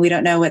evolving. We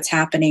don't know what's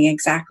happening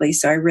exactly.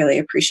 So I really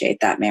appreciate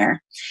that,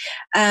 Mayor.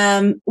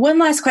 One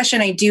last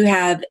question I do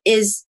have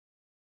is,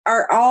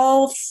 are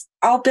all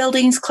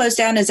buildings closed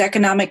down? Is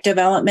economic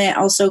development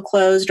also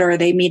closed, or are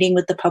they meeting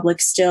with the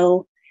public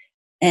still?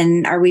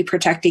 And are we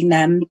protecting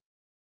them?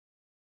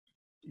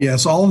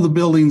 Yes, all of the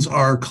buildings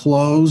are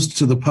closed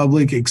to the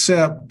public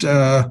except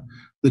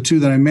the two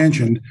that I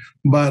mentioned.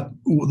 But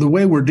the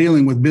way we're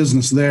dealing with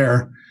business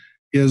there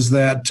is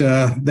that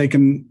they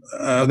can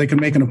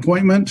make an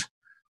appointment,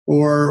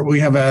 or we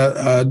have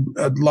a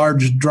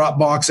large drop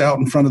box out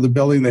in front of the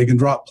building. They can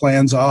drop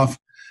plans off,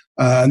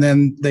 and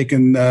then they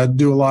can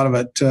do a lot of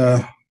it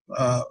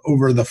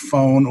over the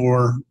phone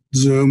or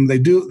Zoom.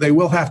 They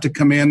will have to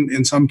come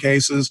in some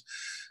cases,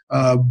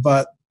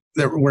 but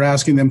we're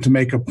asking them to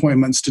make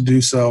appointments to do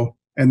so,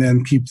 and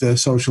then keep the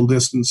social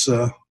distance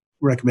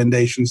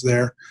recommendations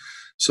there.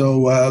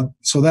 So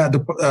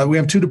that we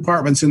have two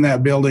departments in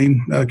that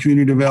building,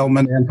 community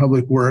development and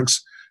public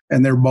works,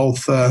 and they're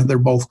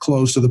both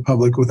closed to the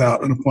public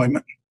without an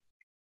appointment.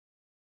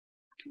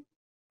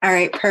 All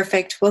right,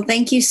 perfect. Well,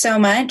 thank you so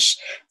much.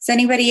 Does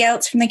anybody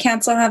else from the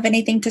council have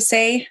anything to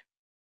say?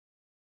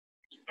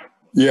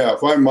 Yeah,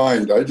 if I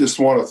mind, I just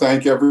want to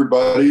thank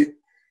everybody.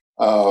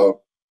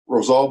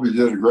 Rosalba, you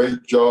did a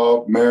great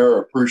job. Mayor,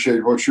 I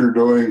appreciate what you're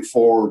doing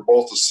for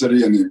both the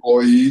city and the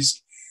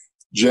employees.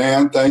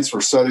 Jan, thanks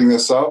for setting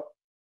this up.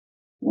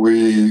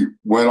 We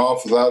went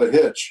off without a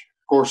hitch.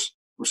 Of course,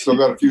 we've still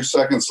got a few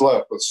seconds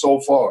left, but so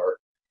far,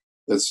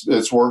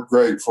 it's worked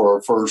great for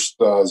our first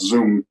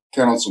Zoom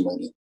council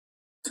meeting.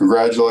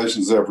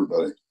 Congratulations,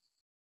 everybody.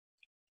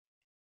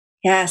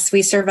 Yes,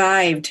 we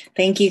survived.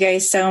 Thank you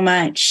guys so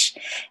much.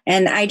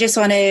 And I just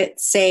want to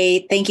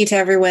say thank you to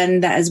everyone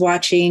that is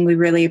watching. We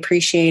really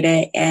appreciate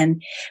it.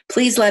 And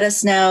please let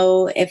us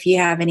know if you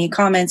have any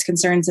comments,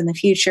 concerns in the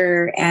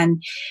future,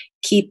 and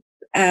keep,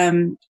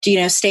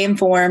 stay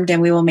informed,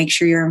 and we will make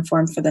sure you're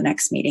informed for the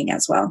next meeting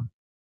as well.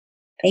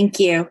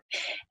 Thank you.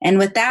 And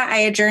with that, I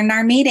adjourn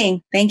our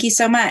meeting. Thank you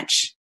so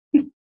much.